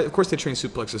sense, right? Of course they train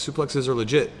suplexes. Suplexes are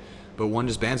legit, but one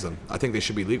just bans them. I think they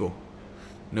should be legal.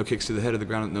 No kicks to the head of the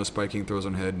ground, no spiking, throws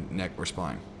on head, neck, or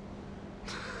spine.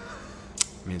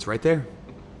 I mean, it's right there.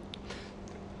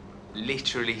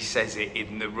 literally says it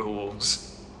in the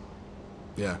rules.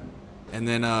 Yeah. And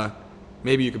then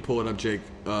maybe you could pull it up, Jake.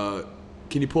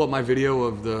 Can you pull up my video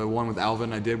of the one with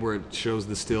Alvin I did where it shows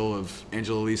the still of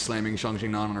Angela Lee slamming Shang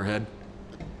Jingnan on her head?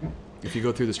 If you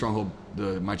go through the Stronghold,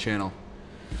 my channel,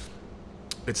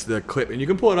 it's the clip. And you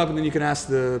can pull it up and then you can ask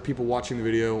the people watching the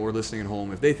video or listening at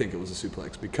home if they think it was a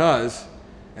suplex. Because,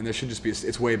 and there should just be,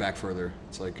 it's way back further.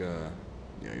 It's like, you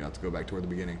have to go back toward the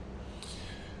beginning.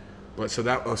 But so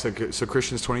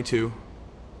Christian's 22.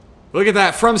 Look at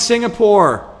that, from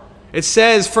Singapore. It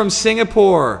says from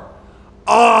Singapore.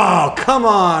 Oh, come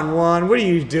on, Juan. What are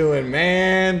you doing,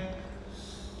 man?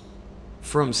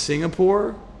 From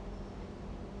Singapore?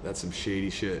 That's some shady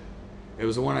shit. It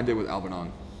was the one I did with Alvin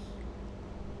on.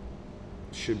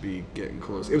 Should be getting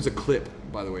close. It was a clip,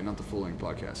 by the way, not the full-length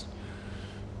podcast.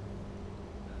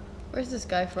 Where's this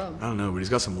guy from? I don't know, but he's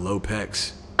got some low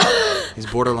pecs. He's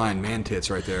borderline man tits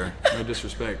right there. No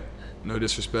disrespect. No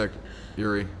disrespect,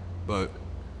 Yuri. But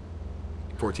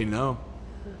 14-0.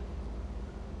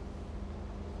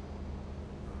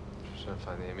 Just trying to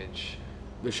find the image.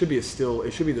 There should be a still.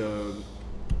 It should be the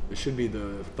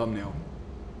thumbnail.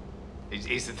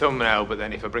 It's the thumbnail, but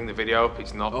then if I bring the video up,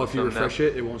 it's not Oh, the if you thumbnail. refresh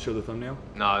it, it won't show the thumbnail?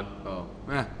 No. Oh,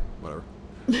 whatever.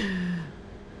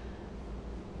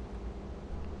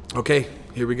 Okay,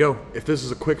 here we go. If this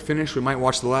is a quick finish, we might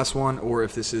watch the last one, or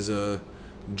if this is a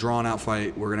drawn-out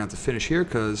fight, we're gonna have to finish here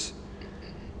because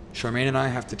Charmaine and I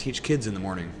have to teach kids in the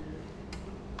morning.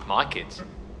 My kids.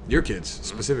 Your kids,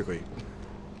 specifically.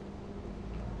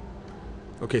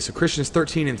 Okay, so Christian's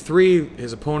 13-3.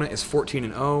 His opponent is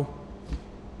 14-0.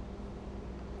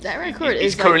 That record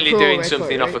He's is currently like pro doing record,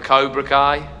 something right? off of Cobra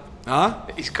Kai. Huh?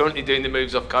 He's currently doing the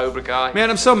moves off Cobra Kai. Man,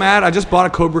 I'm so mad. I just bought a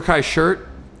Cobra Kai shirt,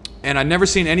 and I'd never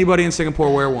seen anybody in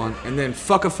Singapore wear one. And then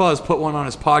Fuck a Fuzz put one on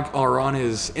his on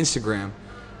his Instagram.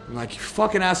 I'm like, you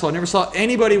fucking asshole. I never saw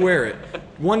anybody wear it.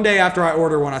 One day after I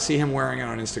order one, I see him wearing it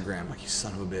on Instagram. I'm like, you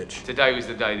son of a bitch. Today was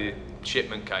the day the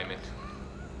shipment came in.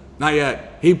 Not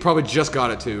yet. He probably just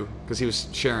got it too, because he was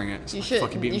sharing it. So You like, should,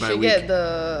 fucking beat him you by a should week. get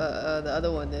the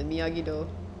other one, the Miyagi-Do.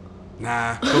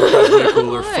 Nah, Cobra Kai's way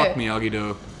cooler. Why? Fuck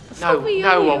Miyagi-Do. No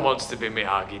Miyagi-Do. one wants to be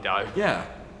Miyagi-Do. Yeah.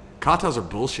 Katas are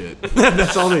bullshit.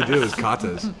 That's all they do is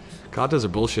katas. Katas are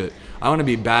bullshit. I want to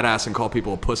be badass and call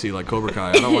people a pussy like Cobra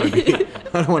Kai. I don't want to be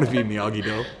I don't want to be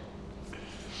Miyagi-Do.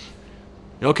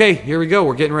 Okay, here we go.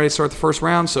 We're getting ready to start the first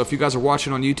round. So if you guys are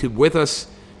watching on YouTube with us,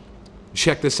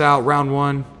 check this out. Round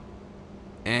 1.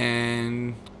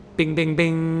 And bing, bing,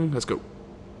 bing. Let's go.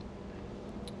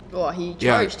 Oh, he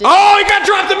Yeah. charged it. Oh, he got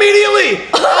dropped immediately.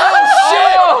 Oh,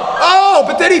 shit. Oh,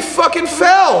 but then he fucking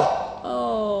fell.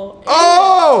 Oh.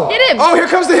 Oh! Hit him! Oh, here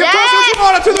comes the hip toss Yes! from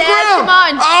Shimano to the Yes, ground! come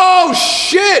on! Oh,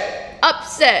 shit!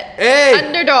 Upset. Hey,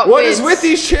 Underdog what wins. is with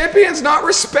these champions not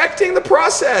respecting the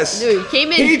process? Dude, he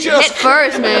came in He just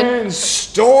head first, man. and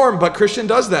storm, but Christian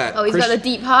does that. Oh, he's got a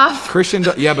deep half. Christian,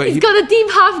 yeah, but He's got a deep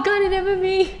half gun in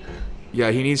MMA. yeah,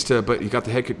 he needs to, but he got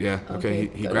the head. Yeah, okay, Okay,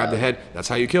 he go grabbed the out. head. That's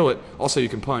how you kill it. Also, you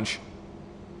can punch.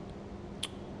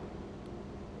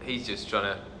 He's just trying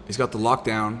to. He's got the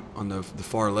lockdown on the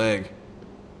far leg.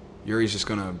 Yuri's just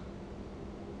gonna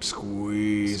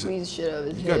squeeze. Squeeze shit out of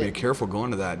his You gotta be head. careful going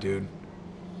to that, dude.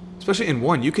 Especially in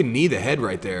one, you can knee the head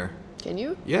right there. Can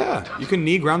you? Yeah, you can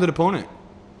knee grounded opponent.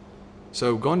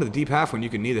 So going to the deep half when you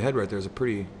can knee the head right there is a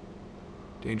pretty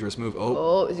dangerous move.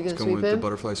 Oh, is he he's gonna going sweep with the him?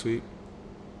 butterfly sweep.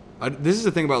 This is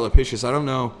the thing about Lepicius. I don't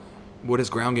know what his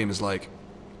ground game is like.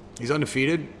 He's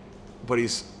undefeated, but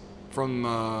he's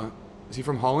from. Is he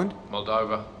from Holland?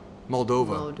 Moldova.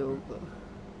 Moldova. Moldova.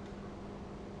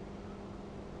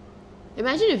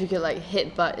 Imagine if you could like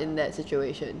hit butt in that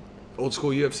situation. Old school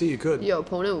UFC, you could. Your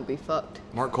opponent would be fucked.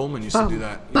 Mark Coleman used to do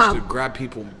that. He used to grab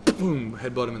people, boom,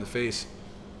 headbutt him in the face.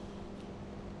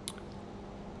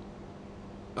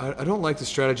 I don't like the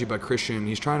strategy by Christian.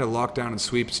 He's trying to lock down and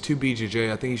sweep. It's too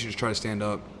BJJ. I think he should just try to stand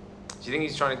up. Do you think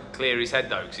he's trying to clear his head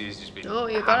though? Because he's just been. Oh,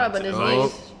 you got up on hammered his to the Oh.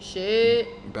 knees.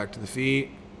 Shit. Back to the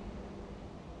feet.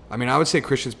 I mean, I would say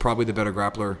Christian's probably the better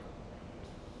grappler.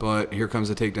 But here comes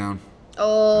the takedown.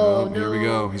 Oh, no. Here we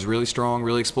go. He's really strong,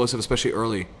 really explosive, especially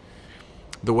early.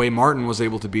 The way Martin was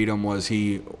able to beat him was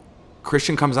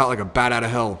Christian comes out like a bat out of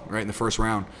hell right in the first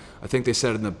round. I think they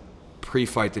said in the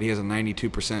pre-fight that he has a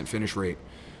 92% finish rate.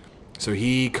 So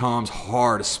he comes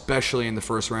hard, especially in the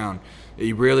first round.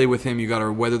 With him, you got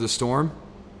to weather the storm.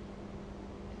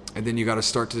 And then you got to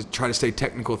start to try to stay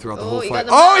technical throughout the whole you fight.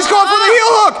 got the- Oh, he's going for the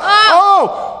heel hook!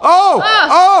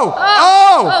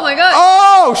 Oh my God.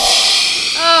 Oh,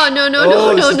 shh! Oh, no.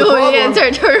 this is the He problem.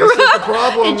 turned This is the around.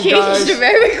 problem, It changed guys.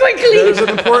 very quickly. There's an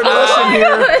important lesson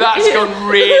here. That's gone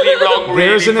really wrong.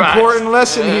 There's really an fast. important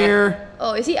lesson here.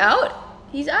 Oh, is he out?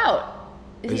 He's out.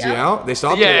 Is he out? They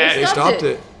stopped Yeah. it. They Stopped stopped it.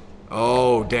 it.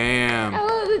 Oh, damn.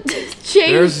 Oh, the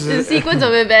There's- the sequence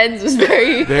of events was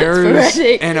very There's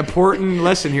sporadic. an important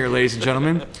lesson here, ladies and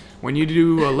gentlemen. When you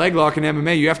do a leg lock in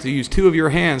MMA, you have to use 2 of your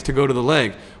hands to go to the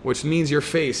leg, which means your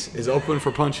face is open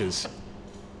for punches.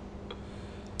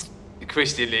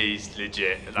 Christian Lee's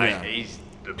legit. Like, Yeah. He's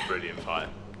a brilliant fighter.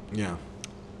 Yeah.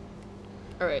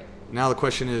 All right. Now the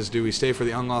question is, do we stay for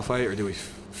the Unglaw fight or do we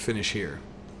finish here?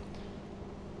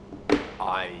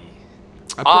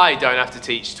 I don't have to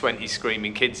teach 20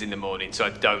 screaming kids in the morning, so I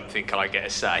don't think I get a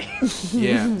say.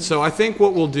 Yeah. So I think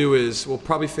what we'll do is we'll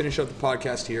probably finish up the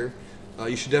podcast here.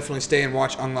 You should definitely stay and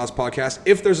watch Unglaw's podcast.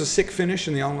 If there's a sick finish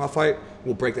in the Unglaw fight,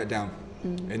 we'll break that down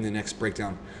in the next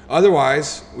breakdown.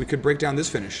 Otherwise, we could break down this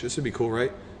finish. This would be cool,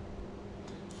 right?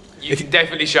 You can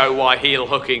definitely show why heel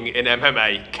hooking in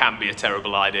MMA can be a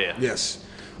terrible idea. Yes.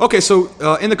 Okay, so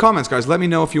in the comments, guys, let me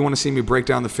know if you want to see me break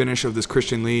down the finish of this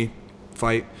Christian Lee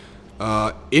fight.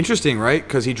 Interesting, right?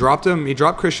 Because he dropped him. He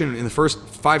dropped Christian in the first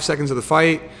 5 seconds of the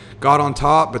fight, got on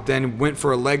top, but then went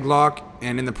for a leg lock.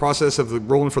 And in the process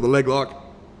of rolling for the leg lock,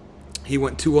 he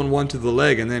went 2-on-1 to the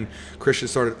leg, and then Christian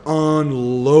started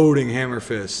unloading hammer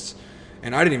fists.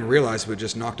 And I didn't even realize, but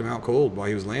just knocked him out cold while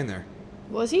he was laying there.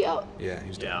 Was he out? Yeah, he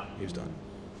was done. Yeah. He was done.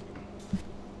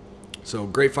 So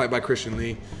great fight by Christian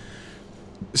Lee.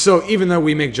 So even though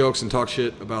we make jokes and talk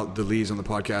shit about the Lees on the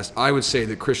podcast, I would say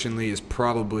that Christian Lee is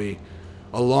probably,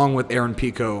 along with Aaron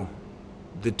Pico,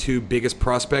 the 2 biggest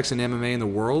prospects in MMA in the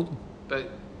world. But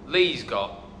Lee's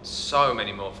got so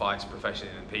many more fights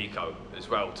professionally than Pico as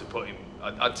well to put him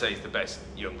I'd say he's the best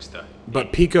youngster.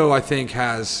 But Pico, I think,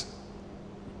 has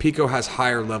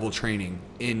higher level training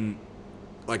in,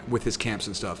 like, with his camps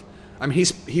and stuff. I mean,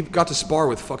 he got to spar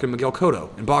with fucking Miguel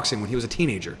Cotto in boxing when he was a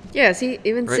teenager. Yeah, see,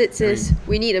 even Right? Sid says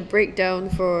we need a breakdown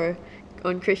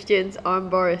on Christian's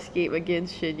armbar escape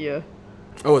against Shinya.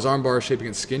 Oh, his armbar shape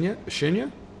against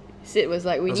Shinya? Sid was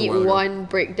like, we That was a need while ago. one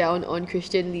breakdown on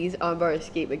Christian Lee's armbar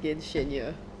escape against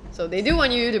Shinya. So they do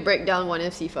want you to break down one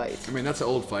FC fight. I mean, that's an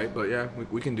old fight, but yeah,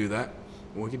 we can do that.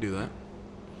 We can do that.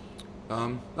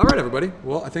 All right, everybody.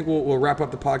 Well, I think we'll wrap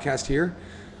up the podcast here.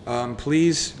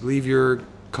 Please leave your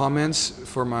comments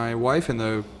for my wife in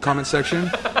the comment section.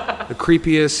 The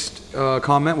creepiest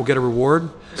comment will get a reward.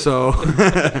 So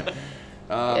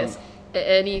Yes,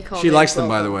 any comment. she likes them,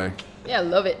 by the welcome. way. Yeah,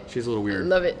 love it. She's a little weird.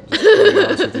 Love it. Just to be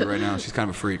honest with you right now, she's kind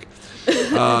of a freak.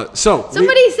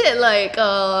 Somebody said like,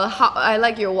 how, I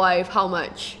like your wife. How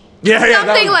much? Yeah,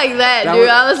 Something like that, dude.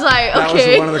 I was like, that okay.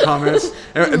 was one of the comments.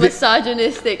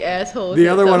 Misogynistic asshole. The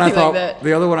other one I thought. Like that.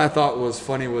 The other one I thought was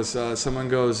funny was someone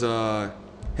goes,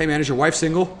 "Hey man, is your wife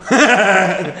single?"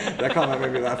 That comment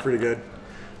made me laugh pretty good.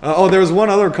 There was one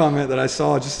other comment that I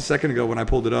saw just a second ago when I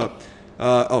pulled it up.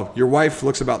 Your wife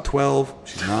looks about 12.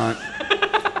 She's not.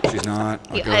 She's not.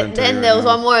 I'll go ahead and tell Then you there right was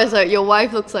now. one more. It's like your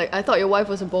wife looks like. I thought your wife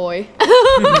was a boy.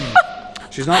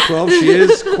 She's not 12. She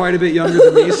is quite a bit younger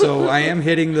than me, so I am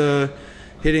hitting the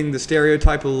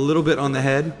stereotype a little bit on the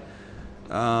head.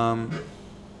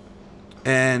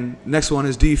 And next one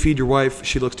is, do you feed your wife?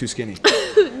 She looks too skinny.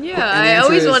 And Yeah, the I answer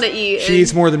always is, want to eat. She and-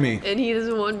 eats more than me. And he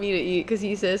doesn't want me to eat because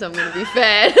he says I'm gonna be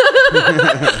fat.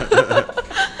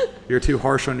 You're too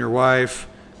harsh on your wife.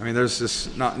 I mean, there's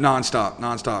just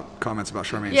non-stop comments about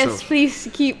Charmaine. Yes, So, please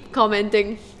keep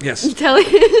commenting. yes, Tell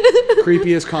it.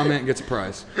 creepiest comment gets a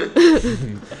prize.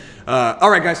 All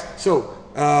right, guys. So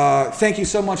thank you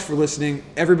so much for listening.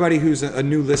 Everybody who's a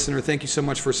new listener, thank you so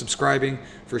much for subscribing,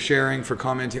 for sharing, for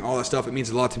commenting, all that stuff. It means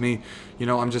a lot to me. You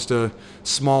know, I'm just a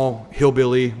small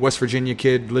hillbilly West Virginia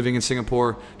kid living in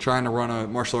Singapore, trying to run a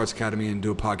martial arts academy and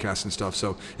do a podcast and stuff.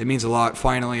 So it means a lot.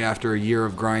 Finally, after a year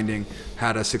of grinding,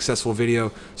 had a successful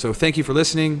video. So thank you for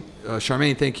listening.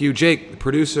 Charmaine, thank you. Jake, the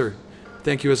producer,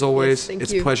 thank you as always. Yes, thank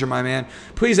it's you. a pleasure, my man.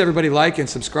 Please, everybody, like and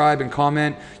subscribe and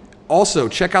comment. Also,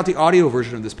 check out the audio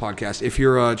version of this podcast. If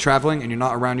you're traveling and you're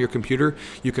not around your computer,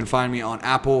 you can find me on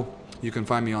Apple. You can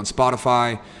find me on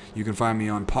Spotify. You can find me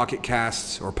on Pocket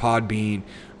Casts or Podbean.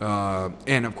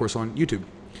 And, of course, on YouTube.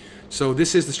 So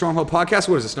this is the Stronghold Podcast.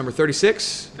 What is this, number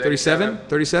 36? 37?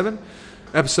 37?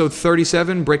 Episode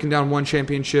 37, breaking down one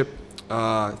championship.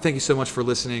 Thank you so much for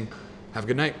listening. Have a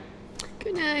good night.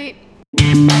 Good night.